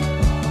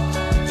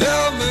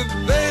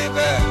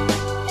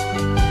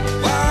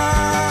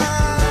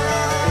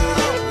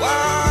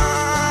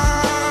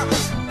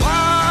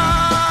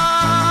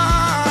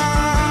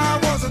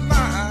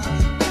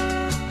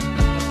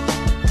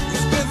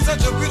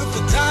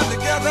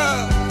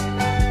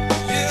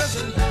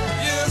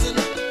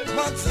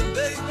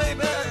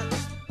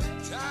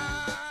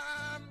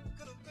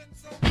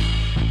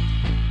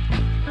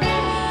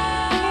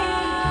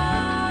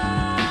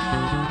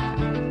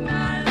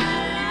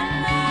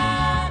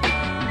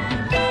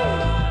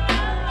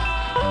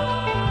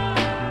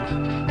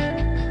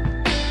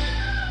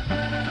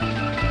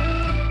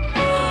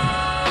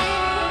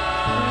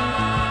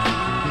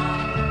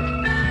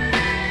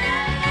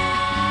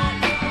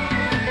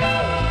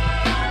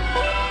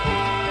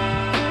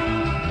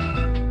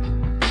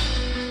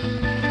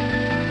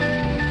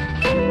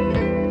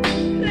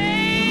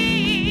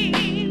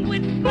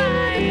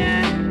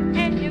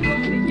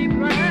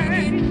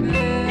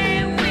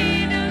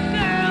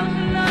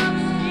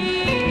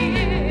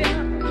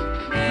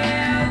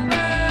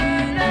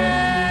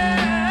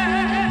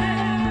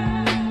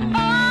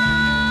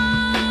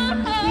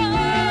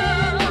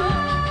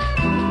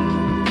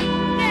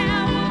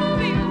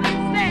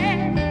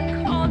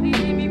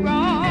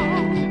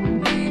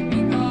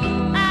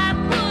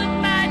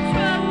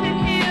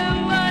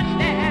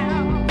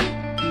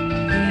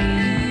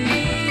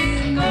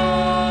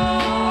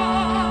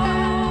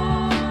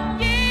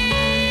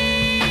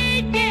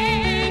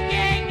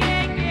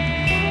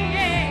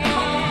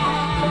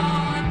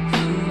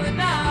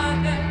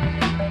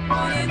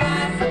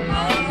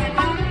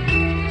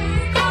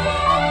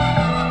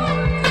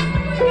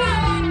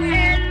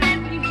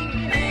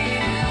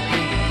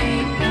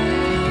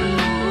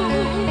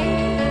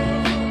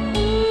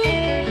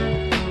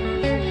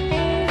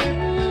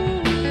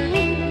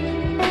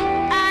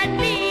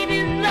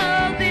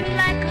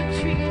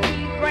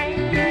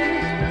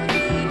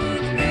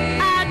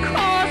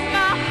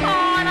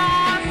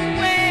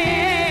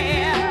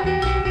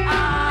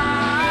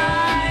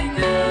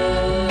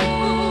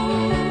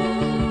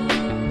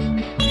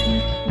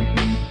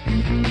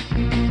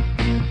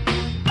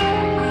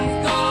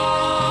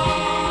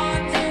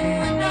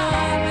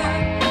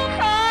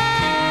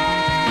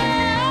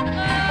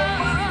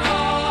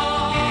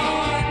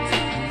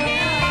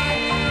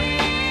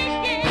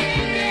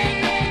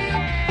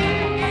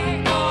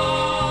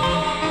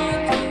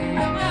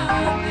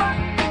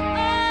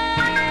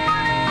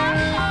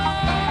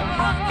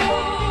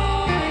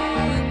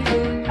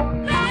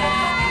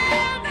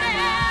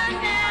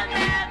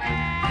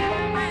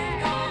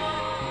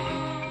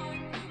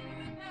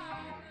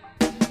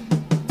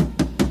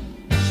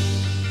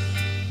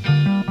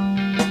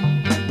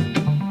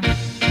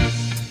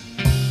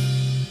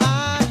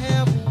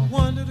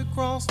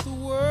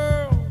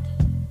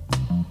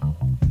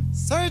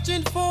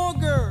 searching for a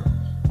girl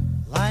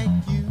like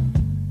you.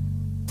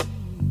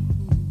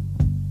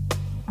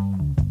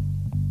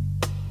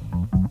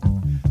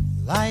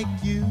 Like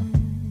you,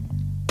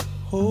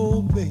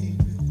 oh baby,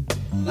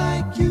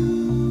 like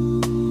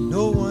you.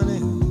 No one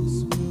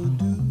else will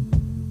do.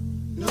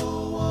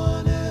 No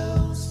one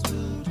else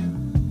will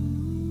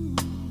do.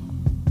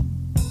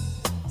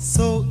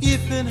 So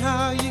if and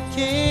how you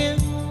can,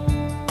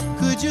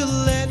 could you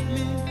let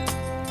me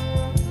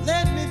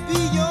be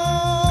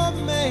your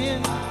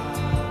man?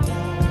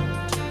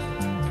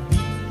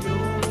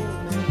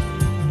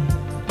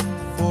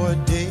 For a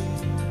day,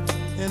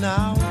 an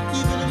hour,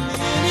 even a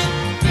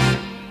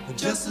minute,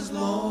 just as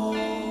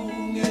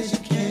long as you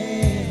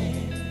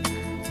can.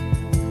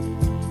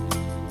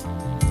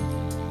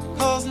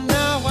 'Cause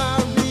now I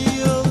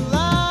realize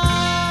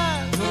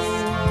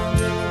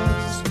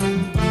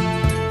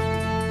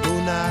no,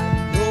 not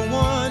no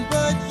one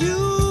but you,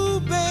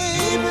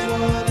 baby. No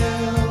one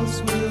else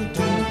will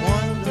do.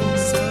 One no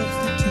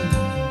substitute.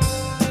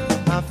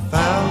 I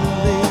found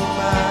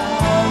my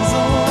eyes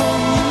on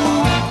you.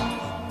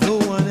 No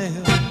one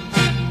else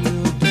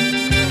will do.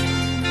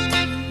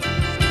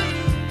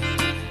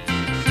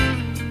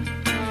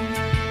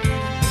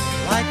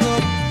 Like a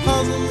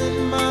puzzle in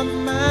my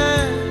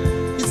mind,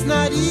 it's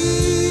not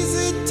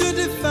easy to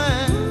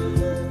define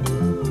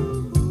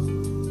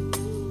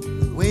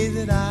the way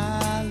that I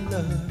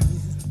love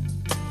you.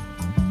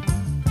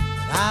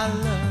 But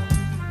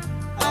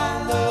I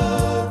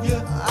love you,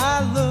 I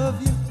love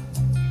you.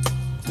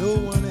 No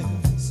one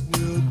else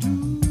will do.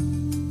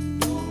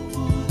 No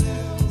one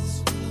else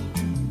will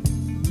do.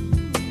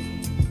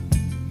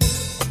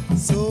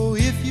 So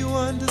if you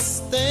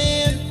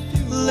understand,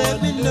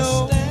 let me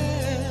know.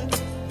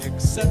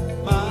 Accept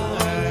my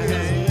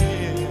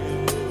hand.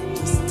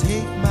 Just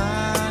take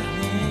my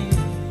hand.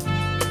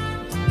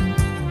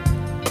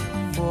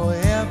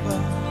 Forever,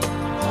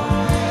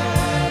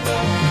 forever.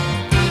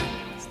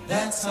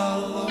 That's how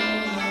long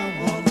I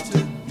want to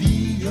be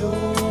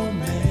your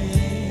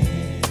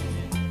man.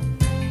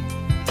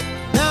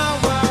 Now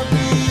I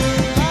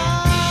realize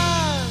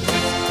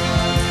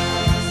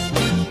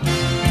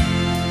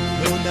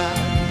no, not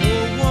no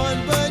one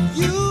but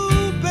you,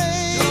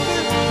 baby.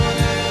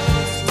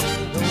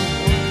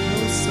 No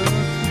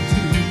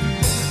substitute.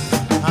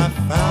 I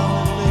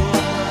found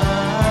my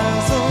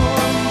eyes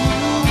on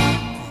you.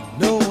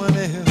 No one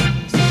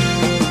else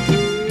will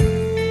do.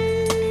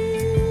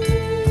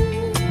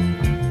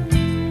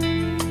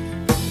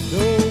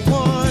 No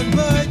one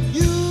but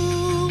you.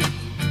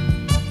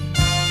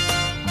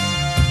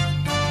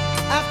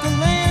 After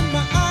laying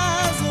my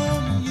eyes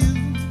on you,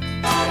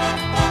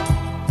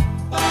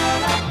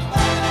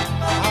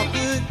 how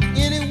could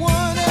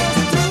anyone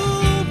else do,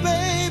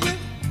 baby?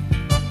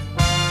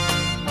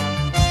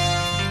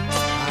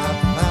 I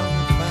found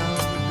the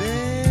best.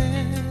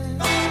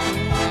 And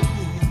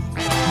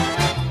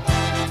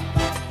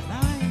I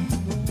ain't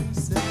gonna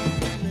say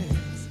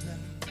less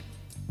now.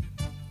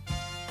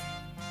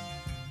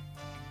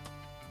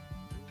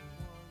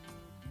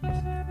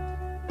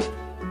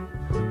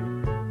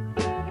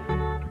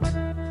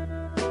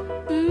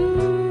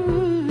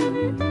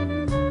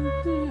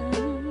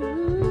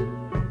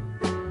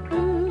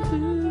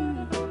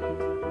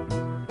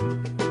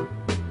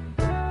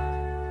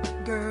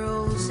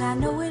 Girls, I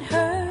know it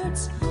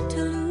hurts to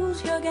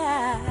lose your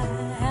guy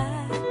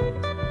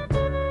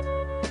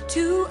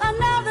to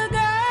another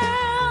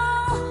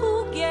girl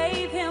who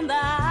gave him the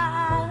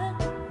eye.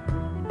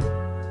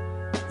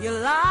 You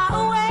lie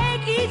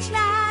awake each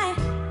night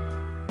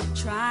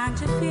trying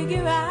to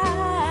figure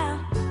out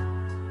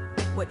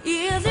what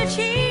is it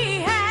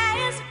she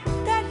has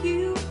that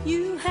you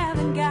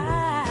haven't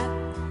got.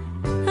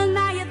 And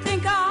now you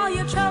think all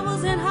your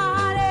troubles and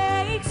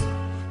heartaches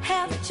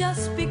have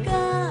just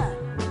begun.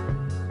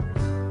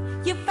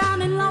 You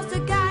found and lost a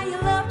guy you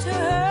loved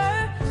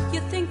her. You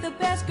think the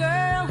best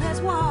girl has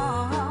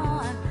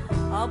won.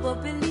 Oh,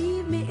 but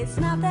believe me, it's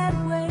not that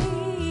way.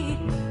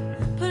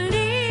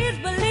 Please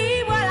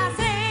believe what I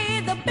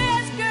say. The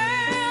best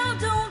girl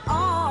don't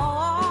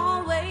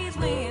always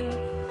win.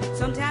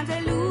 Sometimes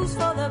they lose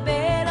for the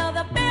better.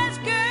 The best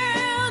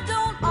girl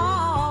don't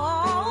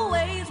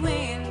always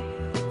win.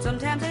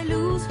 Sometimes they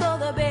lose for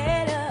the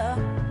better.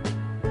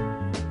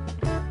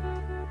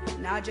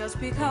 Not just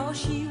because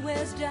she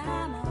wears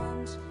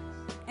diamonds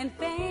and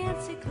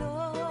fancy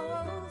clothes.